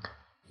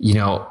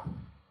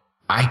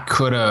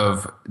could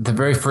have, the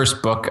very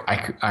first book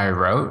I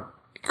wrote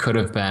could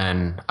have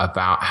been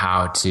about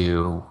how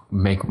to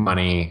make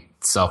money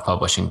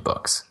self-publishing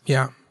books.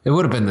 Yeah. It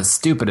would have been the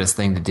stupidest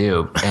thing to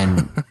do.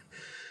 And,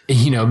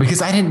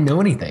 because I didn't know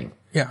anything.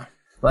 Yeah.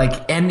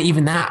 And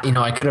even that,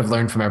 I could have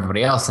learned from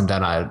everybody else and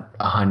done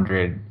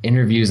 100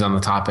 interviews on the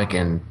topic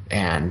and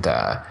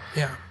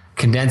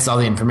condensed all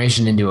the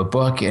information into a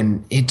book.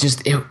 And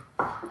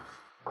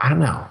I don't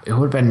know, it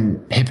would have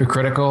been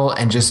hypocritical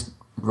and just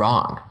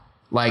wrong.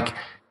 What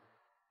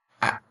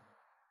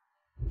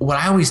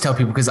I always tell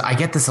people, because I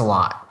get this a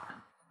lot,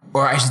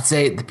 or I should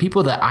say the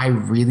people that I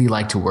really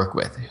like to work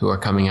with who are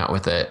coming out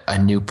with a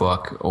new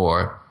book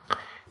or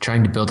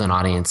trying to build an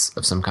audience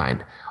of some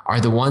kind, are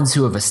the ones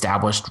who have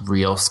established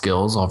real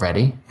skills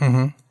already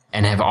and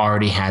have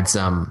already had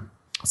some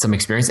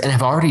experience and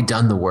have already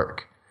done the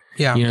work.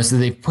 Yeah. So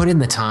they've put in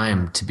the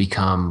time to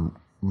become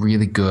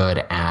really good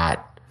at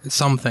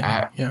something,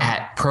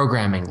 at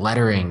programming,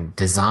 lettering,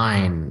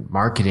 design,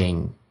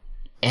 marketing,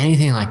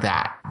 anything like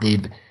that.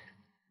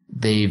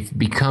 They've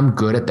become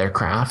good at their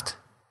craft,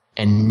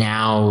 and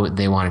now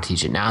they want to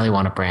teach it. Now they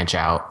want to branch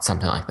out,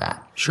 something like that.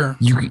 Sure.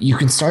 You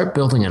can start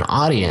building an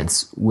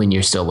audience when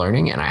you're still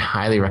learning, and I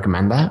highly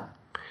recommend that.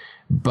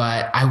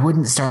 But I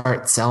wouldn't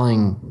start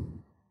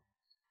selling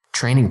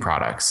training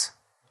products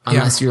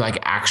unless you're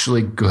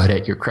actually good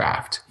at your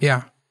craft.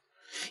 Yeah.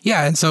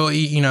 Yeah. And so,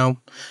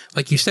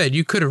 like you said,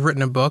 you could have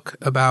written a book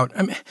about,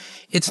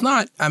 it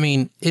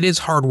is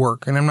hard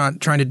work, and I'm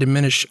not trying to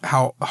diminish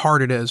how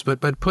hard it is,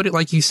 but put it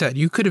like you said,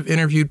 you could have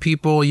interviewed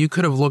people, you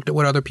could have looked at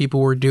what other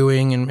people were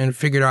doing and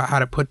figured out how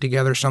to put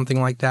together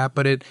something like that.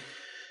 But it,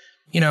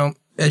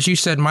 as you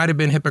said, might have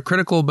been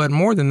hypocritical, but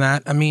more than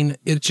that,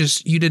 it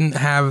just, you didn't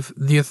have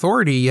the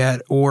authority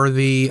yet or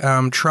the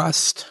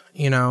trust,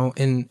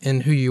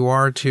 in who you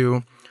are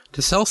to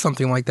sell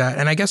something like that.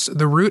 And I guess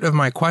the root of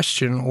my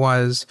question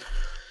was,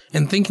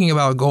 in thinking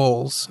about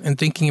goals and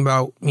thinking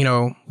about,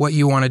 what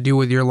you want to do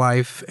with your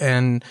life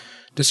and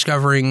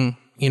discovering,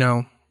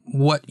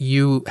 what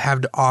you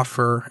have to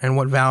offer and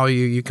what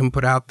value you can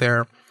put out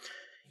there.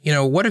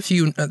 What if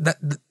you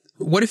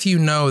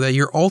know that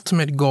your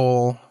ultimate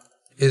goal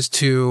is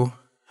to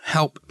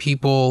help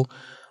people,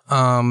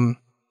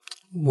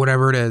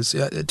 whatever it is,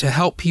 to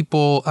help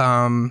people,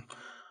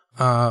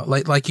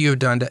 like you have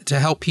done, to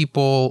help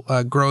people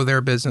grow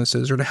their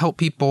businesses, or to help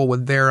people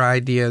with their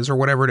ideas, or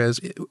whatever it is.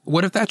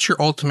 What if that's your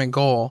ultimate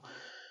goal?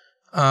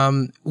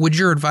 Would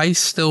your advice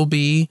still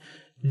be,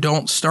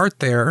 don't start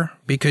there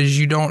because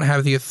you don't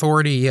have the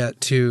authority yet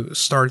to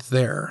start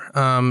there?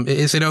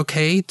 Is it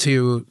okay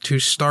to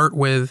start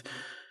with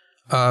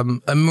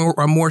a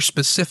more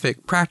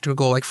specific,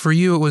 practical, like for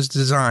you, it was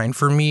design.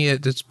 For me,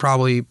 it's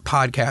probably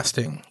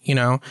podcasting,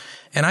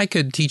 and I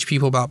could teach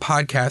people about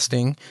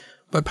podcasting,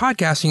 but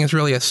podcasting is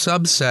really a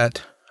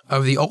subset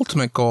of the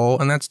ultimate goal.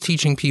 And that's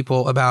teaching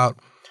people about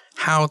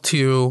how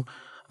to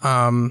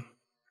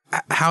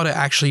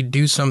actually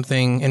do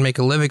something and make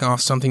a living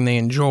off something they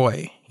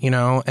enjoy,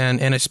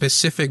 and a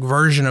specific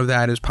version of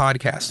that is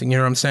podcasting. You know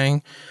what I'm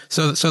saying?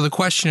 So the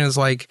question is,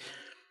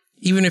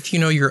 even if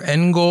your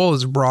end goal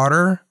is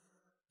broader,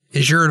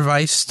 is your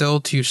advice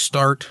still to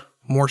start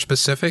more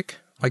specific?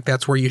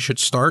 That's where you should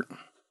start?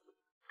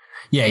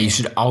 Yeah, you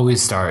should always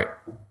start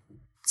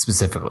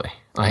specifically,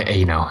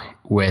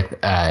 with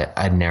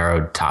a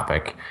narrowed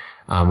topic.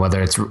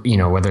 Whether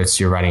it's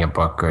you're writing a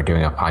book or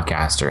doing a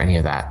podcast or any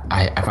of that.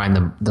 I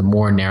find the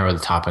more narrow the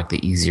topic,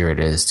 the easier it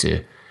is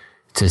to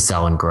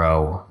sell and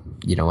grow,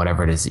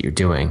 whatever it is that you're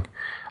doing.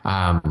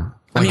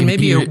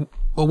 Maybe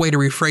a way to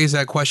rephrase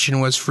that question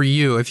was, for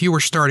you, if you were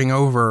starting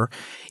over,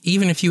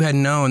 even if you had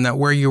known that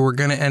where you were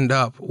going to end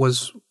up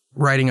was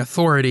writing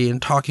authority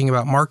and talking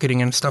about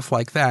marketing and stuff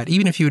like that,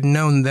 even if you had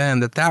known then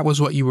that that was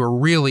what you were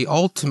really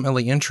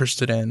ultimately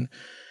interested in,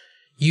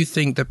 you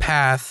think the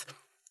path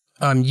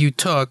you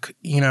took,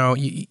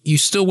 you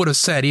still would have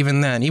said,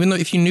 even then, even though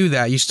if you knew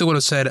that, you still would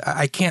have said,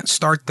 I can't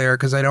start there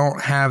because I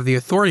don't have the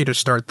authority to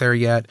start there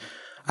yet.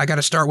 I got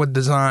to start with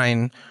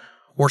design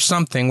or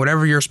something,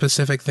 whatever your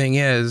specific thing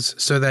is,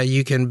 so that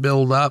you can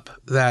build up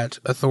that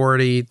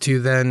authority to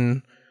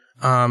then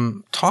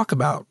talk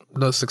about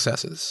those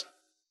successes.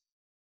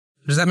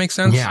 Does that make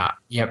sense? Yeah.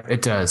 Yep,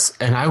 it does.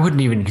 And I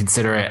wouldn't even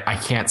consider it, I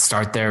can't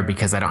start there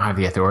because I don't have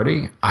the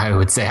authority. I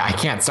would say I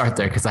can't start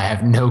there because I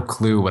have no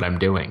clue what I'm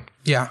doing.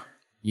 Yeah.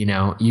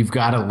 You've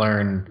got to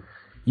learn,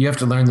 you have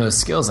to learn those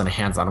skills in a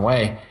hands-on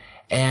way.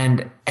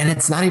 And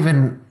it's not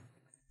even,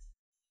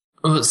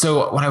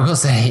 so what I will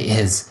say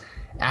is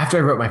after I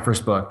wrote my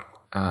first book,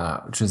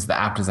 which was the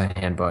App Design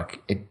Handbook,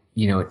 it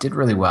did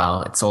really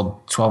well. It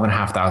sold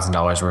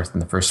 $12,500 worth in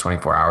the first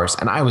 24 hours,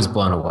 and I was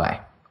blown away.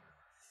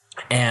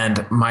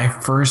 And my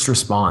first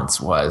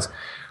response was,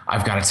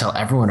 I've got to tell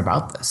everyone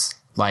about this.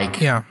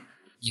 Like, Adam,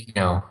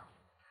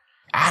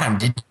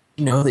 did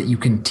you know that you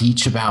can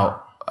teach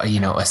about,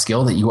 a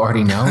skill that you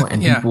already know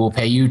and people will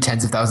pay you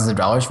tens of thousands of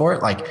dollars for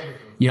it? Like,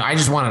 I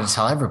just wanted to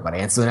tell everybody.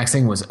 And so the next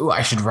thing was,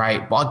 I should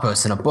write blog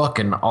posts and a book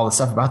and all the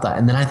stuff about that.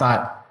 And then I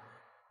thought,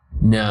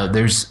 no,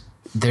 there's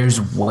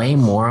way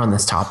more on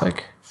this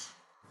topic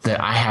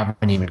that I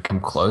haven't even come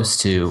close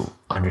to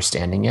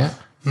understanding yet.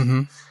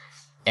 Mm-hmm.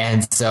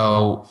 And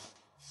so,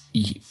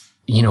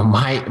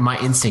 my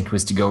instinct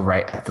was to go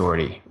write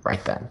authority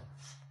right then.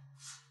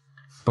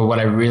 But what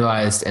I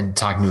realized in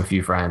talking to a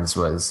few friends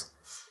was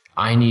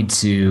I need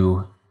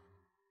to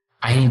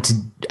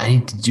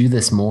do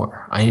this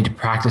more. I need to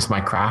practice my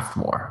craft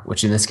more,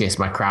 which in this case,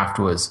 my craft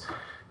was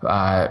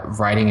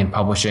writing and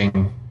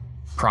publishing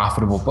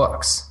profitable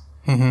books.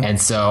 Mm-hmm.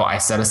 And so I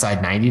set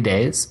aside 90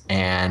 days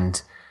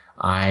and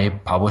I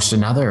published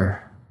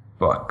another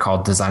book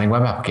called Designing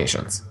Web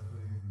Applications,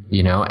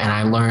 and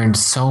I learned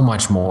so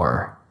much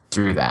more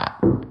through that.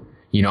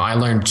 I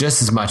learned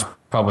just as much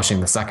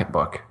publishing the second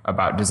book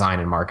about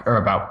design and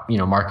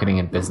marketing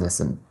and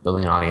business and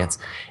building an audience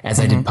as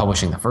I did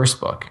publishing the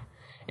first book.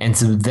 And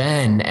so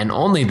then, and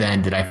only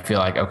then, did I feel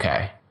like,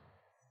 okay,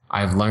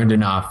 I've learned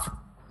enough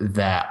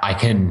that I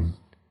can,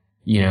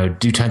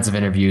 do tons of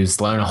interviews,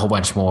 learn a whole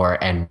bunch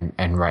more and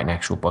write an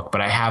actual book.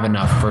 But I have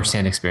enough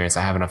firsthand experience.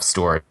 I have enough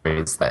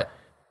stories that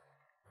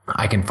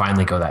I can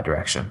finally go that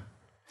direction.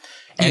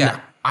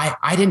 And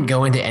I didn't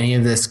go into any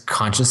of this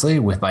consciously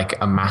with like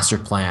a master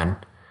plan.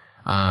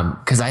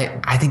 Cause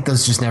I think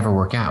those just never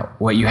work out.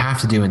 What you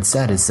have to do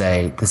instead is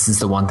say, this is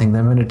the one thing that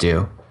I'm going to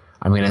do.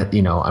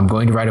 I'm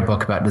going to write a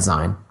book about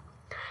design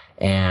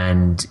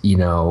and,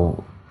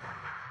 90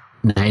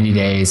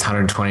 days,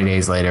 120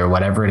 days later,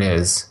 whatever it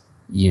is,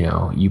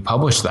 you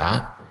publish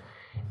that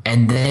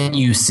and then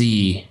you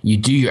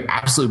do your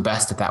absolute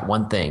best at that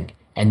one thing.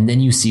 And then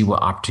you see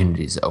what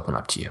opportunities open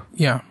up to you.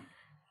 Yeah.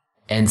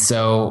 And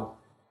so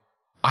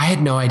I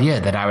had no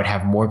idea that I would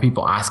have more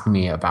people asking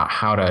me about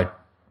how to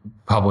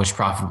publish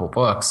profitable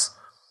books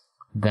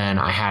than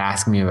I had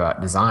asking me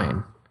about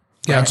design.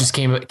 Yeah. That just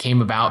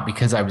came about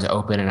because I was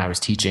open and I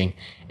was teaching.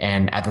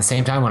 And at the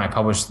same time, when I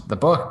published the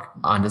book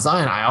on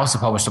design, I also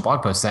published a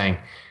blog post saying,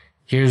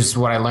 here's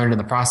what I learned in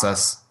the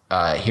process.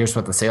 Here's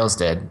what the sales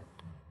did,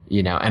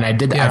 and I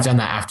did that. Yeah. I've done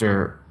that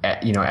after,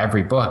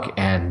 every book.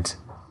 And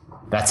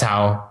that's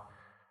how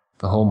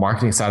the whole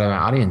marketing side of my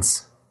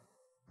audience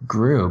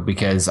grew,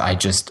 because I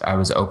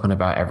was open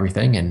about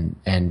everything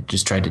and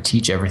just tried to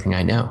teach everything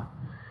I know.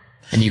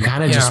 And you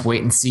kind of just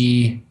wait and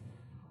see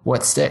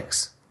what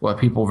sticks, what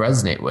people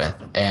resonate with,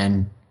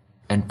 and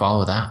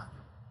follow that.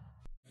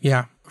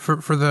 Yeah.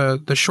 For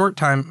the short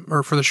time,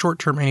 or for the short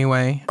term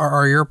anyway,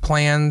 are your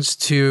plans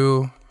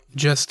to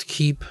just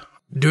keep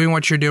doing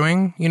what you're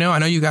doing? I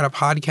know you got a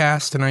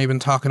podcast and I know you've been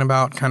talking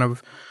about kind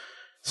of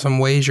some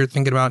ways you're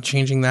thinking about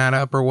changing that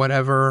up or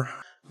whatever.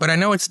 But I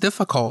know it's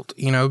difficult,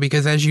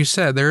 because as you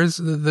said, there's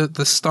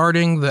the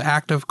starting, the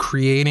act of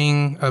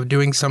creating, of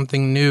doing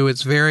something new.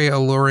 It's very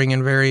alluring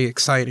and very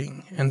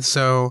exciting. And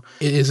so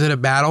is it a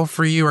battle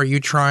for you? Are you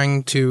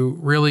trying to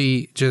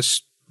really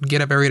just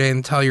get up every day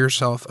and tell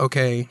yourself,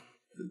 okay,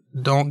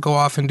 don't go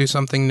off and do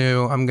something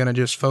new. I'm going to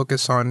just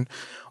focus on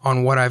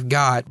what I've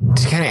got.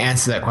 To kind of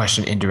answer that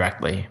question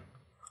indirectly,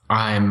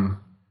 I'm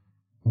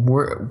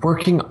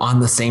working on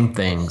the same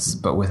things,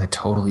 but with a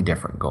totally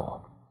different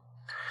goal.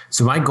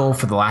 So my goal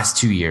for the last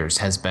 2 years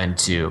has been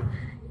to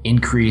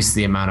increase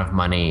the amount of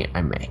money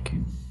I make,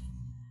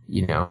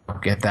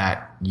 get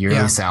that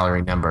yearly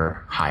salary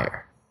number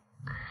higher.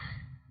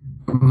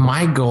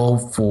 My goal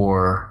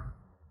for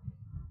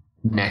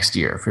next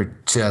year, for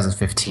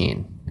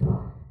 2015,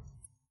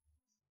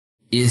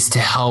 is to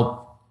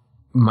help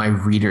my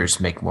readers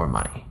make more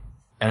money.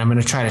 And I'm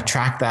going to try to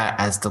track that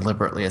as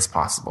deliberately as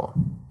possible.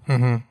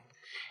 Mm-hmm.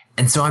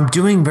 And so I'm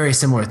doing very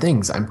similar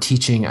things. I'm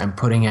teaching, I'm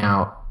putting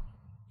out,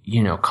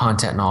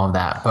 content and all of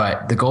that.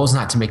 But the goal is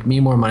not to make me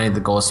more money.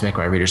 The goal is to make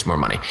my readers more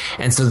money.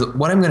 And so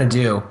what I'm going to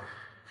do,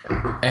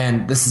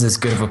 and this is as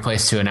good of a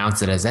place to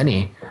announce it as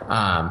any,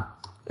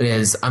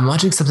 is I'm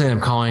launching something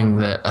I'm calling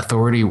the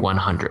Authority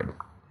 100.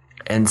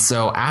 And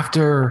so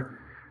after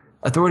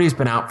Authority has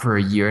been out for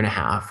a year and a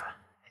half,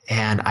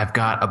 and I've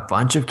got a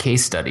bunch of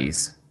case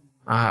studies.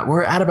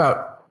 We're at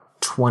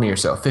about 20 or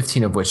so,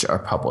 15 of which are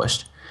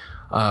published,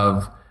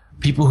 of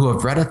people who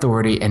have read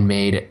Authority and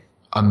made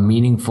a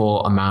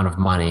meaningful amount of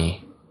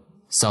money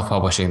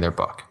self-publishing their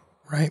book.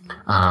 Right.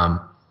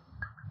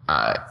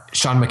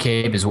 Sean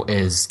McCabe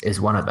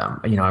is one of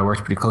them. I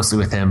worked pretty closely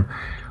with him.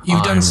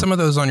 You've done some of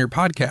those on your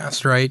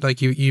podcast, right?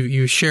 Like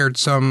you shared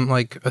some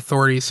like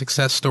Authority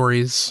success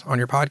stories on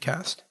your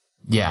podcast.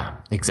 Yeah,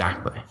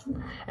 exactly.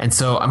 And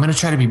so I'm going to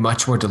try to be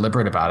much more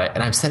deliberate about it.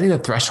 And I'm setting the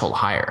threshold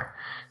higher.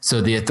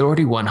 So the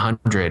Authority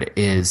 100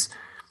 is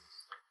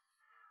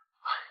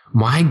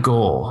my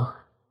goal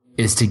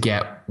is to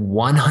get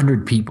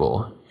 100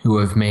 people who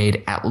have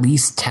made at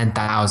least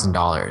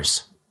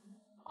 $10,000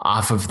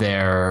 off of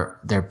their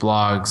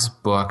blogs,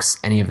 books,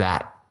 any of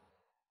that,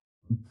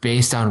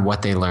 based on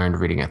what they learned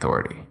reading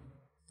Authority.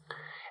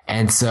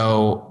 And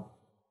so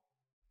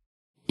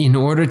in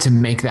order to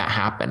make that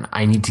happen,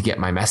 I need to get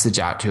my message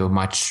out to a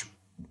much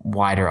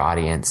wider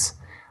audience.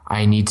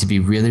 I need to be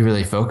really,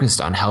 really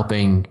focused on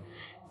helping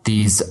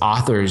these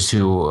authors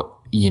who,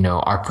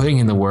 are putting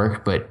in the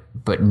work,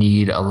 but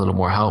need a little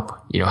more help,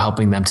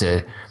 helping them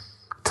to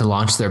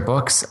launch their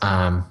books.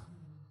 And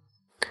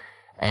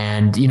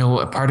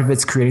part of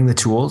it's creating the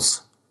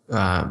tools,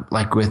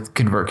 like with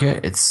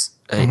ConvertKit, it's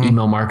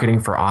email marketing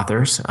for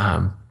authors.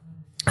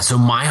 So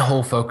my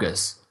whole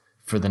focus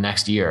for the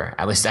next year,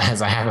 at least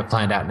as I have it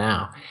planned out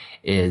now,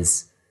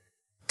 is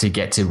to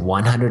get to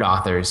 100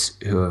 authors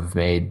who have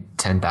made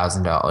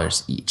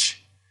 $10,000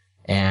 each.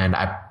 And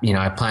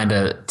I plan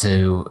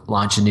to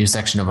launch a new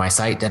section of my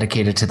site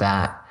dedicated to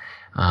that.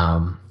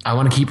 I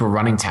want to keep a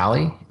running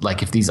tally,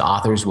 like if these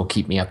authors will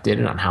keep me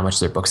updated on how much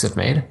their books have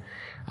made.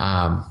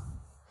 I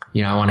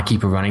want to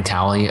keep a running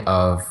tally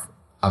of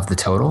the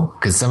total,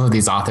 because some of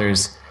these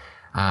authors,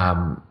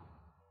 an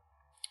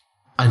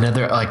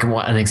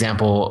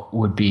example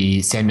would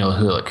be Samuel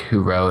Hulick,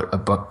 who wrote a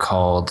book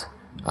called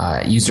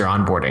User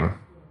Onboarding.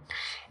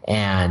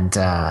 And,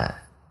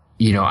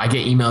 I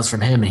get emails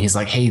from him and he's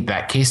like, hey,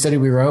 that case study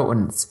we wrote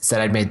when it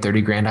said I'd made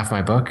 30 grand off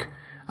my book,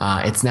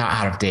 it's now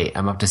out of date.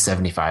 I'm up to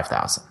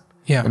 75,000.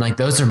 Yeah. And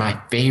those are my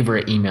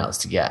favorite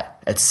emails to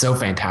get. It's so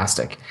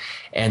fantastic.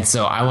 And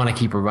so I want to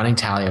keep a running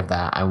tally of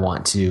that. I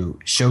want to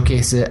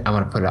showcase it. I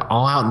want to put it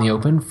all out in the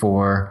open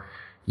for,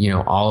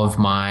 all of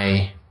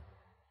my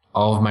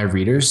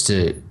readers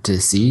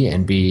to see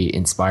and be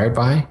inspired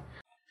by.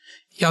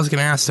 Yeah, I was going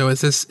to ask, so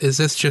is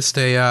this just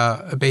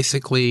a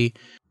basically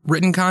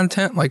written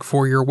content like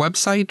for your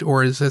website,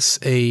 or is this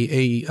are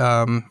you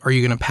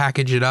going to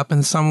package it up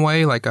in some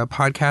way, like a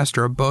podcast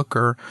or a book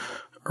or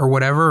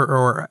whatever,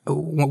 or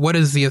what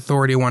is the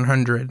Authority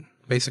 100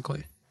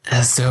 basically?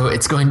 So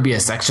it's going to be a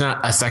section on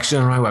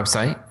my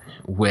website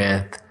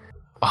with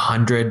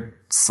 100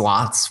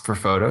 slots for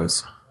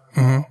photos.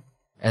 Mm-hmm.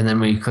 And then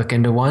when you click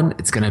into one,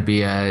 it's going to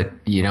be a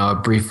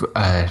brief,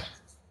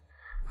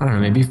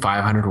 maybe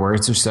 500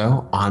 words or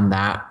so on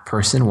that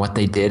person, what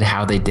they did,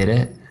 how they did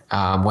it,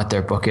 what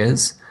their book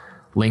is,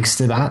 links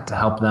to that to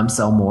help them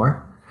sell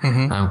more.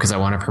 Mm-hmm. Cause I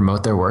want to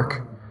promote their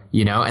work,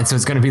 and so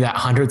it's going to be that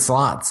 100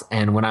 slots.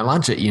 And when I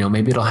launch it,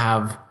 maybe it'll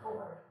have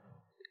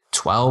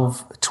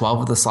 12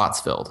 of the slots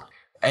filled.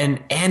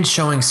 And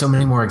showing so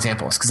many more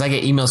examples, because I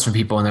get emails from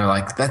people and they're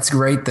like, that's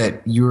great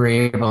that you were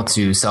able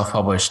to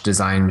self-publish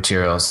design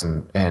materials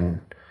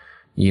and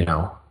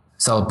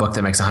sell a book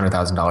that makes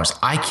 $100,000.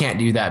 I can't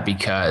do that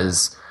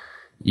because,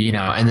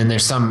 and then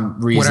there's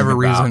some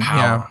reason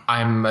how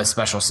I'm a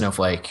special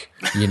snowflake,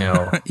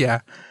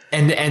 Yeah.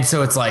 And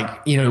so it's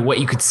like, what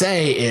you could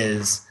say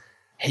is,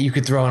 hey, you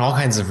could throw in all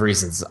kinds of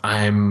reasons.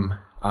 I don't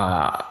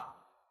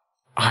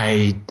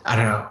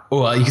know.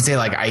 Well, you could say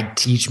I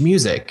teach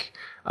music.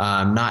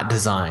 Not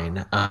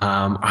design.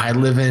 I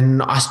live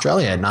in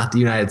Australia, not the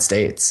United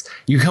States.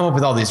 You come up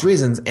with all these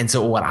reasons. And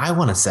so what I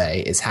want to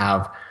say is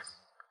have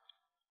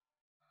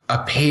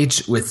a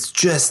page with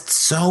just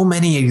so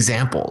many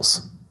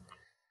examples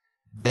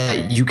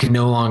that you can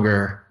no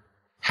longer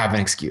have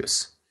an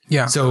excuse.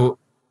 Yeah. So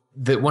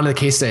one of the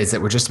case studies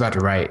that we're just about to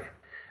write,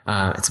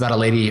 it's about a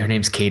lady, her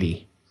name's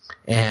Katie.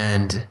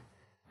 And,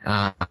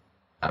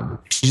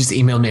 she just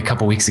emailed me a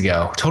couple weeks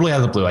ago, totally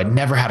out of the blue. I'd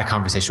never had a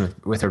conversation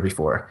with her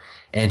before.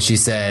 And she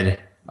said,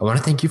 I want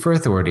to thank you for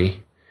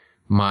Authority.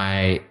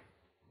 My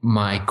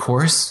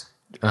course,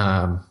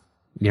 my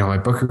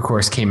Booker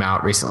course came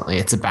out recently.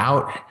 It's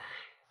about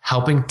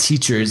helping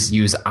teachers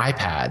use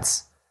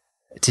iPads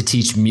to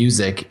teach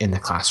music in the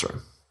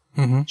classroom.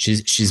 Mm-hmm.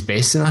 She's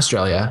based in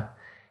Australia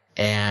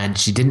and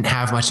she didn't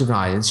have much of an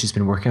audience. She's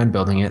been working on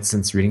building it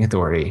since reading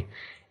Authority,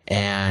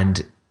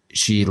 and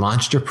she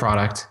launched her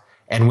product.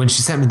 And when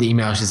she sent me the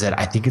email, she said,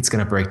 I think it's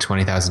going to break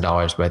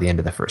 $20,000 by the end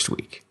of the first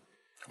week.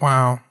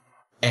 Wow.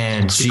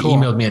 And she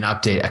emailed me an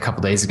update a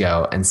couple days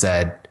ago and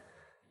said,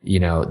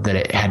 that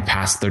it had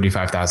passed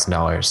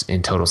 $35,000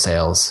 in total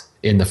sales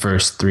in the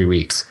first 3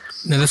 weeks.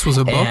 Now, this was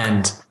a book?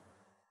 And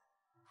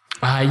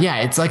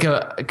it's like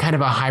a kind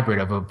of a hybrid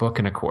of a book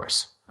and a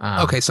course.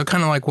 Okay. So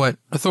kind of like what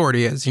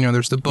Authority is,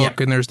 there's the book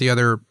and there's the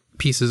other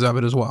pieces of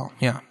it as well.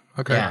 Yeah.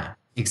 Okay. Yeah,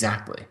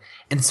 exactly.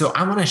 And so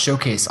I want to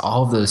showcase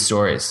all of those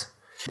stories.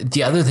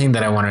 The other thing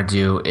that I want to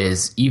do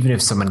is, even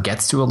if someone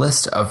gets to a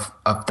list of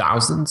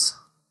thousands,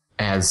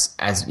 as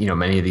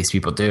many of these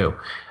people do,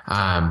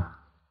 I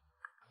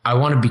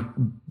want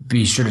to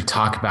be sure to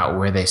talk about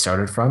where they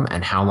started from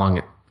and how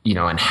long,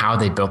 and how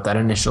they built that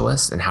initial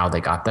list and how they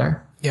got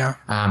there. Yeah.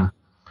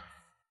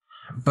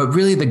 But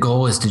really the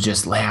goal is to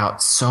just lay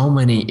out so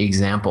many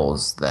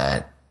examples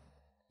that,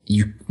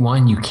 you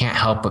can't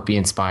help but be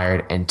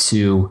inspired, and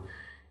two,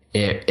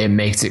 it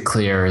makes it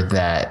clear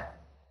that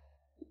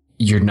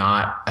you're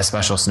not a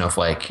special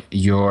snowflake.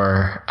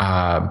 Your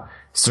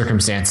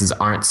circumstances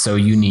aren't so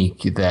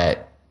unique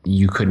that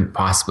you couldn't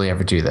possibly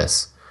ever do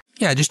this.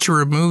 Yeah, just to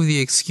remove the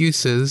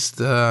excuses,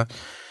 those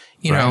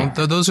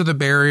are the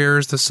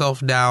barriers, the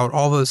self-doubt,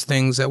 all those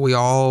things that we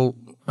all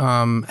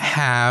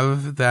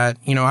have that,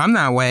 I'm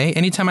that way.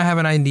 Anytime I have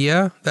an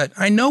idea that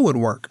I know would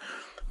work,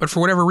 but for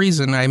whatever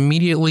reason, I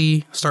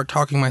immediately start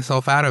talking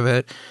myself out of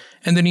it.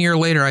 And then a year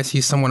later, I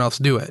see someone else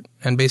do it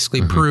and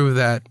basically prove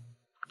that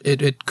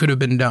it could have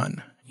been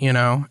done,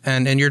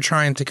 and you're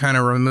trying to kind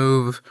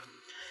of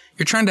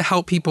you're trying to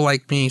help people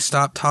like me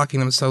stop talking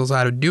themselves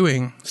out of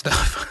doing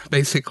stuff,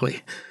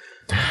 basically.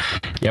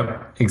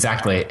 Yep,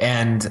 exactly.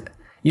 And,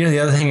 the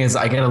other thing is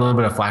I get a little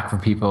bit of flack from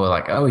people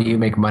like, oh, you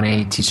make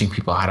money teaching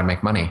people how to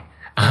make money.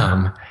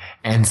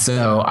 And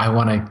so I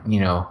want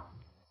to,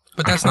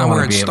 But that's not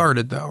where it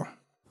started, though.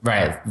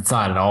 Right. It's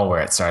not at all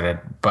where it started.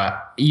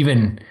 But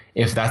even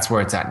if that's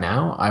where it's at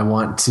now, I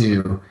want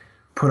to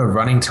put a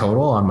running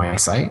total on my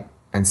site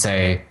and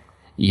say,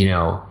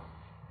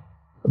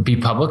 be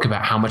public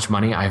about how much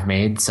money I've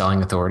made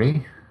selling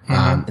Authority.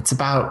 It's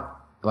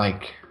about I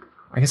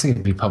guess I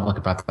could be public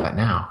about that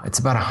now. It's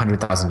about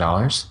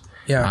 $100,000.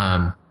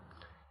 Yeah.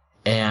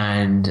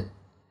 And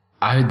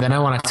I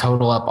want to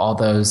total up all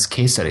those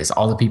case studies,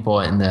 all the people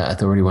in the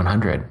Authority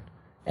 100,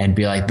 and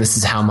be like, this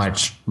is how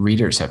much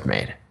readers have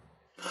made.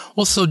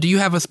 Well, so do you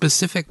have a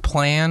specific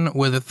plan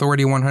with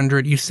Authority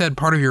 100? You said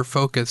part of your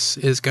focus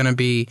is going to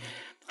be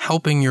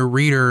helping your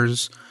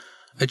readers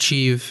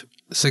achieve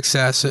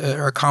success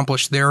or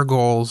accomplish their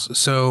goals.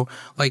 So,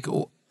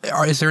 do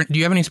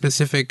you have any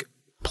specific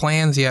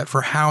plans yet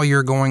for how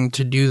you're going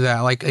to do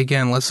that? Like,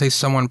 again, let's say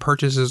someone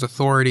purchases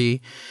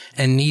Authority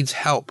and needs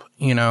help,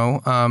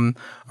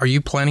 are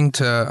you planning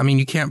to,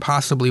 you can't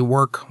possibly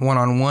work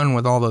one-on-one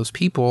with all those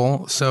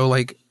people. So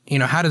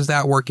how does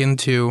that work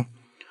into,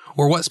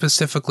 or what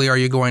specifically are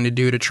you going to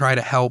do to try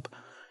to help,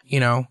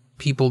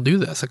 people do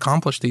this,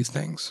 accomplish these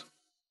things?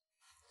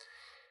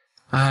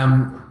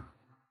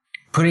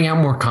 Putting out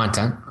more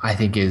content, I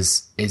think,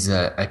 is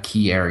a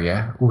key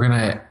area. We're going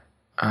to,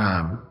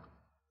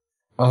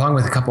 along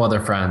with a couple other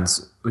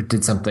friends, we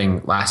did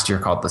something last year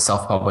called the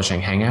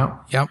Self-Publishing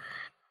Hangout. Yep.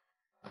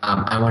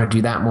 I want to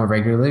do that more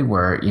regularly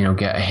where,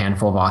 get a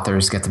handful of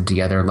authors, get them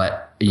together,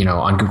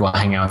 on Google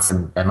Hangouts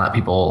and let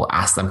people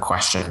ask them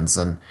questions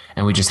and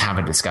we just have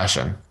a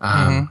discussion.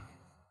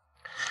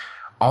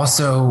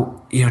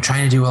 Also,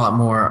 trying to do a lot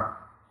more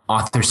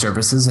author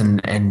services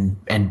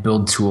and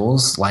build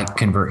tools like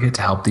ConvertKit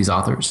to help these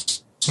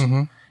authors.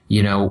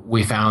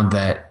 We found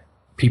that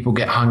people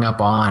get hung up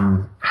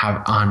on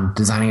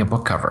designing a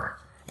book cover.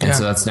 And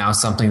so that's now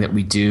something that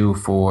we do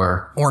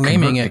for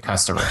naming it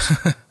customers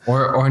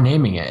or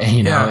naming it,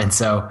 and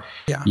so,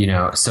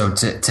 so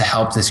to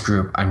help this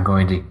group, I'm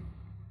going to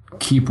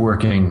keep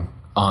working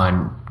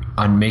on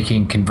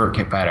making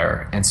ConvertKit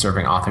better and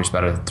serving authors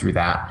better through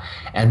that.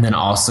 And then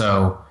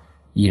also,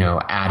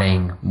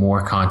 adding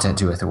more content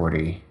to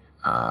Authority.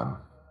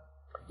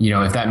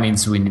 If that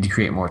means we need to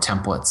create more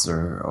templates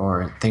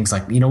or things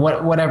like,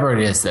 whatever it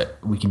is that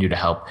we can do to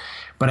help.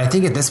 But I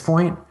think at this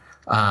point,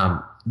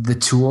 the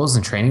tools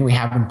and training we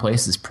have in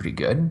place is pretty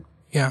good.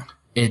 Yeah.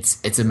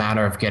 It's a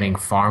matter of getting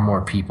far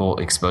more people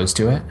exposed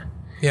to it.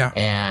 Yeah.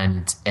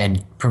 And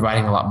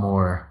providing a lot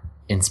more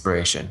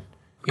inspiration.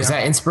 Because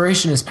that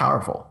inspiration is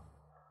powerful.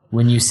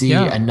 When you see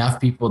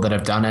enough people that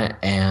have done it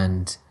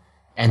and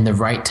the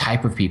right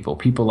type of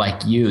people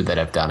like you that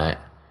have done it,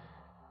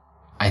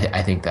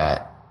 I think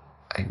that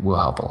will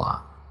help a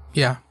lot.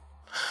 Yeah.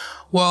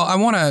 Well, I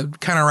want to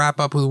kind of wrap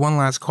up with one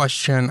last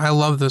question. I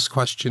love this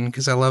question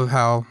because I love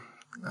how,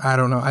 I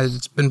don't know,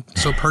 it's been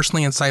so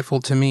personally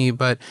insightful to me,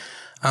 but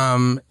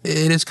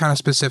it is kind of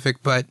specific.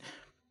 But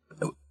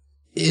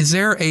is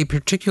there a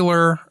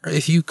particular,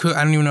 if you could,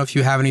 I don't even know if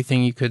you have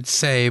anything you could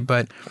say,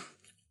 but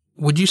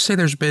would you say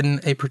there's been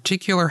a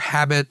particular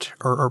habit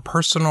or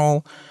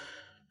personal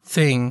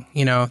thing,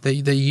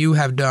 that you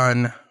have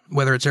done,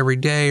 whether it's every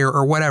day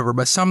or whatever,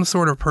 but some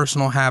sort of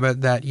personal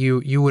habit that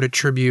you would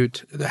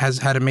attribute that has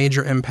had a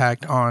major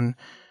impact on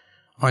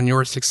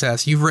your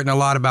success? You've written a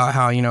lot about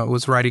how, it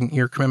was writing,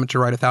 your commitment to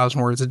write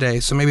 1,000 words a day.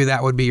 So maybe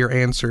that would be your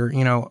answer.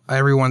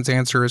 Everyone's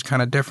answer is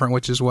kind of different,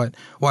 which is why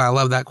I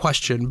love that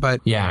question.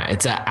 But yeah,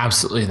 it's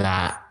absolutely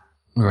that,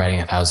 writing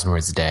 1,000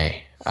 words a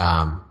day.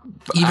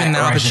 Even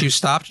now that you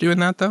stopped doing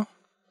that though?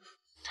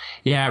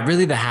 Yeah,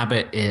 really the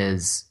habit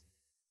is,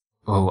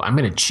 I'm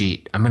going to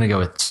cheat. I'm going to go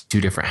with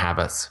two different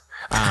habits.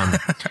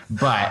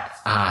 But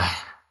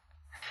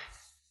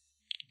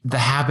the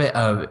habit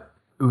of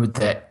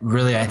that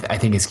really I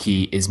think is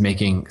key is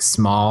making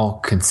small,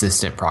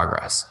 consistent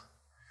progress.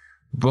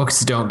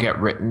 Books don't get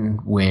written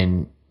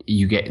when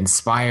you get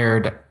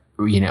inspired,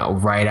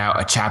 write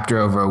out a chapter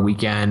over a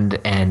weekend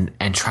and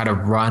try to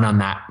run on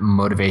that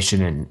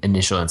motivation and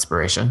initial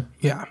inspiration.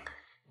 Yeah.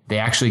 They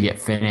actually get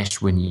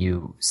finished when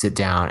you sit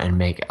down and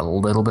make a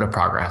little bit of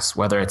progress,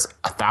 whether it's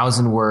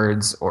 1,000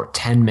 words or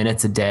 10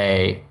 minutes a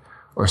day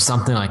or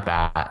something like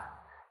that,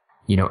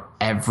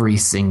 every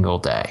single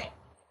day.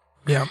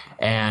 Yeah.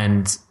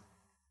 And,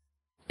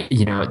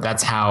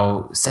 that's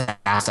how SaaS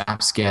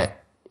apps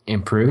get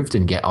improved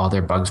and get all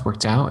their bugs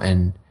worked out.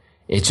 And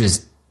it's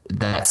just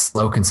that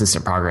slow,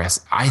 consistent progress,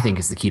 I think,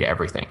 is the key to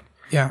everything.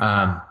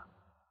 Yeah.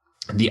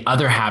 The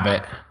other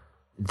habit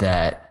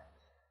that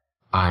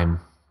I'm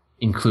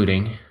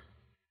including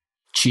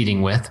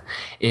cheating with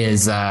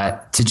is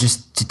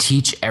to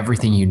teach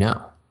everything you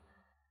know.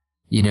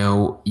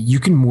 You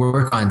can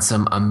work on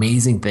some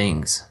amazing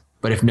things,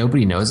 but if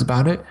nobody knows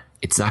about it,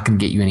 it's not going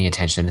to get you any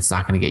attention. It's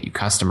not going to get you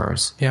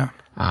customers. Yeah.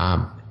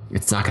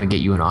 It's not going to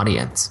get you an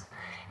audience.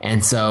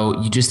 And so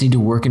you just need to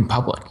work in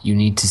public. You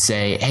need to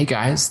say, hey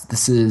guys,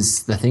 this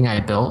is the thing I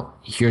built.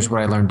 Here's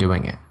what I learned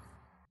doing it.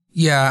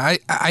 Yeah.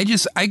 I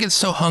get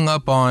so hung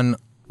up on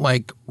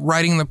like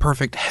writing the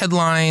perfect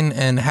headline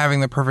and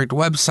having the perfect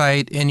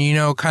website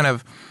and, kind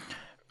of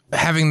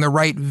having the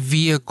right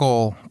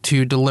vehicle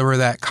to deliver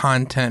that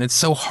content. It's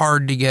so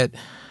hard to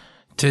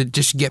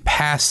just get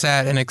past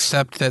that and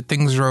accept that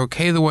things are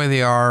okay the way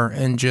they are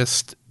and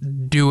just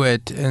do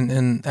it.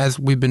 And as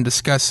we've been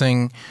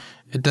discussing,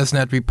 it doesn't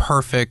have to be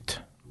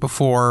perfect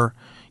before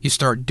you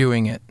start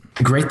doing it.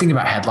 The great thing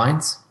about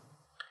headlines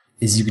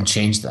is you can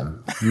change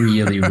them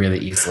really, really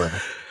easily.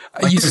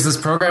 There's this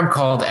program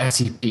called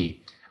FTP.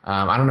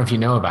 I don't know if you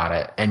know about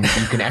it. And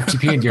you can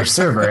FTP into your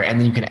server and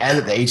then you can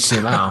edit the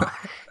HTML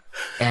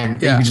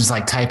and you can just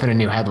like type in a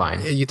new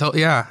headline.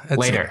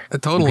 Later.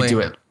 Totally. You can do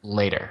it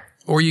later.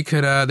 Or you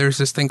could, there's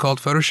this thing called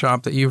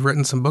Photoshop that you've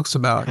written some books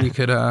about. You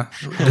could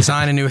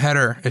design a new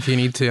header if you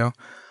need to.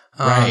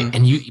 Right.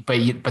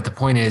 But the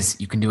point is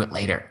you can do it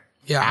later.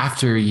 Yeah.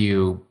 After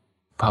you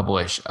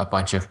publish a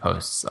bunch of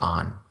posts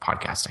on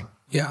podcasting.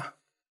 Yeah.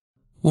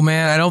 Well,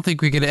 man, I don't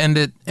think we could end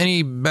it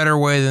any better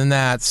way than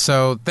that.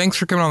 So thanks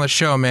for coming on the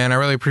show, man. I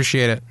really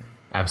appreciate it.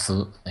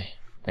 Absolutely.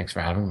 Thanks for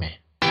having me.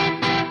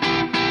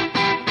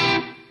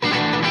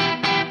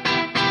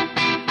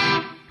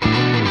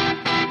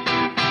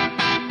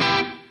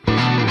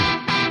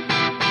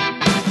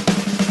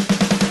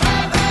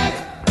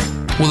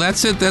 Well,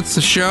 that's it. That's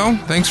the show.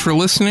 Thanks for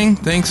listening.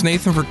 Thanks,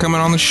 Nathan, for coming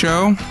on the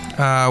show.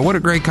 What a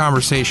great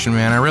conversation,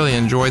 man. I really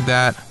enjoyed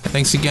that.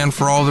 Thanks again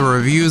for all the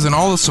reviews and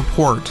all the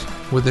support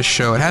with this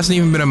show. It hasn't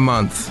even been a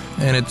month,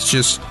 and it's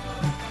just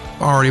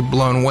already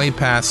blown way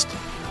past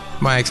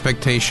my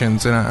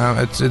expectations, and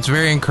it's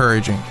very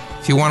encouraging.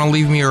 If you want to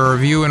leave me a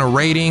review and a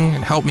rating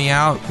and help me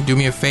out, do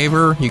me a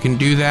favor. You can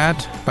do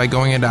that by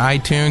going into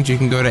iTunes. You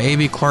can go to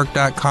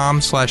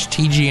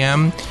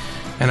avclark.com/TGM.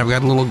 And I've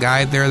got a little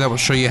guide there that will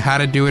show you how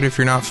to do it if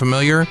you're not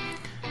familiar.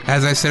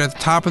 As I said at the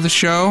top of the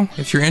show,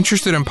 if you're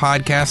interested in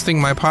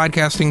podcasting, my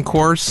podcasting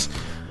course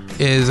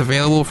is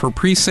available for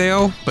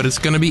pre-sale, but it's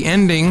going to be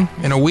ending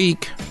in a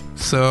week.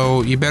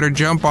 So you better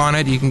jump on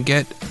it. You can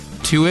get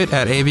to it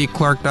at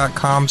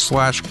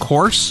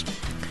avclark.com/course.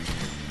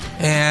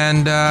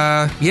 And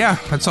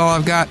that's all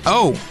I've got.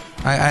 Oh,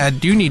 I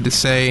do need to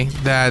say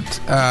that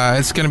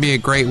it's going to be a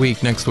great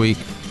week next week.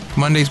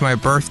 Monday's my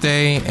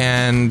birthday,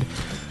 and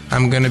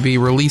I'm going to be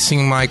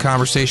releasing my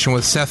conversation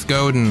with Seth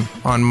Godin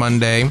on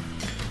Monday,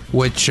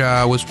 which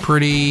was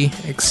pretty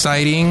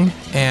exciting,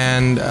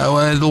 and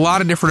a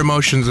lot of different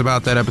emotions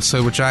about that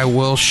episode, which I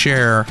will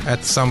share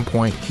at some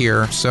point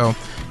here. So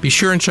be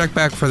sure and check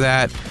back for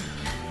that.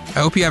 I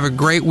hope you have a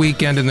great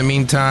weekend in the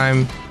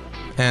meantime,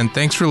 and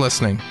thanks for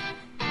listening.